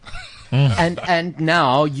say. And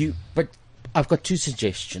now but I've got two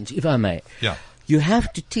suggestions, if I may. Yeah. You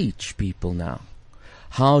have to teach people now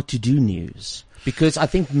how to do news, because I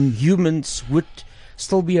think humans would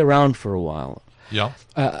still be around for a while. Yeah.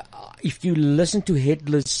 If you listen to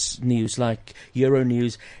headless news like Euro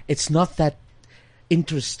News, it's not that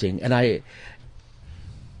interesting, and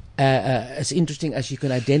as interesting as you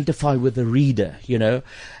can identify with the reader,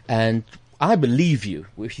 and I believe you.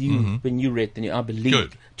 When you read the news, I believe.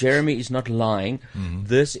 Good. Jeremy is not lying.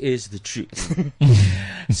 This is the truth.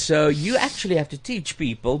 So you actually have to teach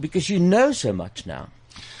people because you know so much now.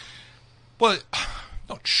 Well,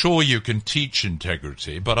 not sure you can teach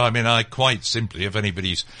integrity, but I quite simply, if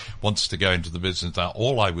anybody wants to go into the business,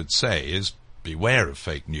 all I would say is beware of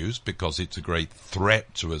fake news because it's a great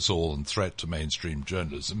threat to us all and threat to mainstream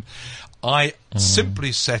journalism. I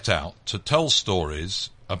simply set out to tell stories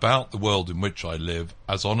about the world in which I live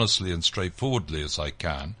as honestly and straightforwardly as I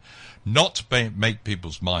can, not to make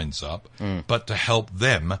people's minds up, but to help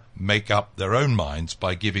them make up their own minds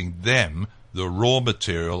by giving them the raw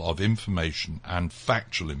material of information and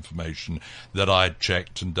factual information that I had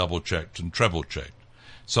checked and double-checked and treble-checked.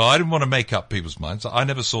 So I didn't want to make up people's minds. I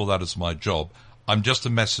never saw that as my job. I'm just a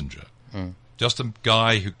messenger, just a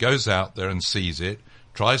guy who goes out there and sees it,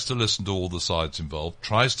 tries to listen to all the sides involved,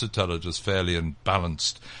 tries to tell it as fairly and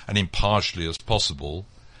balanced and impartially as possible,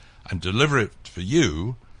 and deliver it for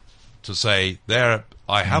you to say, there,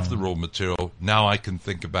 I have the raw material, now I can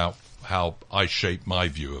think about how I shape my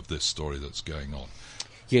view of this story that's going on.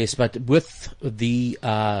 Yes, but with the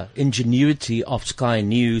ingenuity of Sky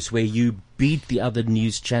News, where you beat the other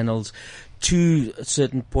news channels to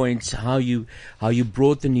certain points, how you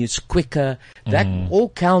brought the news quicker, that all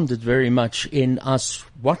counted very much in us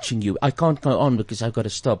watching you. I can't go on because I've got to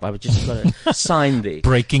stop. I've just got to sign there.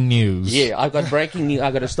 Breaking news. Yeah, I've got breaking news.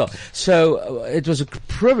 I've got to stop. So it was a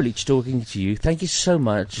privilege talking to you. Thank you so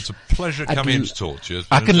much. It's a pleasure coming in to talk to you.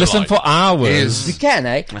 I can listen for hours. You can,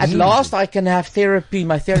 eh? At last I can have therapy.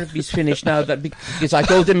 My therapy's finished now because I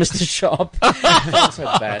told him Mr. Sharp. That's so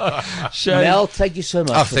bad. Mel, thank you so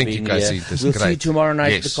much for being here. We'll see you tomorrow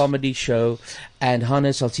night at the comedy show. And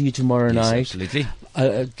Hannes, I'll see you tomorrow night. Absolutely.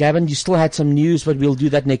 Gavin, you still had some news, but we'll do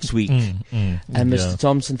that next week. And Mr.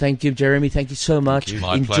 Thompson, thank you. Jeremy, thank you so much.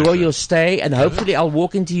 Enjoy your stay, and hopefully I'll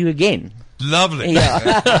walk into you again. Lovely.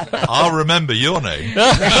 Yeah. I'll remember your name.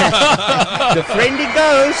 The friendly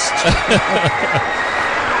ghost.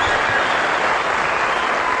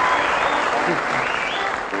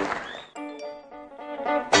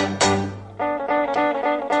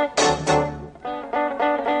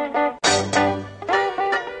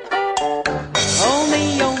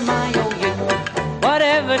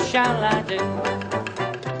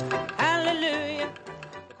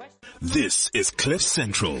 This is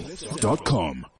CliffCentral.com.